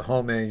spoke to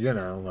homemade, you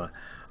know,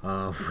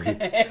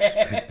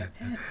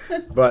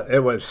 but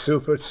it was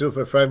super,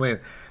 super friendly. And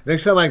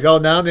next time I go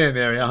down there,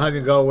 Mary, I'll have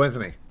you go with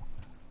me.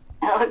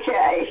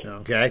 Okay.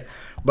 Okay?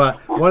 But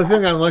one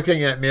thing I'm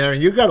looking at, Mary,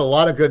 you got a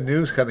lot of good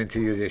news coming to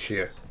you this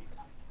year.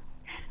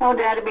 Oh,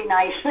 that'd be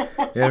nice.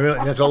 Yeah,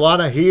 really, there's a lot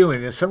of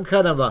healing. There's some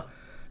kind of an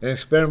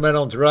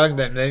experimental drug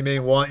that they may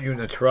want you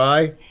to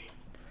try.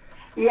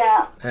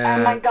 Yeah,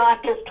 and my And-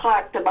 doctor's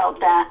talked about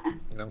that.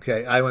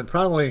 Okay, I would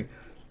probably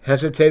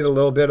hesitate a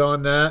little bit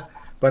on that,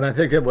 but I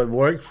think it would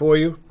work for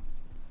you.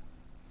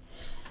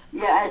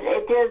 Yeah,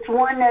 there's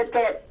one that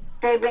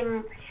they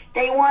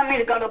want me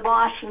to go to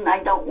Boston. I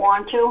don't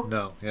want to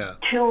No,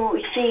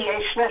 to see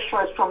a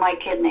specialist for my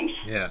kidneys.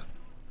 yeah.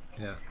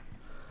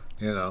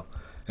 You know,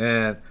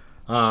 and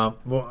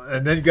well,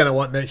 and then you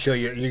gotta make sure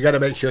you gotta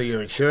make sure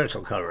your insurance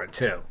will cover it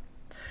too.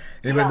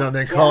 Even Yeah, though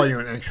they call yeah. you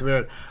an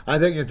experiment, I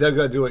think if they're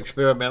gonna do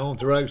experimental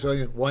drugs on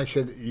you, why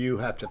should you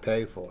have to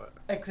pay for it?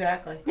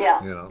 Exactly.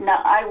 Yeah. You know. No,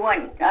 I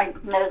wouldn't.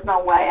 There's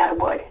no way I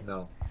would.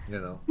 No, you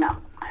know. No.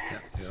 Yeah,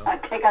 you know. I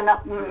take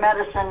enough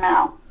medicine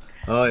now.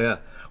 Oh yeah.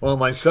 Well,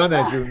 my son,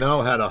 as you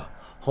know, had a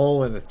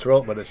hole in his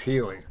throat, but it's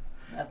healing,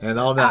 That's and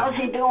all that. How's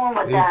he doing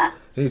with He's, that?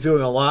 he's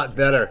doing a lot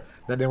better.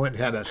 Then they went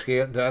and had a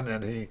scan done,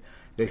 and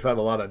they found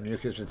a lot of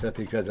mucus and stuff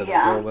because of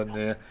Yeah. the hole in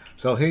there.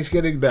 So he's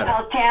getting better.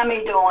 How's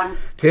Tammy doing?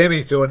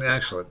 Tammy's doing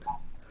excellent.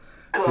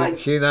 Good.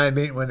 She and I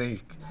meet with the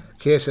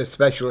cancer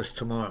specialist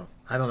tomorrow.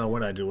 I don't know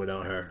what I'd do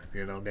without her.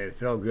 You know, they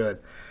feel good.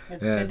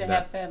 It's And, good to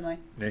have family.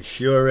 It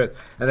sure is.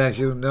 And as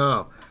you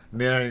know,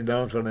 Mary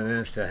knows what it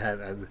is to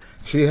have.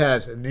 She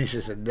has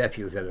nieces and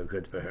nephews that are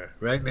good for her,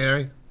 right,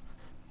 Mary?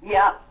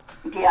 Yeah.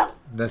 Yeah.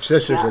 The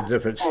sister's Yeah. a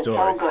different That's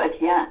story. so good.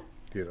 Yeah.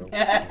 You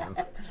know.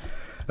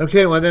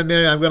 Okay, well then,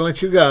 Mary, I'm going to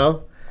let you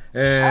go,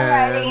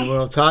 and Alrighty.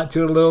 we'll talk to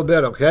you in a little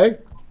bit. Okay?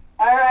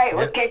 All right.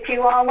 We'll Yep. catch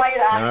you all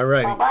later. All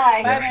righty.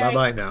 Bye-bye. Bye, Mary.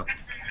 Bye now.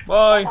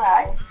 Bye.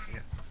 Bye.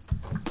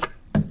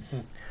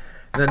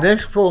 The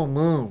next full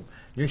moon,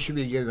 you should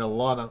be getting a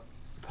lot of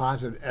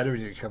positive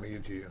energy coming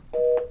into you.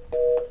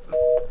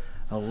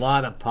 A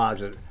lot of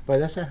positive. But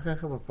that's a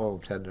heck of a phone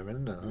tender,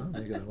 isn't it? Huh?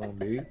 Making a phone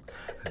beat.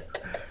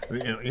 You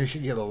know, you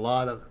should get a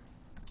lot of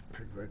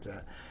things like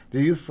that. Do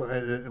you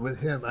with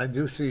him? I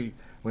do see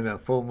when a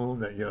full moon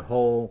that your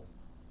whole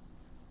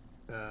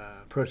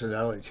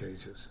personality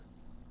changes.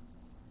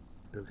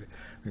 Okay.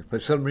 For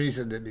some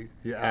reason,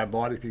 our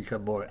bodies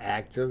become more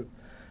active.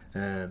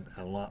 And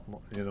a lot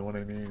more, you know what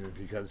I mean?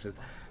 Because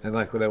and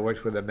like when I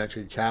worked with the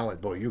Mexican challenge,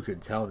 boy, you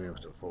could tell there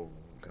was a full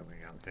moon coming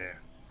out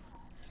there.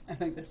 I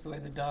think that's the way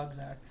the dogs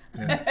are.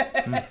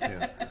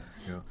 Yeah,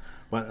 you know.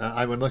 But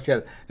I would look at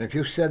it. If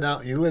you set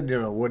out, you live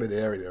near a wooded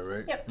area,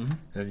 right? Yep.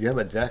 And you have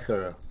a deck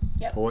or a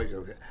Yep. porch.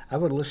 Okay. I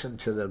would listen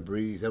to the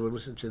breeze. I would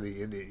listen to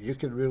the Indian. You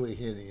can really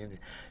hear the Indian.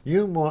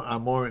 You are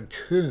more in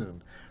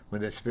tune with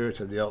the spirits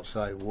of the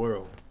outside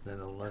world than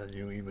a lot of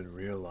you even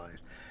realize.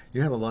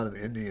 You have a lot of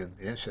Indian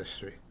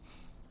ancestry.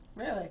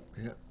 Really?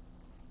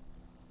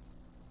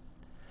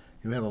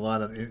 You have a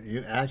lot of,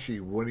 you actually,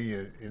 one of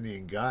your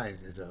Indian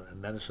guides is a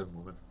medicine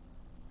woman.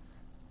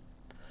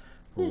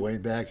 Way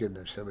back in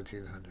the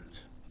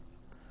 1700s.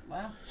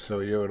 Wow.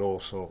 So you're an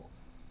old soul.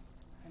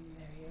 I'm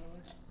very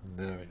old.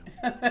 There you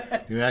go.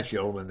 You're actually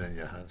older than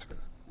your husband.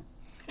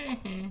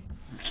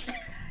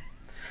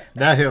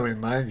 Now he'll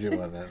remind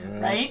you of that,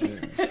 right?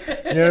 Right?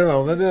 You're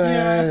older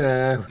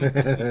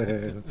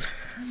than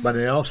But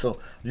they also,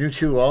 you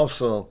two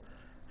also,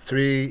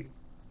 3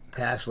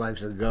 past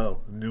lives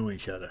ago, knew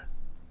each other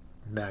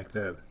back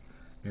then,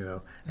 you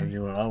know, and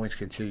you will always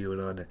continue it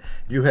on it.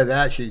 You have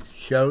actually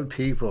showed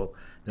people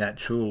that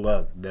true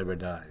love never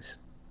dies.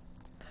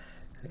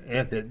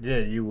 If it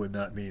did, you would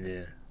not be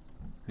there.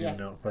 You Yeah.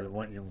 know, but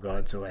what you've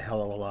gone through a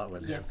hell of a lot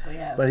with him. Yes, we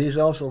have. But he's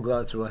also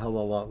gone through a hell of a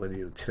lot with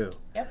you too.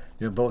 Yep.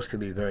 You both can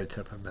be very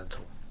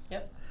temperamental.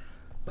 Yep.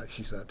 But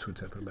she's not too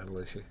temperamental,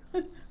 is she?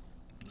 Not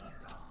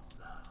at all.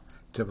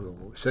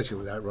 typical, especially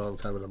with that wrong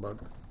time of the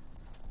month.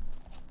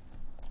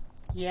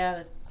 Yeah,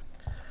 that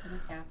can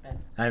happen.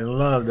 I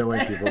love the way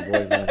people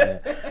blame on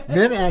that.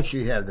 Men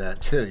actually have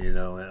that too, you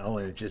know, and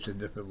only it's just a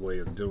different way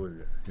of doing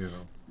it, you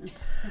know.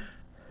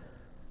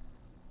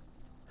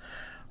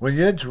 When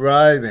you're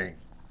driving,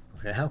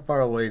 okay, how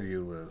far away do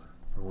you live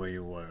from where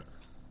you work?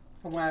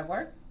 From where I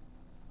work?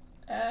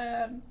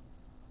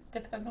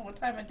 Depends on what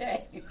time of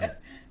day.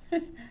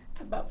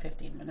 About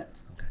 15 minutes.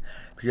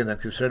 Because I'm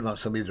concerned about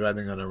somebody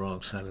driving on the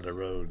wrong side of the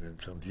road, and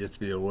so just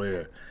be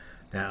aware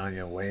that on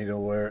your way to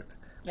work,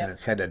 Yep. and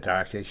it's kind of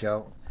darkish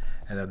out,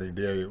 and I'll be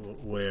very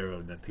aware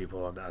of the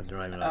people are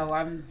driving on. Oh,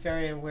 I'm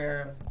very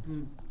aware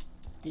of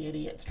the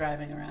idiots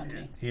driving around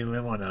me. You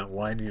live on a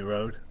windy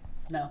road,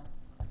 No,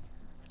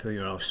 so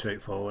you're all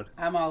straightforward.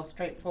 I'm all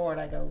straightforward.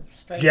 I go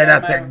straight Get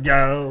down up my, and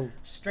go.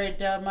 straight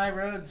down my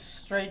road,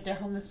 straight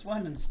down this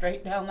one, and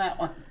straight down that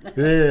one.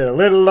 Yeah,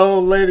 little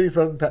old lady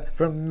from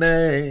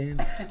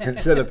Maine.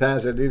 Instead of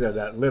Pasadena,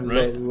 that little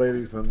Right. old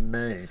lady from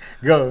Maine.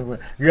 Go,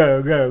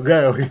 go, go,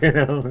 go. You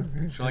know.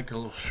 She's like a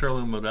little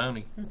Shirley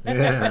Madani.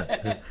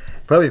 Yeah.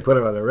 Probably put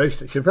her on a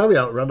racetrack. She'd probably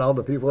outrun all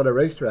the people on a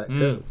racetrack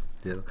too.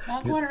 You know.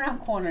 Not going around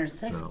corners.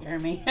 They No. scare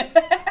me.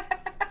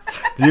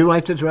 Do you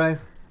like to drive?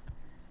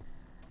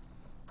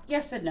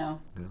 Yes and no.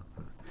 Yeah.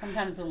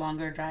 Sometimes the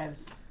longer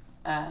drives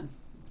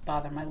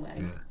bother my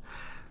legs. Yeah.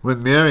 With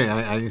Mary,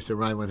 I used to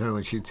ride with her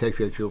when she'd take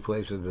me to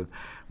places. And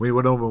we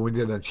went over, we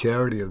did a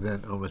charity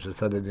event over to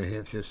Southern New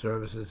Hampshire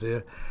services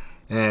here.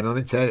 And let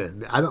me tell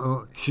you, I don't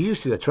know, she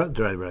used to be a truck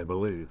driver, I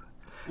believe.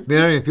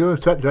 Mary, if you're a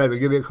truck driver,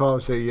 give me a call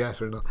and say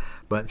yes or no.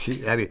 But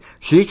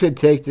she could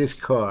take this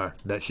car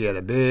that she had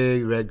a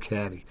big red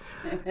caddy.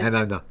 And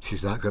I know,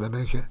 she's not going to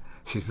make it.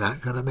 She's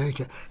not going to make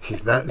it.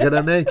 She's not going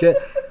to make it.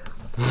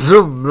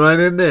 Zoom, right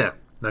in there.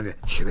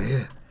 She made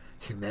it.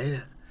 She made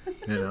it.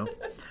 You know.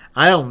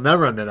 I'll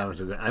never admit I was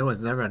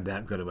never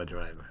that good of a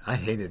driver. I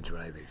hated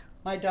driving.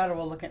 My daughter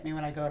will look at me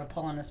when I go to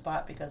pull in a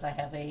spot because I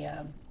have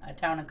a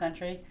town and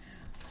country.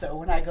 So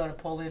when I go to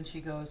pull in, she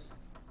goes,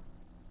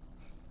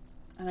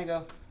 and I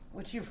go,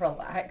 "Would you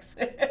relax?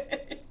 I've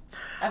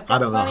I got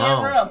don't know plenty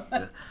of how.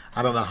 room."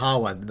 I don't know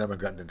how I've never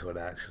gotten into an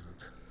accident.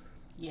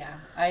 Yeah,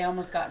 I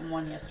almost got in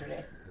one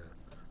yesterday.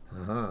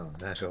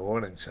 That's a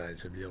warning sign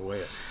to be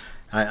aware.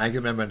 I can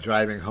remember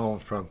driving home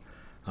from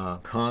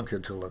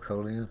Concord to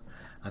Laconia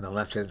on the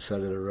left-hand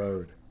side of the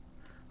road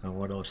on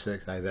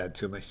 106. I've had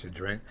too much to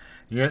drink.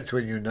 That's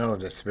when you know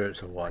the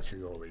spirits are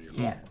watching over you.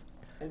 Yeah,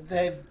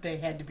 they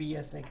had to be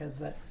yesterday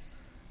because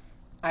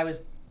I was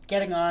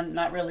getting on,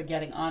 not really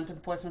getting onto the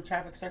Portsmouth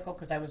traffic circle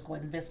because I was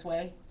going this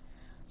way.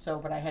 So,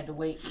 but I had to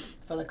wait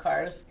for the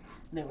cars.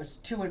 And there was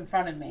two in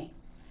front of me,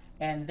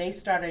 and they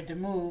started to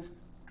move.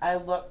 I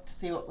looked to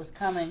see what was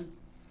coming,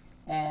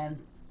 and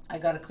I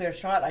got a clear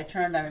shot. I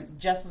turned,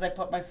 just as I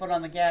put my foot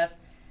on the gas,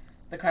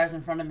 the cars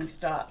in front of me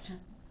stopped.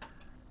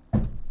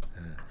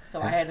 So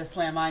I had to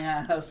slam mine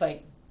on. I was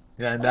like,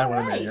 Yeah, and that would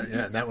have Alright.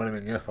 been that would have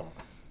been your fault.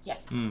 yeah,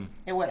 Mm.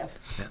 it would have.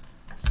 Yeah.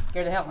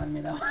 Scared the hell out of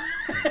me, though.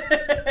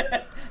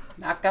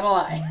 Not gonna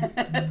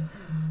lie.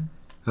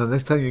 Now,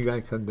 next time you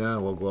guys come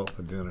down, we'll go out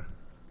for dinner.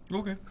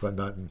 Okay. If I'm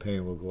not in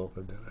pain, we'll go out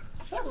for dinner.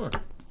 Sure.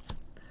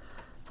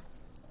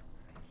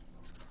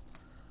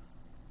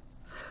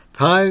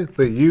 Time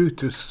for you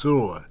to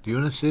soar. Do you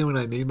understand what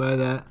I mean by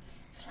that?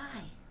 Fly.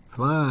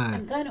 Fly.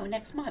 I'm going to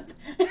next month.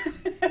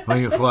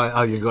 When you fly,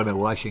 oh, you're going to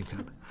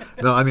Washington.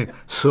 No, I mean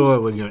soar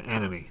with your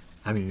enemy.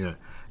 I mean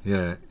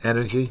your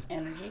energy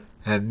Energy.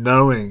 and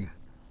knowing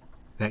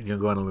that you're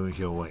going to lose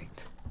your weight.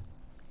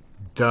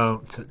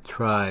 Don't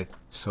try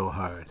so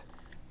hard.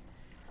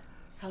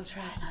 I'll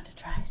try not to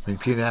try so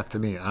Repeat after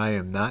me. I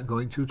am not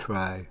going to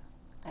try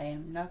I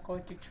am not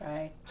going to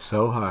try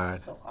so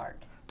hard so hard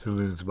to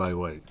lose my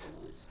weight. to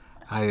lose.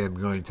 I am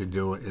going to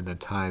do it in the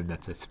time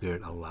that the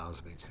Spirit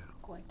allows me to.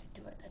 I'm going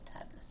to do it at the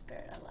time the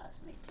Spirit allows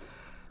me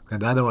to.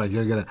 And otherwise,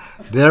 you're going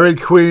to, Dairy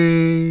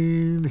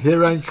Queen,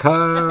 here I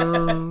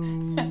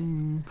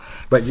come.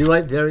 But you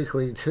like Dairy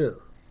Queen too.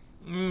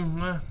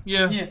 Yeah.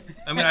 Yeah.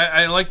 I mean,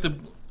 I like the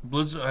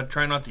Blizzard. I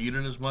try not to eat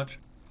it as much.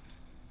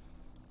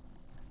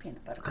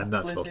 Peanut butter I'm cup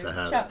not supposed blizzard, to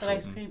have it, chocolate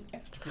so- ice cream,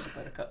 extra peanut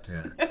butter cups.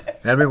 Yeah.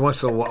 Every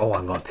once in a while, oh,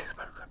 I love peanut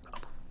butter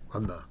cup.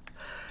 I'm not.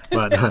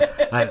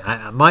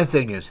 But my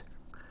thing is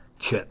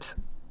chips.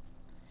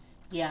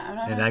 Yeah, I'm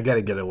not. And a, I got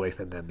to get away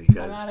from them I'm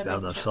because not a down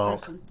big the chip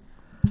salt. person.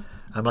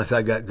 Unless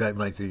I got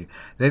my tea.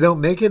 They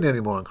don't make it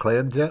anymore in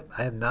clam dip.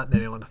 I have not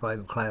been able to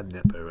find clam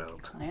dip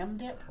around. Clam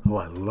dip. Oh,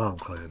 I love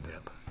clam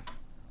dip.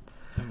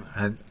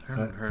 And I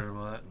haven't heard of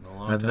that in a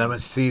long I've time. never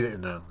seen it.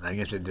 No, I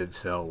guess it did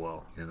sell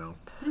well. You know,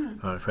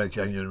 French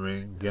onion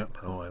ring dip.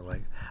 Oh,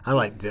 I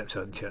like dips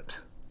on chips.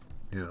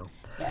 You know.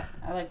 Yeah,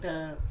 I like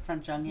the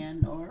French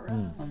onion or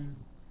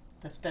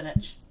the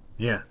spinach.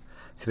 Yeah,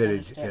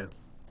 spinach. dip. Yeah.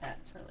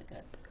 That's really good.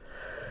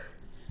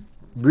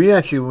 We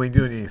actually, when we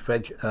do the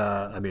French,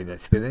 the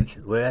spinach,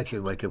 we actually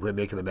like if we're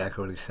making a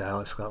macaroni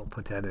salad, Scott,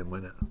 put that in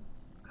with it.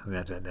 And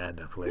that's add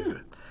the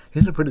flavor.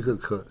 He's a pretty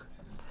good cook,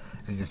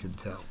 and you can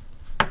tell.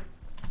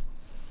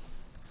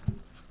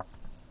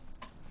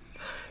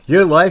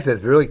 Your life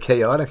is really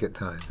chaotic at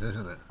times,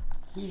 isn't it?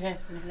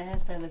 Yes, and it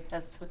has been the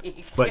past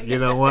week. But you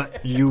know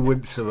what? You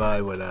wouldn't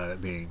survive without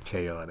it being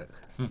chaotic.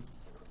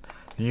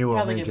 You will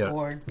Probably make get your,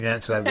 bored. yeah,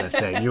 that's what I'm going to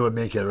say. You would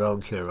make your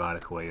own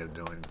chaotic way of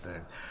doing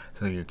things.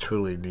 So you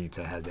truly need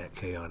to have that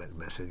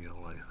chaoticness in your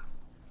life.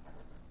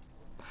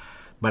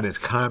 But it's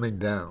calming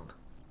down.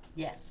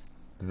 Yes,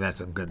 And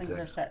that's a good things thing,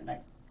 are starting to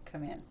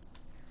come in.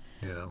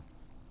 you know.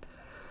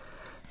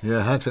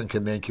 Your husband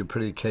can make you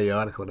pretty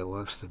chaotic when he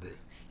wants to be.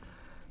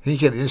 He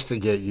can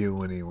instigate you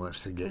when he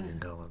wants to get you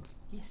going.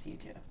 Yes, you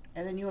do.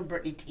 And then you and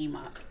Brittany team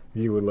up.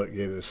 You would look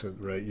innocent,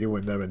 right? You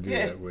would never do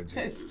that, would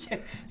you?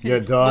 Your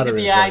Look daughter at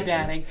is the eye, like-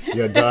 Daddy.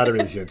 Your daughter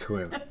is your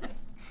twin.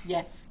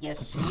 Yes, yes,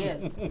 she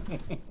is.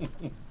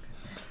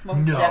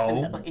 Most No.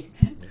 definitely.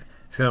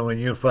 So when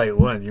you fight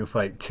one, you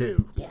fight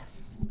two.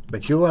 Yes.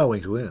 But you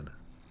always win.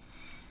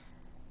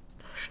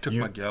 She took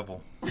You- my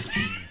gavel.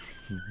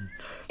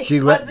 She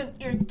It let- wasn't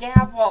your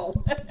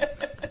gavel.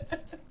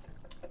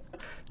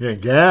 Your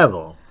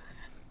gavel.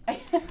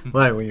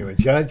 Why, were you a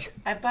judge?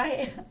 I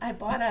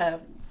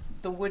bought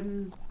the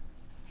wooden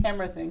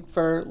hammer thing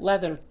for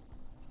leather,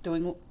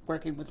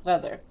 working with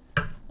leather,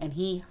 and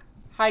he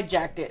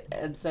hijacked it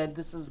and said,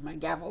 "This is my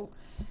gavel,"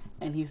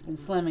 and he's been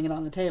slamming it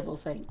on the table,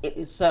 saying, "It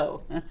is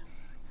so."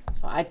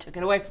 So I took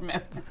it away from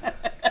him.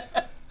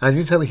 And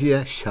you tell me he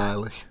acts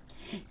childish.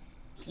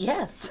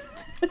 Yes.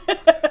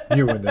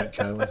 You were not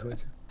childish, would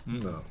you?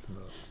 No.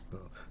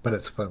 But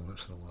it's fun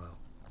once in a while,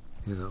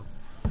 you know.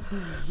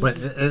 But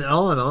and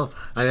all in all,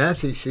 I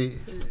actually see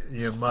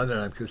your mother.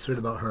 I'm concerned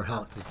about her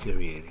health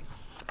deteriorating,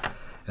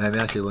 and I'm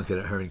actually looking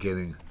at her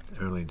getting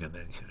early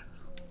dementia.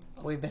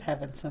 We've been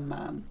having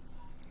some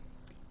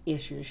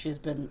issues. She's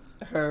been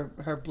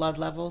her blood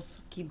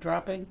levels keep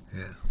dropping,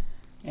 Yeah.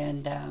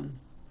 and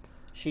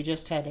she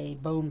just had a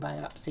bone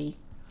biopsy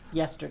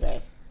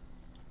yesterday,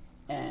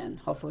 and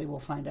hopefully we'll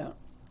find out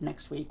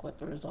next week what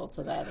the results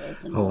of that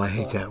is. And Oh, I what's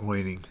hate going that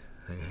waiting.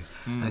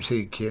 I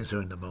see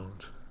cancer in the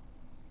bones.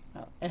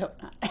 on. Oh, I hope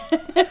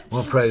not.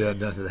 We'll pray that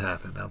doesn't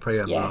happen. I'll pray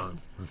I'm Yeah. wrong.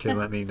 Okay,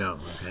 let me know.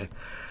 Okay.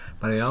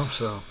 But I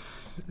also,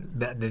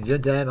 did your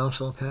dad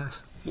also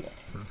pass? Yeah.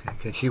 Okay,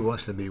 because she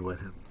wants to be with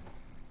him.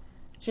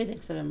 She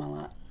thinks of him a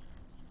lot.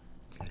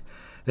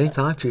 They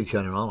talk to each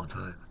other all the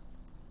time.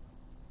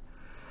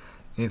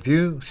 If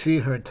you see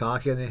her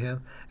talking to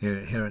him, you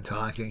hear her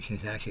talking,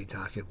 she's actually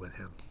talking with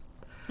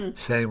him.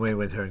 Same way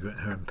with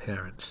her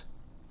parents.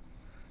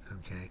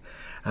 Okay,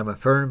 I'm a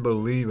firm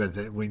believer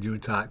that we do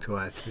talk to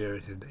our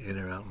spirits in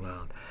or out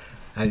loud.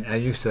 I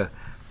used to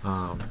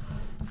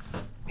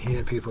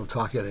hear people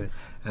talking,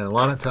 and a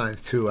lot of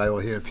times too, I will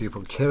hear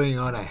people carrying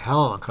on a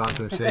hell of a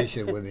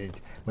conversation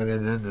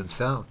within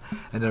themselves,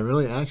 and they're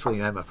really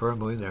actually, I'm a firm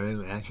believer, they're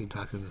really actually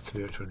talking to the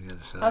spirits from the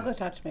other side. I'll go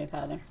talk to my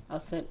father. I'll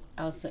sit.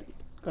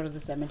 Go to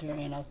the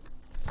cemetery and I'll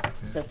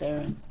sit there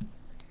and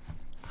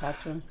talk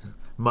to him.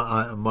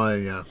 I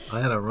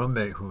had a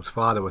roommate whose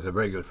father was a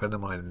very good friend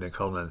of mine, and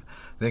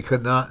they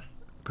could not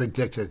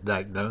predict his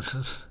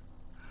diagnosis.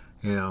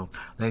 You know,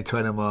 they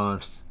tried him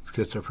on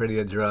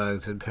schizophrenia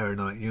drugs and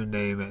paranoid, you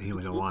name it. He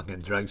was a walking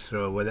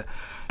drugstore with it.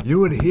 You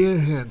would hear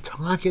him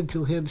talking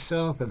to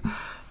himself, and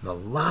the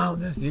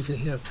loudness you could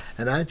hear.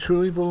 And I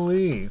truly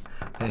believe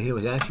that he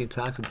was actually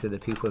talking to the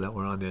people that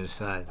were on the other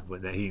side,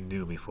 that he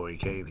knew before he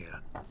came here.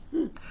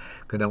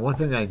 Because now one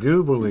thing I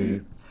do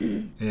believe,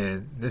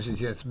 and this is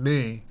just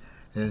me,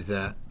 is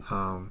that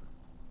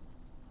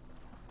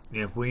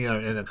if we are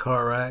in a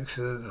car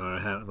accident or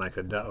have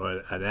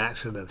or an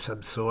accident of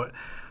some sort,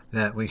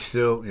 that we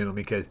still, you know,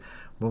 because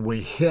when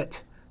we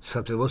hit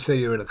something, let's say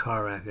you're in a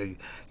car accident,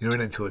 you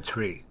run into a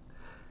tree,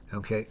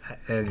 okay,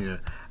 and you know,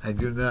 I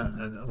do not.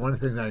 And one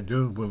thing I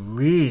do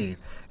believe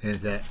is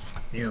that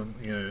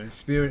the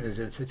spirit is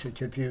in such a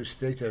confused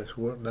state that this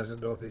world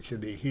doesn't know if it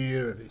should be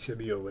here, if it should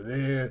be over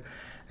there,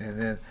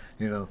 and then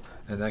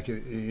and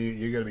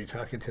you're going to be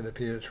talking to the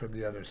spirits from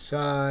the other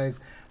side,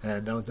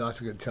 and no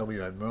doctor can tell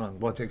me I'm wrong.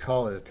 What they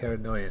call it is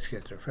paranoia and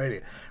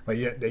schizophrenia, but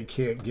yet they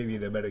can't give you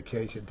the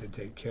medication to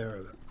take care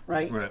of it.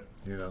 Right. Right.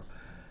 You know,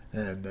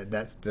 and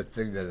that's the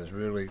thing that is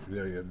really,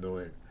 really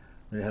annoying.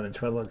 Are you having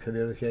trouble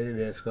communicating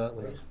there, Scott?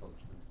 With us?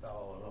 Facebook's been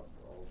following up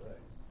all day.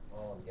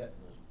 All I'm getting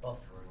is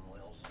buffering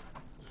wheels.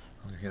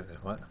 You get this,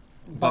 what?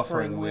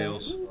 Buffering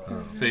wheels.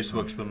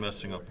 Facebook's been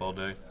messing up all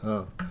day.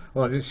 Oh,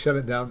 well, just shut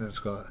it down then,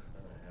 Scott.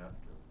 I have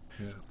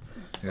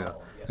to. Yeah.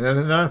 Follow, yes. And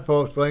enough,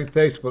 folks. Blame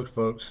Facebook,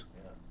 folks.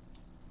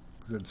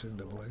 Good thing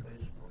to blame.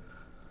 Facebook.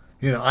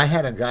 You know, I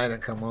had a guy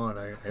that come on,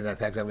 and in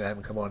fact, I'm going to have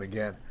him come on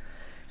again.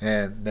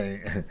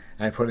 And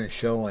I put his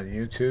show on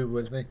YouTube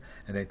with me,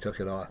 and they took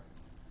it off.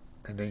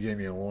 And they gave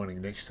me a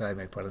warning. Next time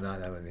I put it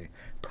on, I would be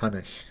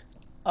punished.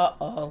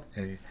 Uh-oh.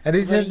 And he Go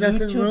did to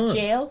nothing YouTube wrong.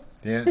 jail?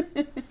 Yeah.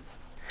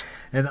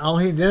 And all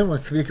he did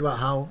was speak about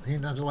how he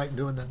doesn't like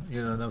doing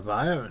the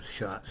virus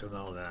shots and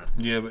all that.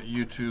 Yeah, but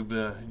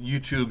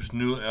YouTube's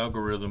new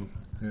algorithm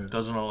Yeah.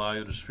 doesn't allow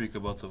you to speak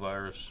about the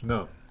virus.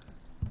 No.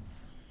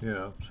 You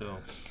know. So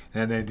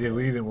And they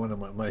deleted one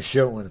of my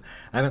show, and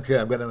I don't care.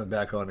 I'm going to have it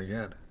back on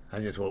again. I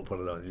just won't put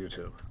it on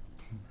YouTube.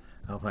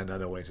 I'll find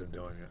other ways of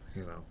doing it.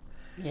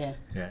 Yeah.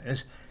 Yeah,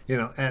 it's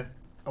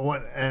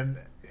and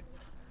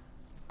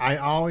I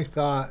always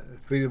thought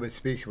freedom of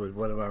speech was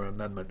one of our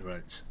amendment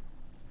rights.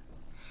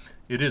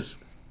 It is.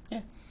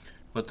 Yeah.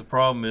 But the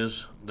problem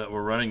is that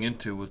we're running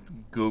into with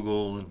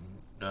Google and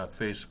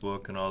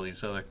Facebook and all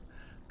these other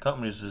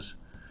companies is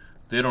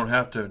they don't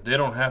have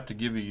to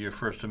give you your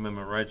First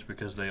Amendment rights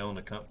because they own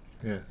the company.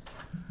 Yeah.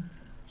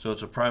 So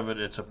it's a private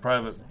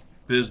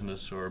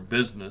business or a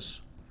business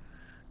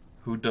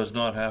who does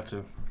not have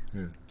to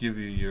Yeah. give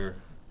you your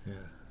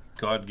Yeah.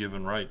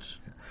 God-given rights.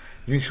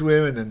 You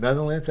swear in the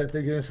Netherlands, I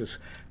think it is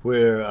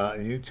where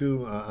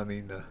YouTube,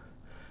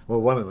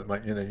 one of them,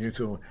 like,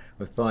 YouTube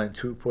was fined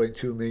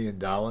 $2.2 million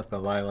for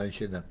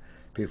violation of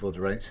people's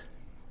rights.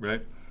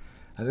 Right?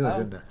 I think it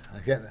was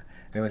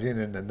it was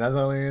either in the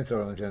Netherlands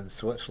or it was in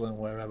Switzerland,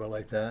 wherever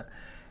like that.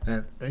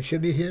 And it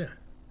should be here.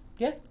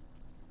 Yeah.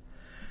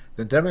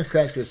 The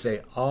Democrats can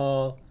say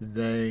all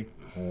they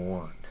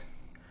want.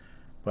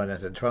 But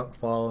as a Trump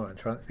follower and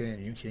Trump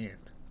fan, you can't.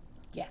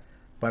 Yeah.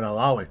 But I'll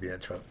always be a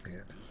Trump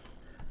fan.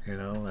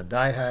 A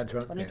diehard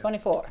Trump fan.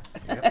 2024.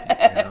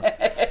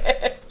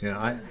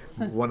 Yep,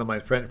 one of my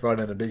friends brought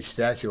in a big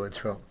statue of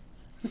Trump.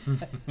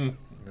 And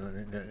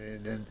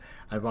then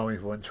I've always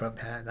worn Trump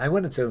hat. I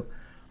went into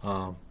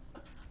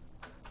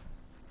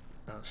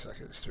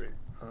Second Street.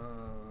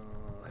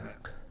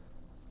 Heck.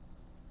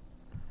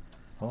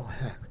 Oh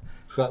heck!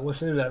 So what's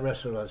the name of that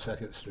restaurant on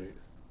Second Street?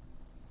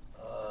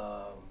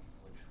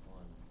 Which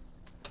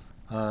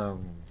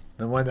one?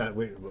 The one that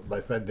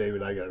my friend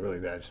David and I got really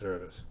bad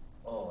service.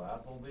 Oh,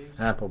 Applebee's?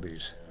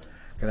 Applebee's.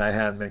 Can I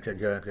have make it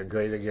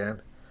great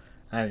again?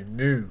 I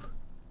knew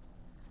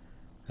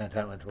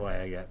that was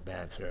why I got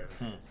bad service.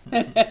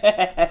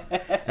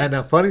 And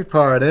the funny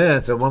part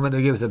is, the woman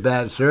that gives the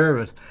bad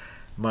service,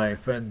 my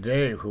friend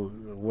Dave, who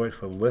works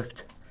for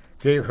Lyft,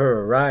 gave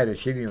her a ride and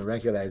she didn't even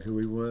recognize who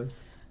he was.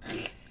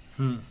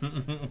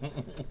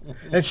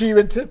 And she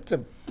even tipped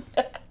him.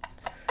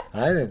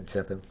 I didn't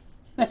tip him.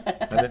 I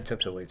didn't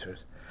tip the waitress.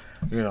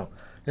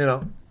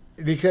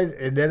 Because,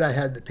 and then I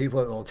had the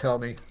people that will tell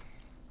me,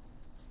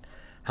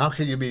 how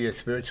can you be a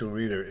spiritual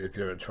leader if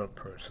you're a Trump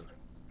person?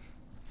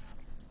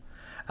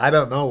 I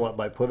don't know what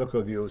my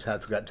political views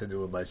have got to do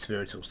with my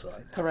spiritual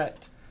side.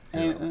 Correct.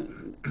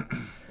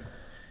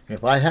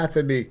 If I have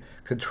to be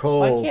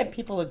controlled... Why can't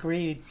people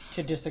agree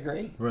to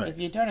disagree? Right. If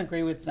you don't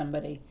agree with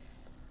somebody,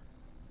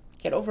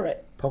 get over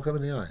it. Poke them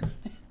in the eye.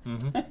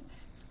 Mm-hmm.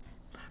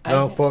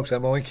 No, folks,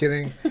 I'm only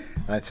kidding.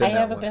 I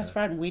have a best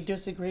friend. We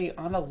disagree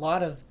on a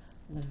lot of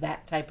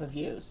that type of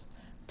views,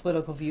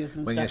 political views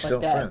and Well, you're stuff like still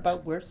that. friends.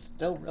 But we're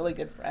still really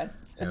good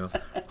friends. And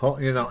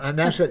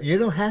that's it. You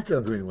don't have to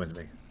agree with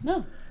me.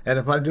 No. And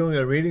if I'm doing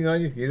a reading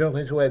on you, you don't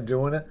think the way I'm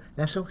doing it,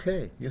 that's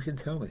okay. You can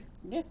tell me.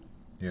 Yeah.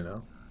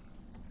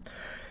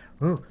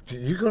 Ooh,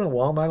 you go to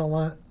Walmart a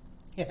lot?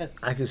 Yes.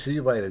 I can see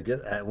you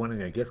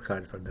winning a gift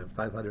card from them,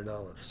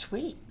 $500.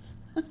 Sweet.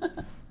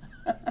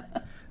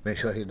 Make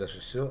sure he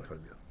doesn't steal it from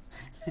you.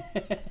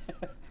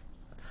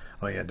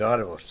 Or your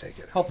daughter will take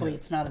it. Hopefully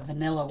it's not a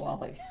vanilla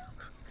Wally.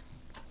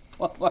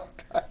 Walmart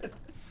card.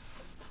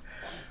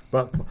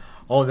 But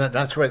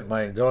that's right.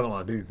 My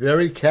daughter-in-law, be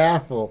very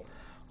careful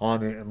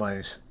on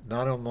my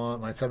daughter-in-law,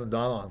 my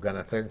son-in-law. Got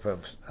a thing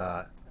from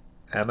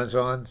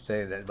Amazon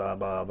saying that blah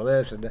blah blah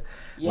this and that.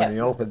 Yep. When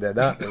he opened it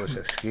up, it was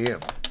a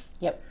scam.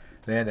 Yep.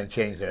 They had to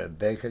change their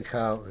bank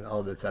account and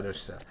all this other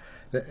stuff.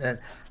 And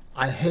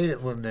I hate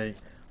it when they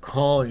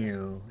call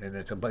you and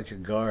it's a bunch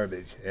of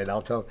garbage. And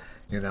I'll tell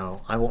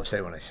I won't say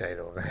what I say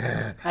to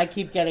them. I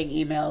keep getting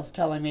emails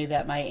telling me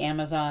that my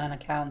Amazon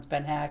account's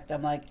been hacked.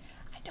 I'm like,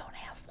 I don't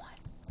have one.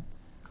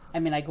 I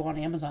mean, I go on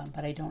Amazon,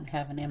 but I don't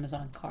have an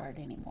Amazon card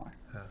anymore.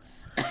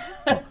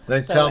 They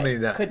So tell it me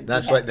that. couldn't be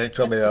That's like they hacked.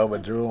 told me I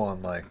overdrew on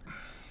my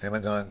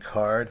Amazon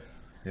card,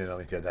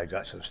 because I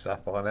got some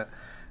stuff on it.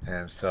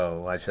 And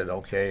so I said,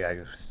 okay,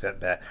 I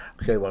sent that.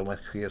 Okay, well,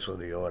 let's cancel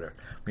the order.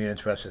 Be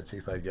interested to see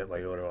if I get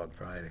my order on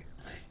Friday.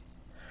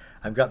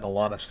 I've gotten a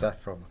lot of stuff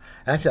from.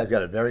 Actually, I've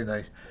got a very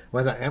nice.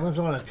 When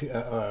Amazon and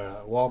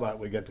Walmart,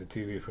 we get the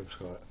TV from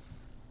Scott.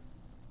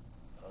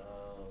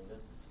 Got the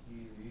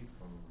TV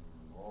from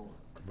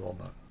Walmart.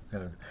 Walmart.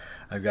 And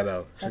I've got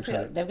a. That's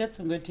 600 it. They've got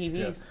some good TVs.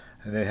 Yeah.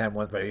 And they have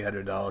one for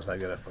 $800. I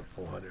got it for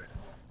 $400.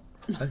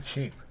 That's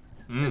cheap.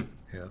 Mm.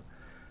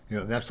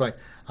 That's like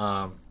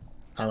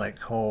I like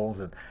Kohl's,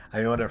 and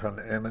I order from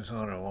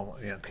Amazon or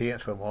Walmart.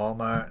 Pants from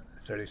Walmart,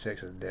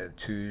 36, and they're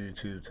too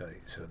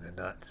tight, so they're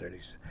not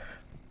 36.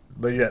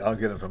 But yeah, I'll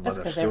get them from That's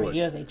other because stores. every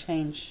year they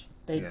change.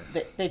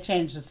 They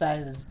change the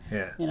sizes.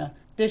 Yeah.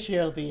 This year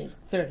it'll be a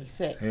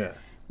 36. Yeah.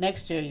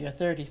 Next year your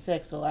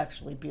 36 will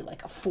actually be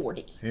like a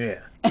 40.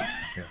 Yeah.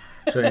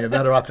 So you're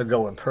better off to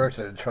go in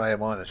person and try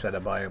them on instead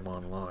of buy them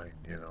online.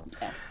 Yeah.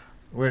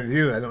 With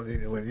you,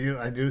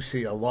 I do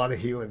see a lot of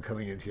healing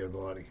coming into your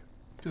body.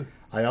 Good.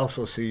 I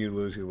also see you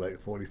losing like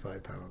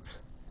 45 pounds.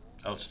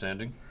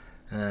 Outstanding.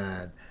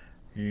 And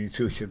you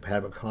two should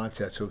have a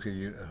contest who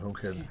can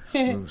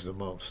lose the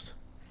most.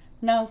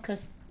 No,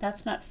 because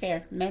that's not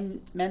fair.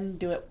 Men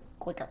do it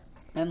quicker.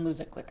 and lose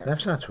it quicker.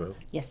 That's not true.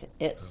 Yes, it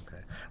is.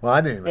 Okay. Well,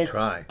 I didn't even It's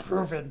try.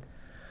 proven.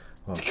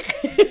 Well,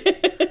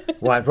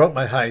 well, I broke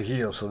my high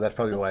heel, so that's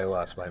probably why I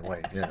lost my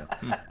weight, you know.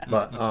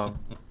 But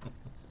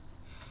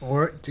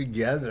work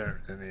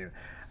together. I mean,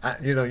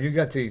 you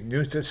got these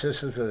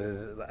nutritionists,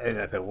 and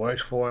if it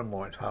works for them,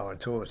 more power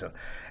to it. So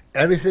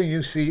everything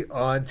you see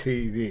on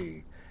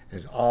TV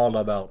is all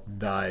about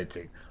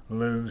dieting,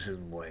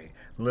 losing weight,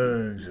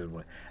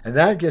 and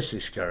that gets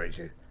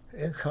discouraging.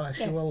 It costs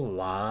you a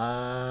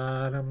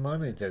lot of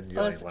money to enjoy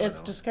Well, one of it's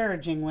those.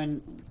 discouraging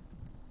when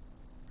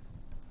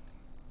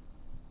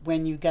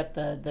you get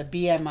the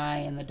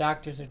BMI and the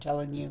doctors are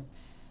telling you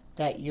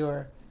that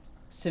you're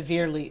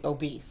severely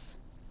obese.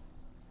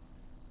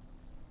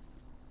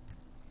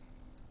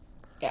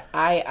 Yeah,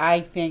 I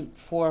think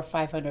 400 or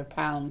 500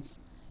 pounds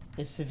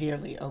is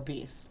severely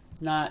obese,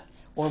 not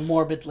or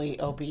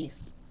morbidly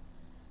obese.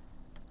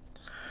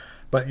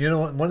 But you know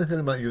what? One thing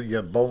about you,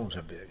 your bones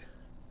are big.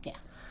 Yeah.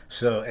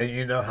 So, and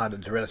you know how to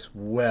dress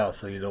well,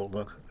 so you don't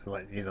look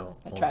like I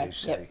try.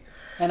 obesity. Yep.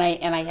 And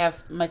I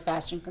have my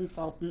fashion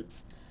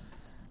consultants.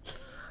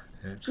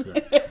 It's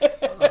good.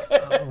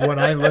 When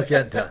I look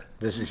at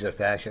this is your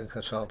fashion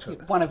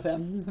consultant. One of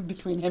them,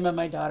 between him and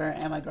my daughter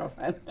and my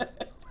girlfriend.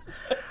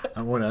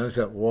 And when I was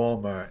at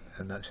Walmart,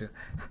 and that's it,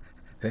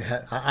 they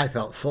had. I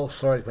felt so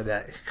sorry for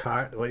that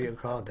cart. What do you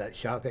call it? That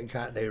shopping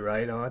cart they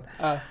ride on.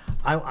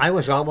 I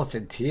was almost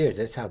in tears.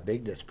 That's how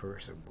big this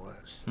person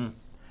was.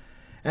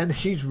 And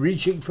she's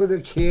reaching for the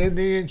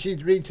candy, and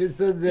she's reaching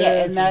for this.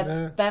 Yeah, and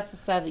that. that's the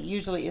sad that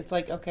usually it's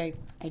like, okay,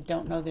 I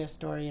don't know their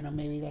story.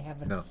 Maybe they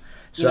have No. you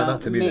So know,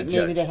 not to be the maybe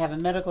judge. they have a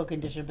medical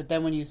condition. But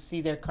then when you see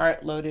their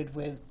cart loaded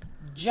with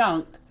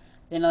junk,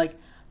 then like,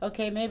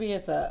 okay, maybe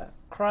it's a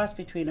cross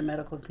between a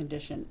medical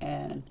condition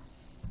and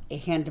a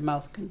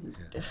hand-to-mouth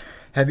condition.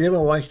 Have you ever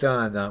watched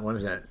on what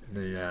is that?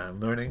 The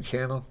Learning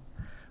Channel,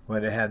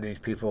 where they have these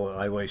people.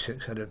 I weigh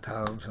 600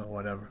 pounds or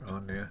whatever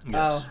on there.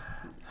 Oh,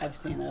 I've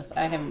seen this.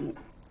 I haven't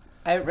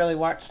really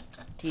watched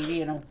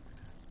TV in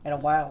a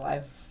while.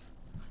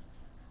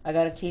 I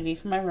got a TV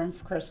for my room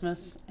for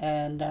Christmas,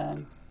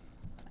 and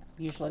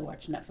usually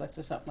watch Netflix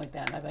or something like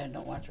that. I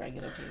don't watch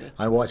regular TV.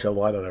 I watch a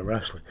lot of the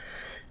wrestling.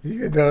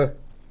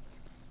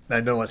 I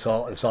know it's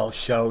all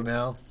show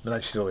now, but I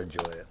still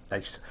enjoy it.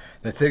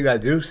 The thing I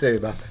do say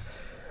about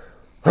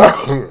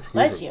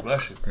Bless you.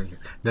 Bless you.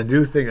 the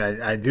new thing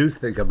I do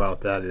think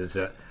about that is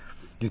that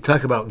you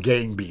talk about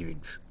gang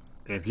beatings.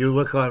 If you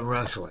look on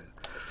wrestling,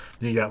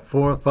 you got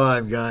 4 or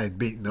 5 guys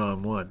beating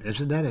on one.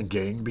 Isn't that a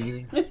gang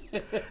beating?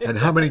 And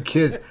how many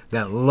kids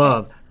that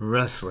love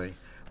wrestling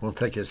will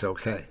think it's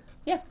okay?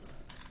 Yeah.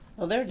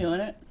 Well, they're doing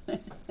it.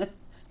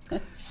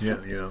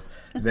 Yeah,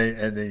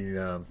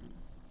 they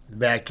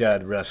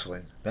backyard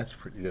wrestling. That's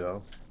pretty,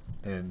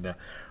 And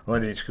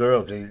one of these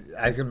girls,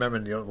 I can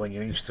remember when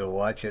you used to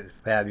watch it,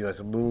 Fabulous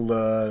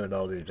Moolah and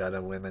all these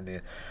other women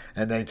there,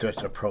 and they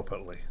dressed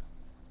appropriately.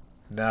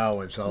 Now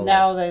it's all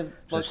Now they a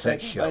look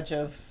sex like a show. bunch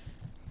of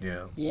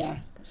Yeah,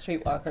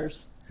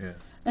 streetwalkers. yeah,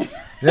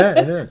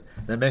 it is.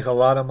 They make a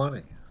lot of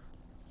money.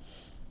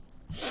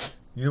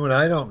 You and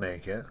I don't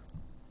make it,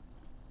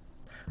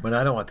 but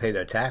I don't want to pay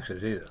their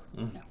taxes either.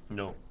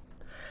 No.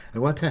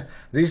 And one time,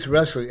 these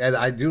wrestling, and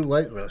I do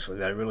like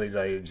wrestling. I really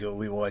enjoy.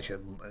 We watch it.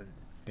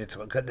 That's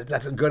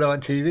good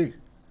on TV.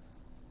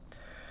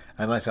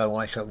 Unless I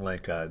watch something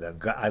like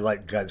I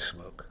like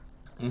Gunsmoke,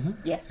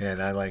 Yes.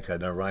 and I like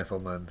the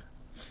Rifleman.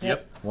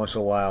 Yep. Once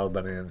a while,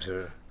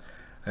 Bonanza,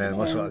 and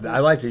Bonanza. I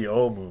like the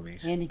old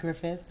movies. Andy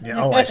Griffith.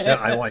 Yeah,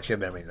 I watch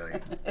him every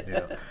night.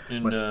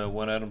 And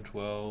 1 Adam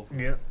 12.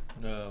 Yeah.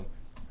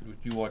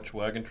 You watch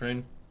Wagon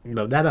Train?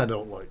 No, that I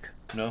don't like.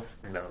 No.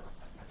 No.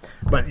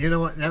 But you know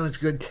what? That was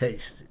good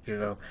taste. I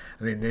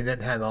mean, they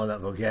didn't have all that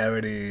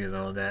vulgarity and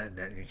all that.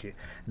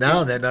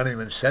 Now they're not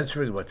even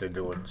censoring what they're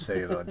doing,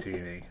 saying on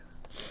TV.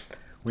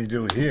 We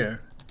do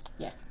here.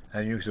 Yeah.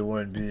 I use the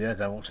word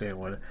BS. I won't say it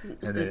one,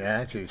 and they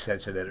actually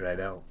censored it right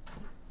out.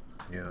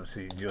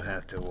 So you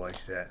have to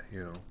watch that.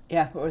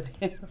 Yeah, or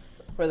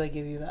they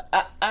give you the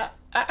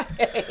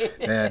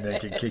And they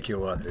can kick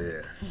you off the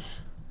air.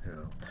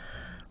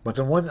 But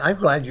I'm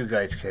glad you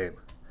guys came.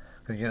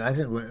 Because I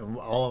think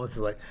all of us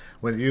are like,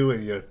 with you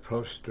and your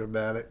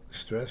post-traumatic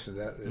stress, did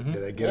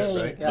I get There it you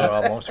right? go. Or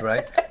almost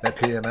right? That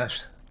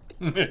PMS?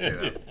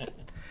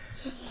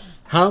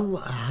 How,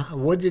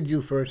 when did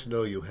you first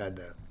know you had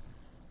that?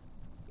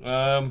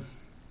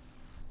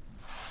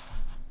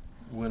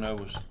 When I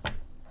was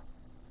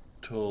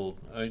told,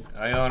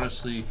 I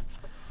honestly,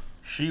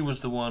 she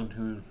was the one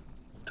who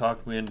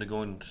talked me into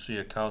going to see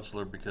a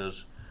counselor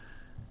because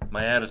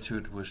my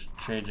attitude was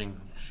changing.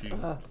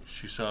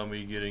 She saw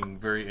me getting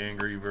very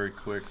angry very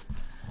quick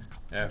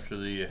after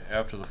the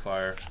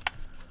fire,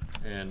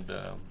 and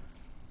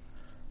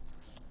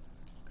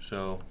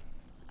so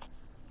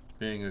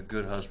being a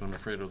good husband,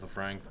 afraid of the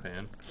frying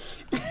pan,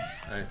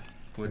 I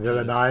went Is it to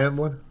an iron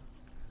one?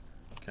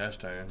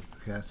 cast iron.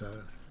 Cast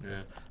iron.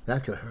 Yeah,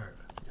 That could hurt.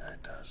 yeah,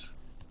 it does.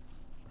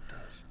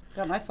 It's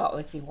not my fault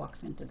if he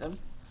walks into them.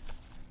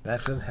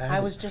 That's what happened.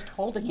 I was just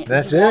holding it.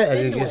 That's and he it. walked And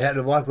you into just had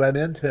to walk right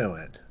into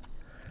it.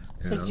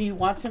 So know? do you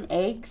want some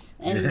eggs?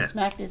 And he Yeah.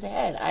 smacked his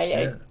head.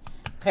 Yeah.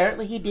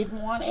 Apparently he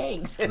didn't want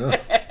eggs. No.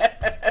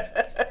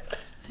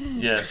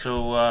 Yeah,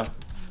 so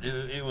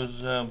it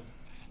was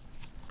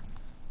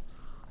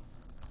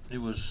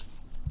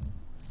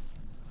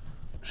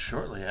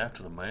shortly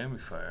after the Miami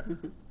fire.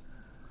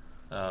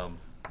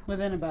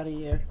 Within about a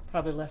year,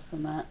 probably less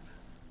than that.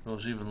 It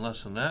was even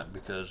less than that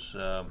because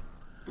when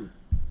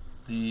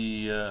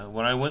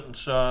I went and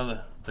saw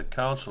the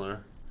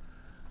counselor,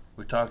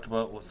 we talked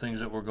about what things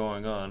that were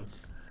going on.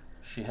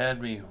 She had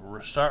me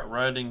start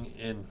writing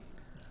a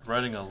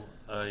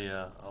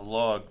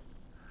log,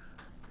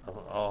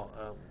 I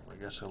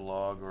guess a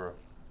log or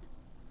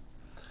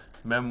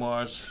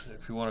memoirs,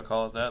 if you want to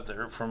call it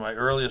that, from my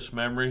earliest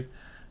memory,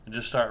 and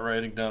just start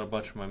writing down a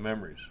bunch of my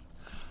memories.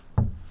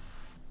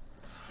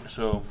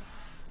 So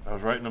I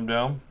was writing them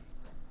down,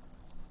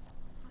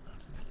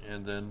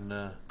 and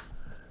then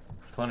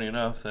funny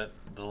enough that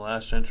the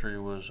last entry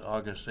was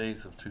August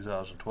 8th of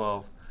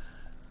 2012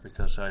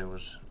 because I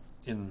was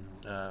in,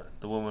 the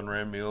woman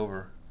ran me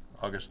over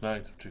August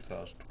 9th of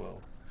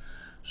 2012.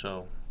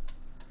 So,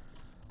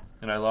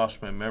 and I lost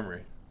my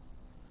memory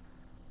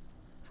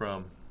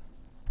from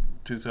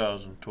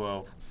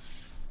 2012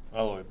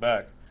 all the way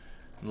back.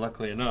 And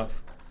luckily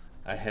enough,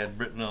 I had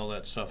written all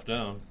that stuff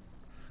down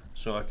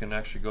so I can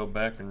actually go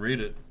back and read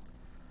it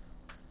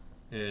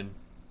and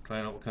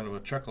find out what kind of a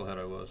chucklehead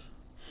I was.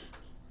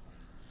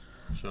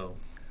 So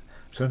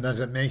does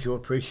it make you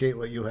appreciate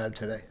what you have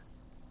today?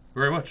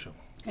 very much so.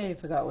 He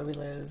forgot where we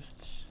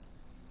lived.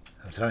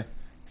 I'm sorry?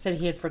 Said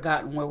he had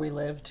forgotten where we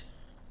lived.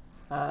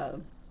 The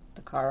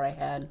car I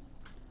had.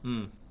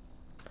 So,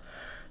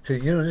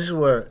 this is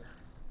where,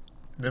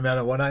 no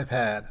matter what I've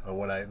had or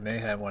what I may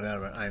have,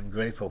 whatever, I'm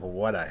grateful for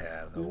what I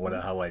have or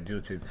how I do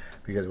things.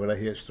 Because when I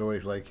hear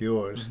stories like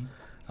yours,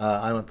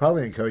 I would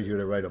probably encourage you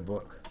to write a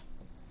book.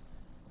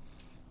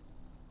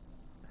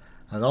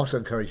 I'd also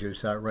encourage you to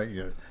start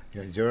writing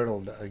your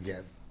journal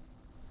again.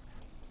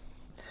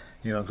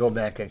 Go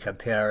back and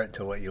compare it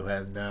to what you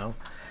have now.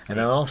 And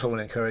I also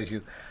would encourage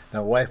you,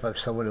 the wife of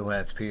someone who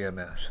has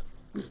PMS.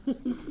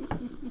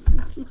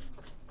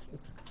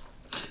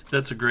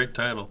 That's a great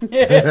title. What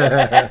is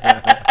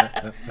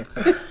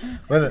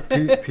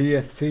it,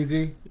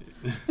 PSTD?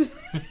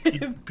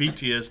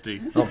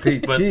 PTSD. Oh,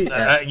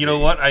 But you know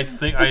what? I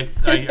think I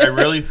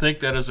really think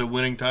that is a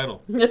winning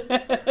title.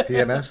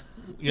 PMS?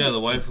 Yeah, the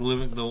wife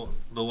living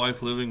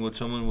with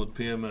someone with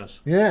PMS.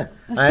 Yeah,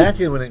 I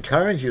actually would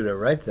encourage you to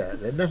write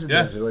that. It doesn't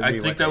Yeah, necessarily I be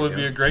think what that they would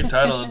be do. a great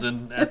title, and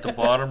then at the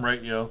bottom,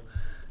 right,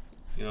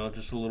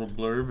 just a little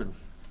blurb and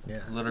Yeah.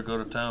 let her go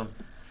to town.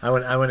 I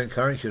would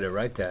encourage you to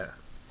write that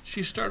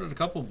She started a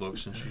couple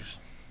books, and she's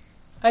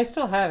I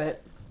still have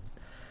it.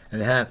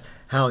 and have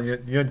how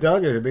your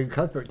dog is a big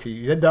comfort to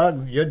you.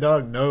 Your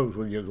dog knows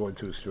when you're going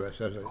through stress,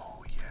 doesn't he?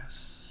 oh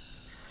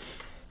yes,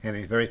 And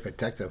he's very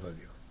protective of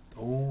you.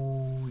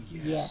 oh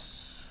yes,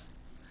 Yes.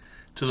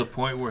 to the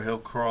point where he'll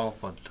crawl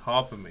up on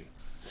top of me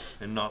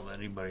and not let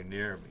anybody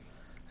near me.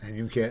 And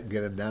you can't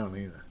get him down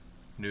either.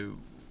 No,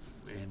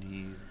 and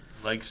he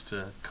likes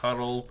to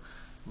cuddle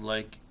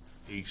like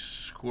a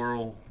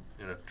squirrel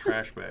in a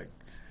trash bag.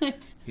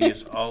 He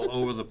is all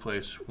over the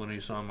place when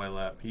he's on my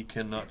lap. He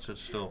cannot sit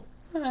still.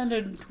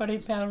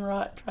 120-pound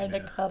rot trying to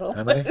cuddle.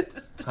 How many?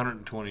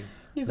 120.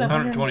 He's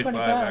 125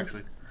 pounds.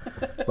 actually.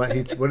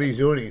 But what he's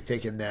doing, he's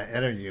taking that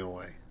energy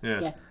away. Yeah.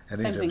 Yeah. And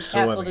Same he's thing. Cats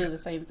will absorbing do it. the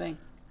same thing.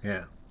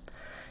 Yeah.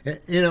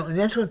 And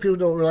that's what people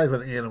don't realize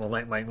with an animal,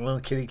 like my little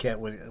kitty cat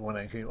when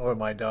I came, or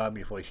my dog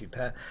before she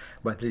passed.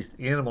 But these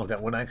animals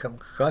that when I come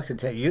across and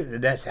tell you,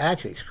 that's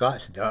actually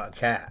Scott's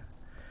cat.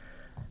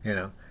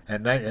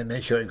 At night, and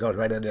make sure it goes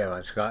right in there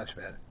on Scott's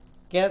bed.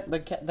 Yeah, the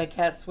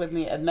cat's with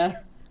me. As matter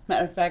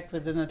of fact,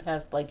 within the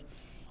past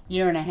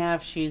year and a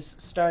half, she's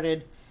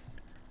started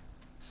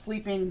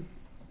sleeping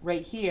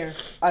right here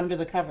under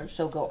the covers.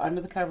 She'll go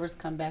under the covers,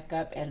 come back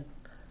up, and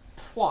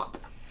flop.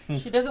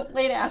 She doesn't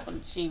lay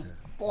down. She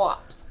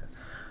flops.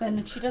 Then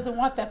if she doesn't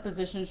want that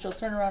position, she'll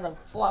turn around and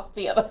flop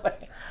the other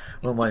way.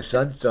 Well, my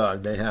son's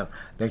dog,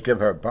 they give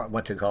her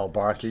what they call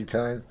barking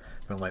time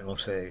from we'll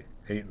say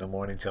 8 in the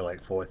morning till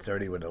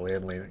 4:30 when the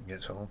landlady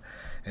gets home,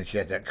 and she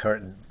had that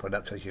curtain put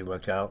up so she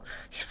look out.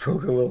 She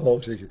broke a little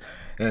hole,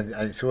 and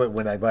I saw it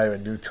when I buy her a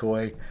new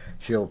toy.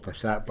 She'll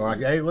start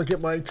barking. Hey, look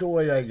at my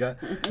toy I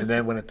got! And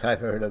then when it's time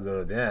for her to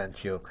go down,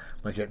 she'll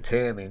look at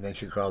Tammy, and then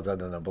she crawls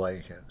under the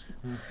blankets.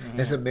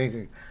 It's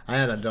amazing. I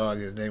had a dog.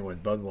 His name was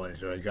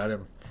Budweiser. I got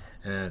him,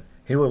 and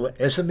he will.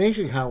 It's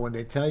amazing how when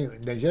they tell you.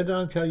 Does your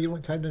dog tell you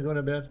what time to go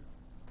to bed?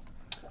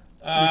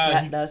 The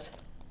cat does.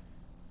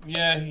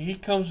 Yeah, he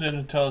comes in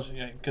and tells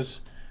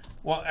because,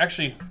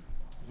 actually,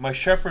 my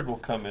shepherd will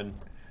come in,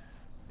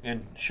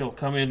 and she'll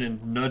come in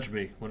and nudge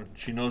me when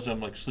she knows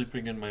I'm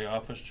sleeping in my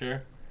office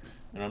chair,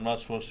 and I'm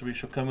not supposed to be.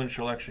 She'll come in and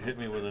she'll actually hit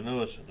me with her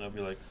nose, and I'll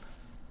be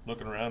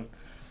looking around.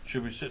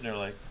 She'll be sitting there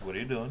what are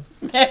you doing?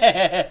 I'll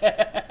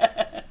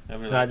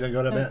be Time to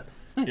go to bed.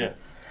 yeah.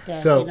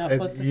 Dad, So you're not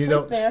supposed to you sleep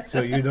don't. there.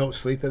 So you don't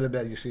sleep in the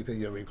bed. You sleep in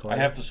your recliner. I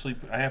have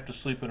to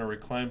sleep in a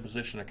reclined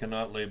position. I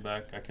cannot lay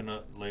back. I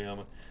cannot lay on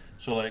my.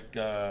 So like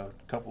a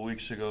couple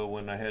weeks ago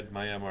when I had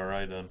my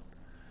MRI done,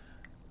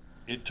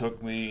 it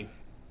took me,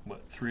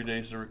 3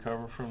 days to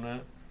recover from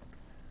that?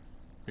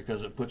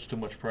 Because it puts too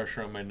much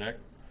pressure on my neck.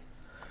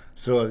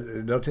 So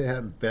don't they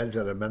have beds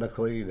that are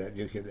medically that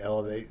you can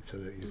elevate so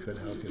that you could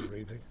help your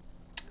breathing?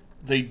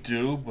 They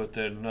do, but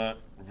they're not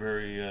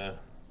very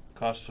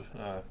cost.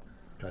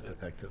 That's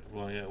effective.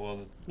 Well, yeah, well,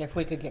 If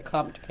we could get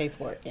comp to pay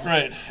for it, yes.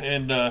 right,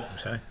 and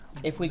Sorry?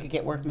 If we could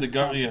get the workman's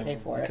comp government, to pay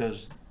for it.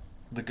 because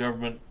the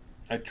government.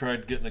 I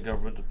tried getting the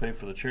government to pay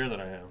for the chair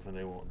that I have, and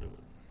they won't do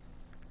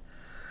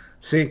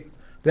it. See,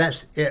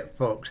 that's it,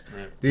 folks.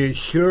 Right. The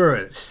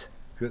insurance,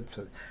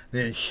 the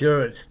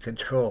insurance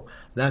control.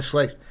 That's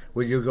like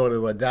when you go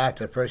to a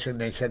doctor. The first thing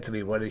they said to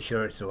me, "What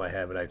insurance do I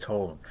have?" And I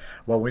told them,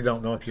 "Well, we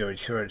don't know if your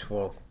insurance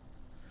will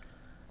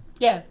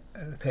Yeah.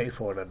 pay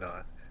for it or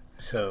not."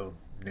 So,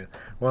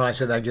 well, I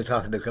said I just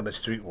have to become a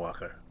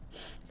streetwalker.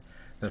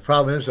 The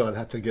problem is, though, I'd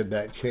have to get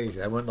that changed.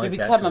 I wouldn't You like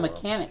that. become too a long.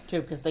 mechanic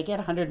too, because they get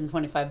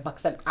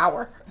 $125 an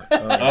hour.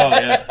 Oh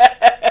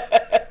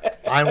yeah.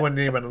 I wouldn't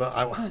even look.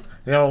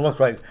 Look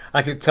like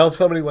I could tell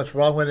somebody what's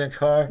wrong with their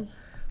car,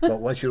 but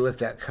once you lift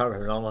that cover,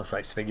 it's almost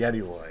like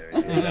spaghetti wire.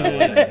 You know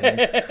what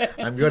I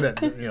mean? I'm good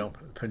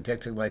at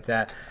predicting like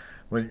that.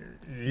 When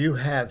you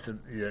have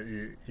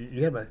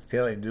you have a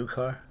fairly new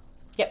car.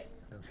 Yep.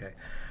 Okay,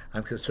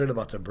 I'm concerned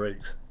about the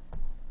brakes.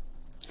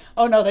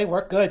 Oh no, they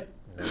work good.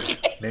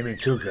 Maybe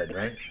too good,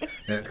 right?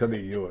 And it could be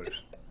yours.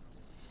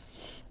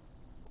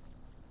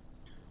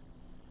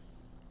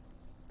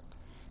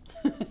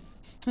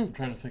 I'm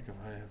trying to think if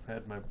I have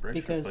had my brakes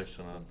Because- replaced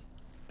or not.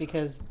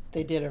 Because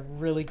they did a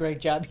really great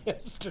job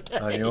yesterday.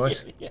 On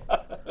yours? Yeah.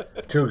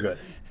 Too good.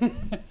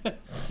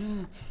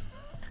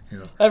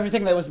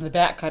 Everything that was in the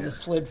back kind of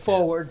slid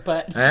forward,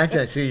 but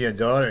I see your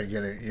daughter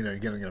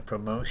getting a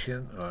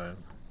promotion or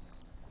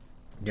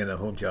getting a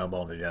whole job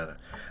altogether.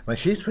 But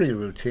she's pretty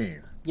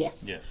routine.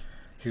 yes. Yes.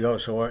 She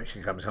goes to work,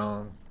 she comes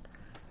home,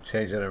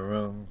 stays in her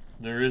room.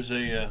 There is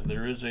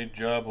a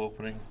job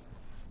opening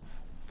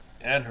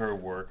at her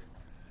work,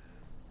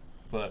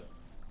 but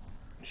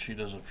she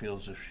doesn't feel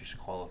as if she's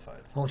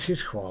qualified. Well,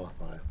 she's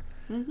qualified.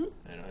 Mm-hmm.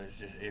 It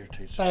just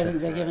irritates. But I the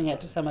think they're crap giving out it of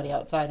to me. somebody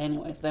outside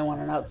anyways. They want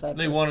an outside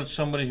They person. wanted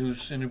somebody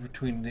who's in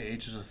between the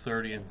ages of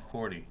 30 and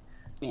 40.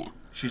 Yeah.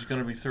 She's going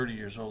to be 30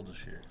 years old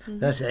this year.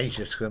 That's age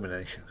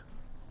discrimination.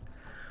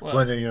 Well,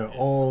 Whether you're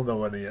old or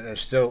whether you're,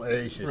 it's still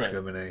age Right.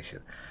 discrimination.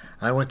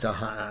 I went to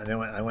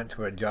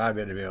a job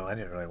interview. I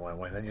didn't really want to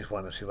win. I just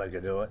wanted to see if I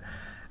could do it.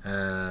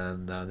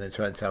 And they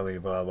tried to tell me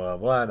blah, blah,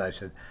 blah. And I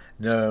said,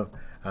 no,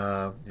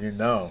 you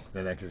know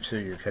that I can sue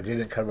you. Because he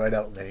didn't come right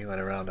out and then he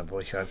went around the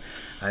bush.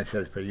 I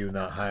said, for you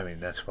not hiring,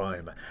 that's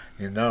fine. But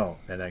you know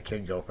that I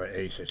can go for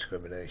age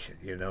discrimination.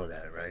 You know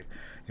that, right?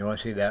 You want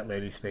to see that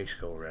lady's face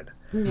go red?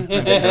 I think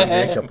her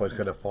makeup was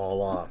going to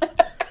fall off.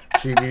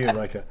 She needed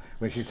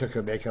when she took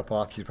her makeup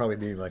off, she probably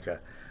needed like a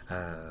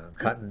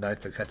cutting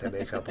knife to cut the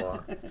makeup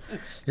off.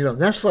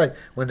 That's like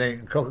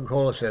when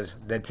Coca-Cola says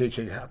they're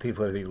teaching how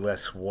people to be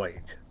less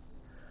white.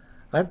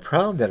 I'm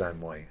proud that I'm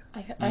white.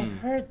 I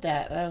heard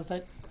that. And I was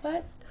like,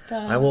 what the?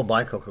 I won't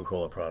buy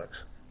Coca-Cola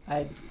products.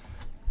 I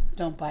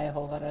don't buy a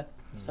whole lot of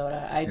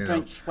soda. I You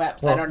drink know.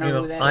 Schweppes. Well, I don't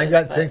know who that is. I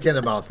got but- thinking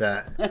about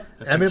that. think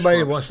Everybody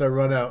Schweppes. wants to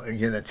run out and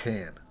get a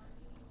tan.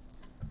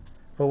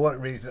 For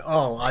what reason?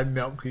 Oh, I'm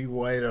milky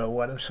white or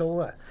what? So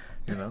what?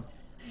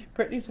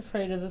 Brittany's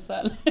afraid of the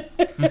sun.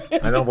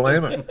 I don't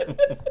blame her.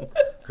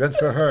 Good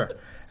for her.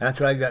 That's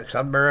why I got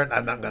sunburned.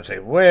 I'm not going to say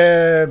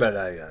where, but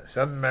I got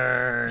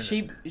sunburned.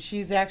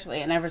 She's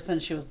actually, and ever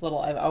since she was little,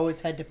 I've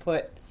always had to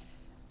put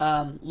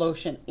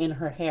lotion in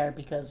her hair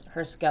because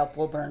her scalp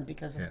will burn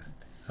because Yeah.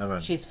 I'm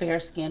a- she's fair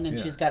skinned and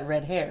Yeah. she's got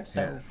red hair.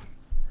 So Yeah.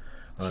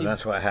 Well, she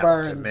that's what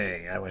happened burns. to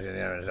me. I was in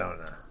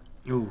Arizona,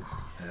 Ooh.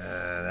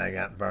 and I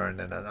got burned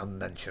in an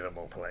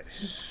unmentionable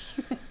place.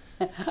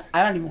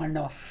 I don't even want to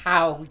know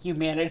how you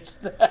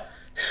managed that.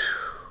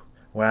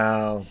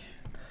 Well,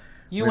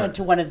 You Yeah. went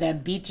to one of them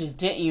beaches,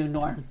 didn't you,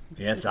 Norm?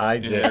 yes, I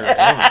In did.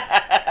 Arizona.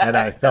 And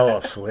I fell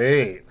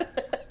asleep.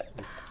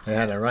 They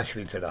had to rush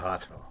me to the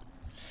hospital.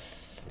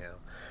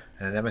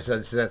 And ever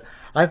since then,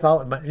 I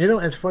thought,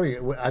 it's funny.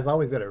 I've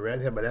always been a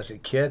redhead, but as a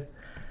kid,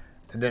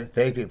 and then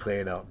therapy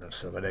played out in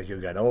this. But as you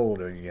get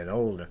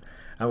older,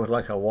 I was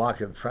like a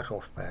walking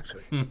freckle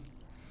factory.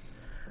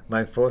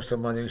 My foster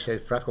mother used to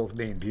say freckles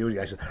mean beauty.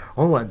 I said,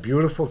 "Oh, I'm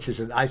beautiful." She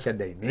said, "I said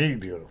they need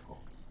beautiful."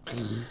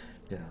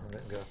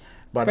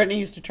 But Brittany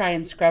used to try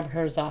and scrub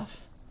hers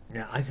off,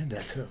 yeah, I did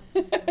that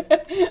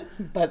too.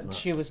 but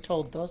she was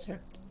told those are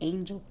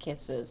angel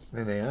kisses.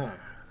 And they are.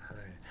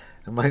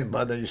 And my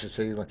mother used to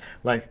say,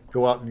 like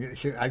go out and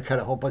I'd cut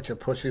a whole bunch of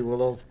pussy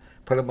willows,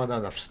 put them on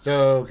the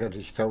stove because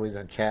she told me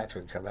the cats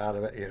would come out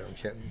of it,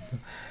 kitten.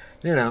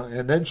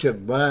 And then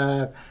she'd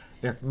laugh.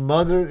 If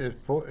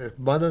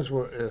mothers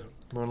were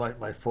like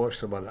my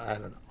foster mother, I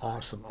had an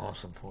awesome,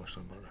 awesome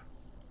foster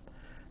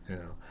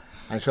mother.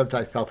 I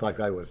sometimes felt like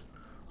I was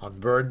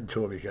unburdened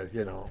to her because,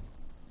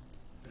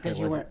 Because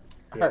you weren't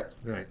yeah,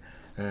 hers. right.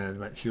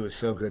 And she was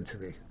so good to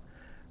me.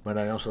 But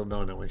I also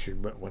know that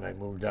when I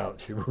moved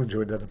out, she moved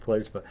to another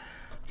place. But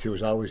she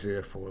was always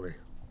there for me,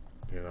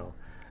 you know.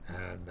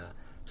 And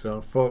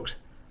so, folks,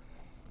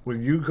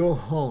 when you go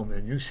home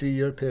and you see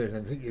your parents,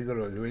 I think you're going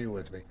to agree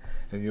with me,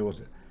 and you will.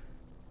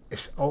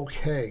 It's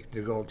okay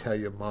to go tell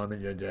your mom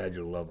and your dad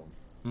you love them.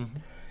 Mm-hmm.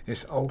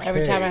 It's okay.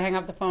 Every time I hang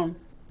up the phone.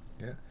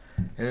 Yeah,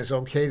 and it's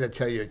okay to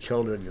tell your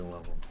children you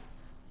love them.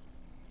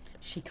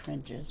 She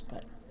cringes,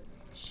 but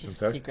she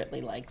Okay.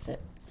 secretly likes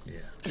it. Yeah.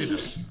 She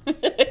does.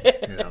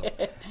 You know,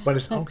 but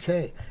it's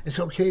okay. It's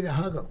okay to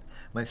hug them.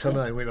 My son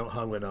and I, we don't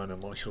hug it on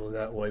emotional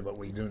that way, but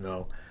we do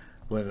know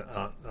when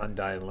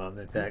undying love.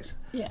 In fact,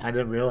 Yeah. I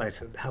didn't realize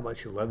how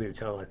much you love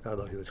each other. I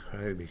thought he was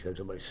crying because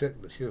of my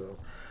sickness, you know.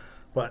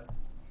 But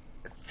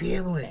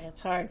family. Yeah,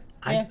 it's hard.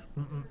 Yeah.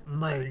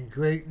 My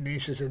great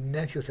nieces and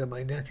nephews and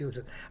my nephews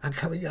are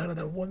coming out of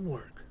the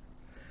woodwork.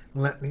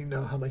 Let me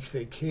know how much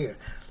they care.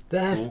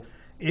 That's Cool.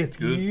 if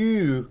Good.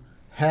 you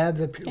have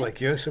like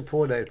your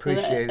support. I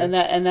appreciate it.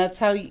 And that's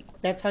how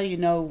you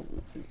know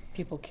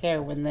people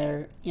care when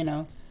they're, you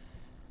know,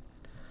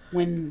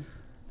 when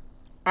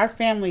our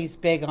family's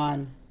big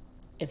on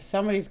if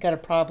somebody's got a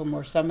problem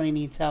or somebody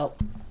needs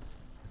help,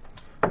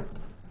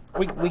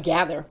 we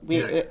gather.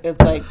 Yeah. It's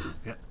like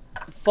Yeah.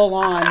 full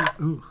on.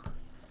 Ooh.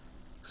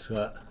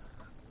 So,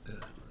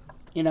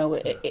 You know,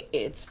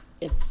 it's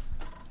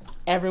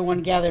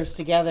everyone gathers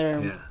together.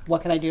 And Yeah.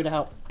 what can I do to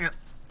help? Yeah.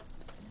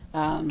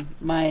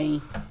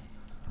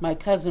 My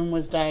cousin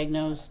was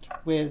diagnosed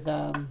with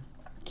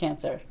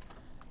cancer,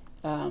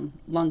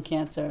 lung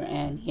cancer,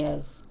 and he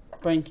has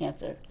brain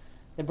cancer.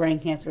 The brain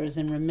cancer is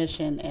in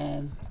remission,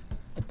 and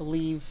I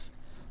believe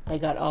they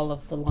got all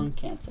of the lung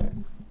cancer.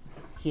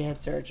 He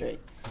had surgery,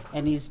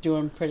 and he's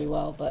doing pretty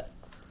well, but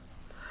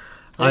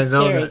I it's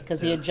know scary that,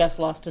 because he had just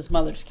lost his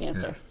mother to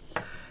cancer.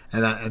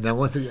 and then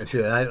one thing,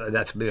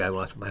 that's me. I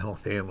lost my whole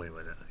family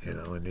with it, you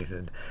know.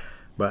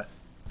 But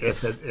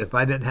if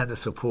I didn't have the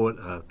support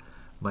of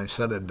my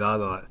son and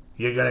daughter,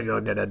 you're gonna go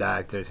to the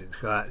doctors and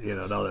Scott, you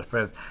know, and all their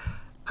friends,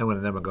 I would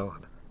have never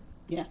gone.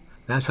 Yeah.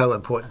 That's how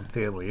important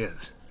family is,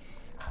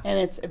 And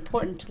it's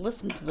important to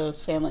listen to those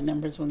family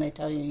members when they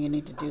tell you you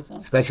need to do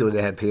something. especially when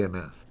they have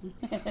PMS.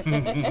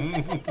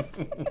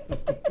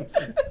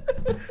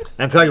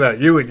 I'm talking about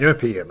you and your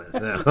PMS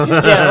now.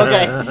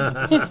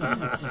 Yeah,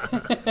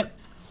 okay.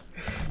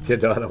 Your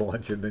daughter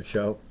watching the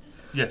show.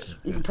 Yes.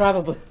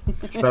 Probably.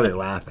 She's probably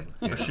laughing.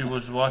 She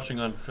was watching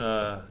on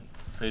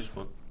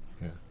Facebook.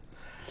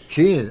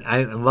 She is.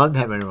 I love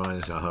having her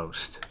on as a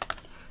host.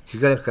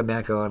 She's got to come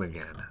back on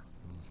again.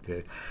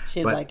 Okay.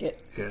 She'd But- like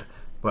it. Yeah.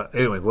 But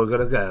anyway, we're going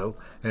to go.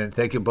 And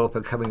thank you both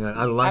for coming on.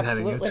 I love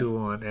having you Absolutely. two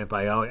on. And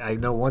I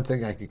know one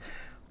thing I can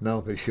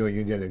know for sure,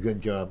 you did a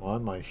good job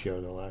on my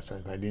show the last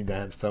time. I need to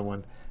have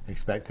someone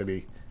expect to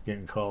be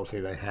getting calls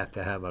saying I have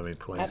to have a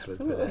replacement for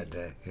Absolutely. that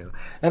day. You know.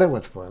 And it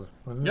was fun.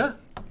 Wasn't it?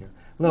 Yeah.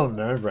 A little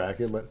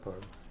nerve-wracking, but fun.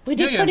 We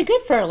did Yeah, pretty yeah.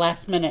 good for our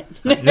last minute.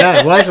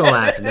 Yeah, it was the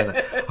last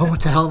minute. Oh, what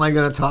the hell am I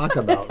going to talk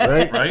about,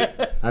 right? Right?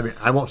 I mean,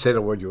 I won't say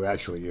the word you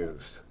actually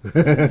used, but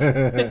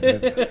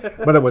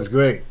it was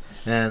great.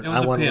 And It was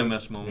I a wanna-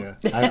 PMS moment.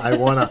 Yeah, I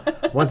wanna.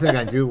 One thing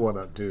I do want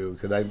to do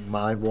because I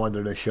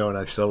wanted the show and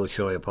I so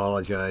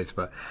apologize,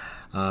 but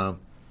I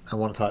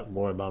want to talk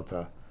more about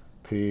the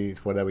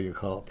whatever you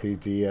call it,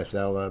 PTSD,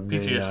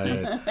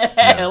 PTSD.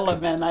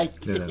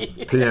 LMNIT. you know,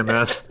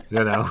 PMS,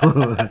 you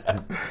know.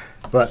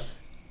 But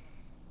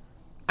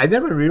I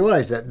never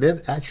realized that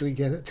men actually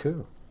get it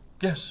too.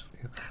 Yes.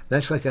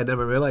 That's like I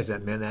never realized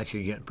that men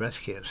actually get breast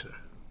cancer.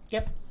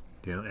 Yep.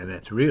 You know, and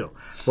that's real.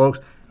 Folks,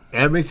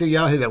 everything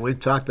out here that we've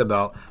talked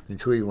about,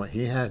 between what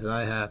he has and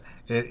I have,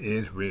 it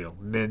is real.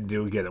 Men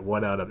do get it.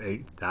 1 out of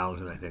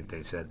 8,000, I think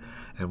they said,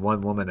 and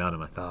 1 woman out of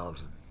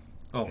 1,000.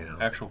 Oh, You know.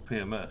 actual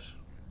PMS.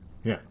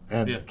 Yeah,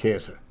 and Yeah.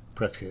 cancer,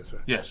 breast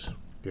cancer. Yes.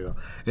 You know,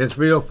 it's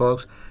real,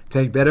 folks.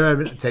 Take better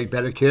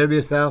care of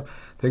yourself.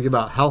 Think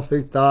about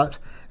healthy thoughts,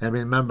 and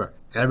remember,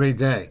 every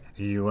day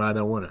you are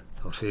the winner.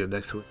 I'll see you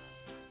next week.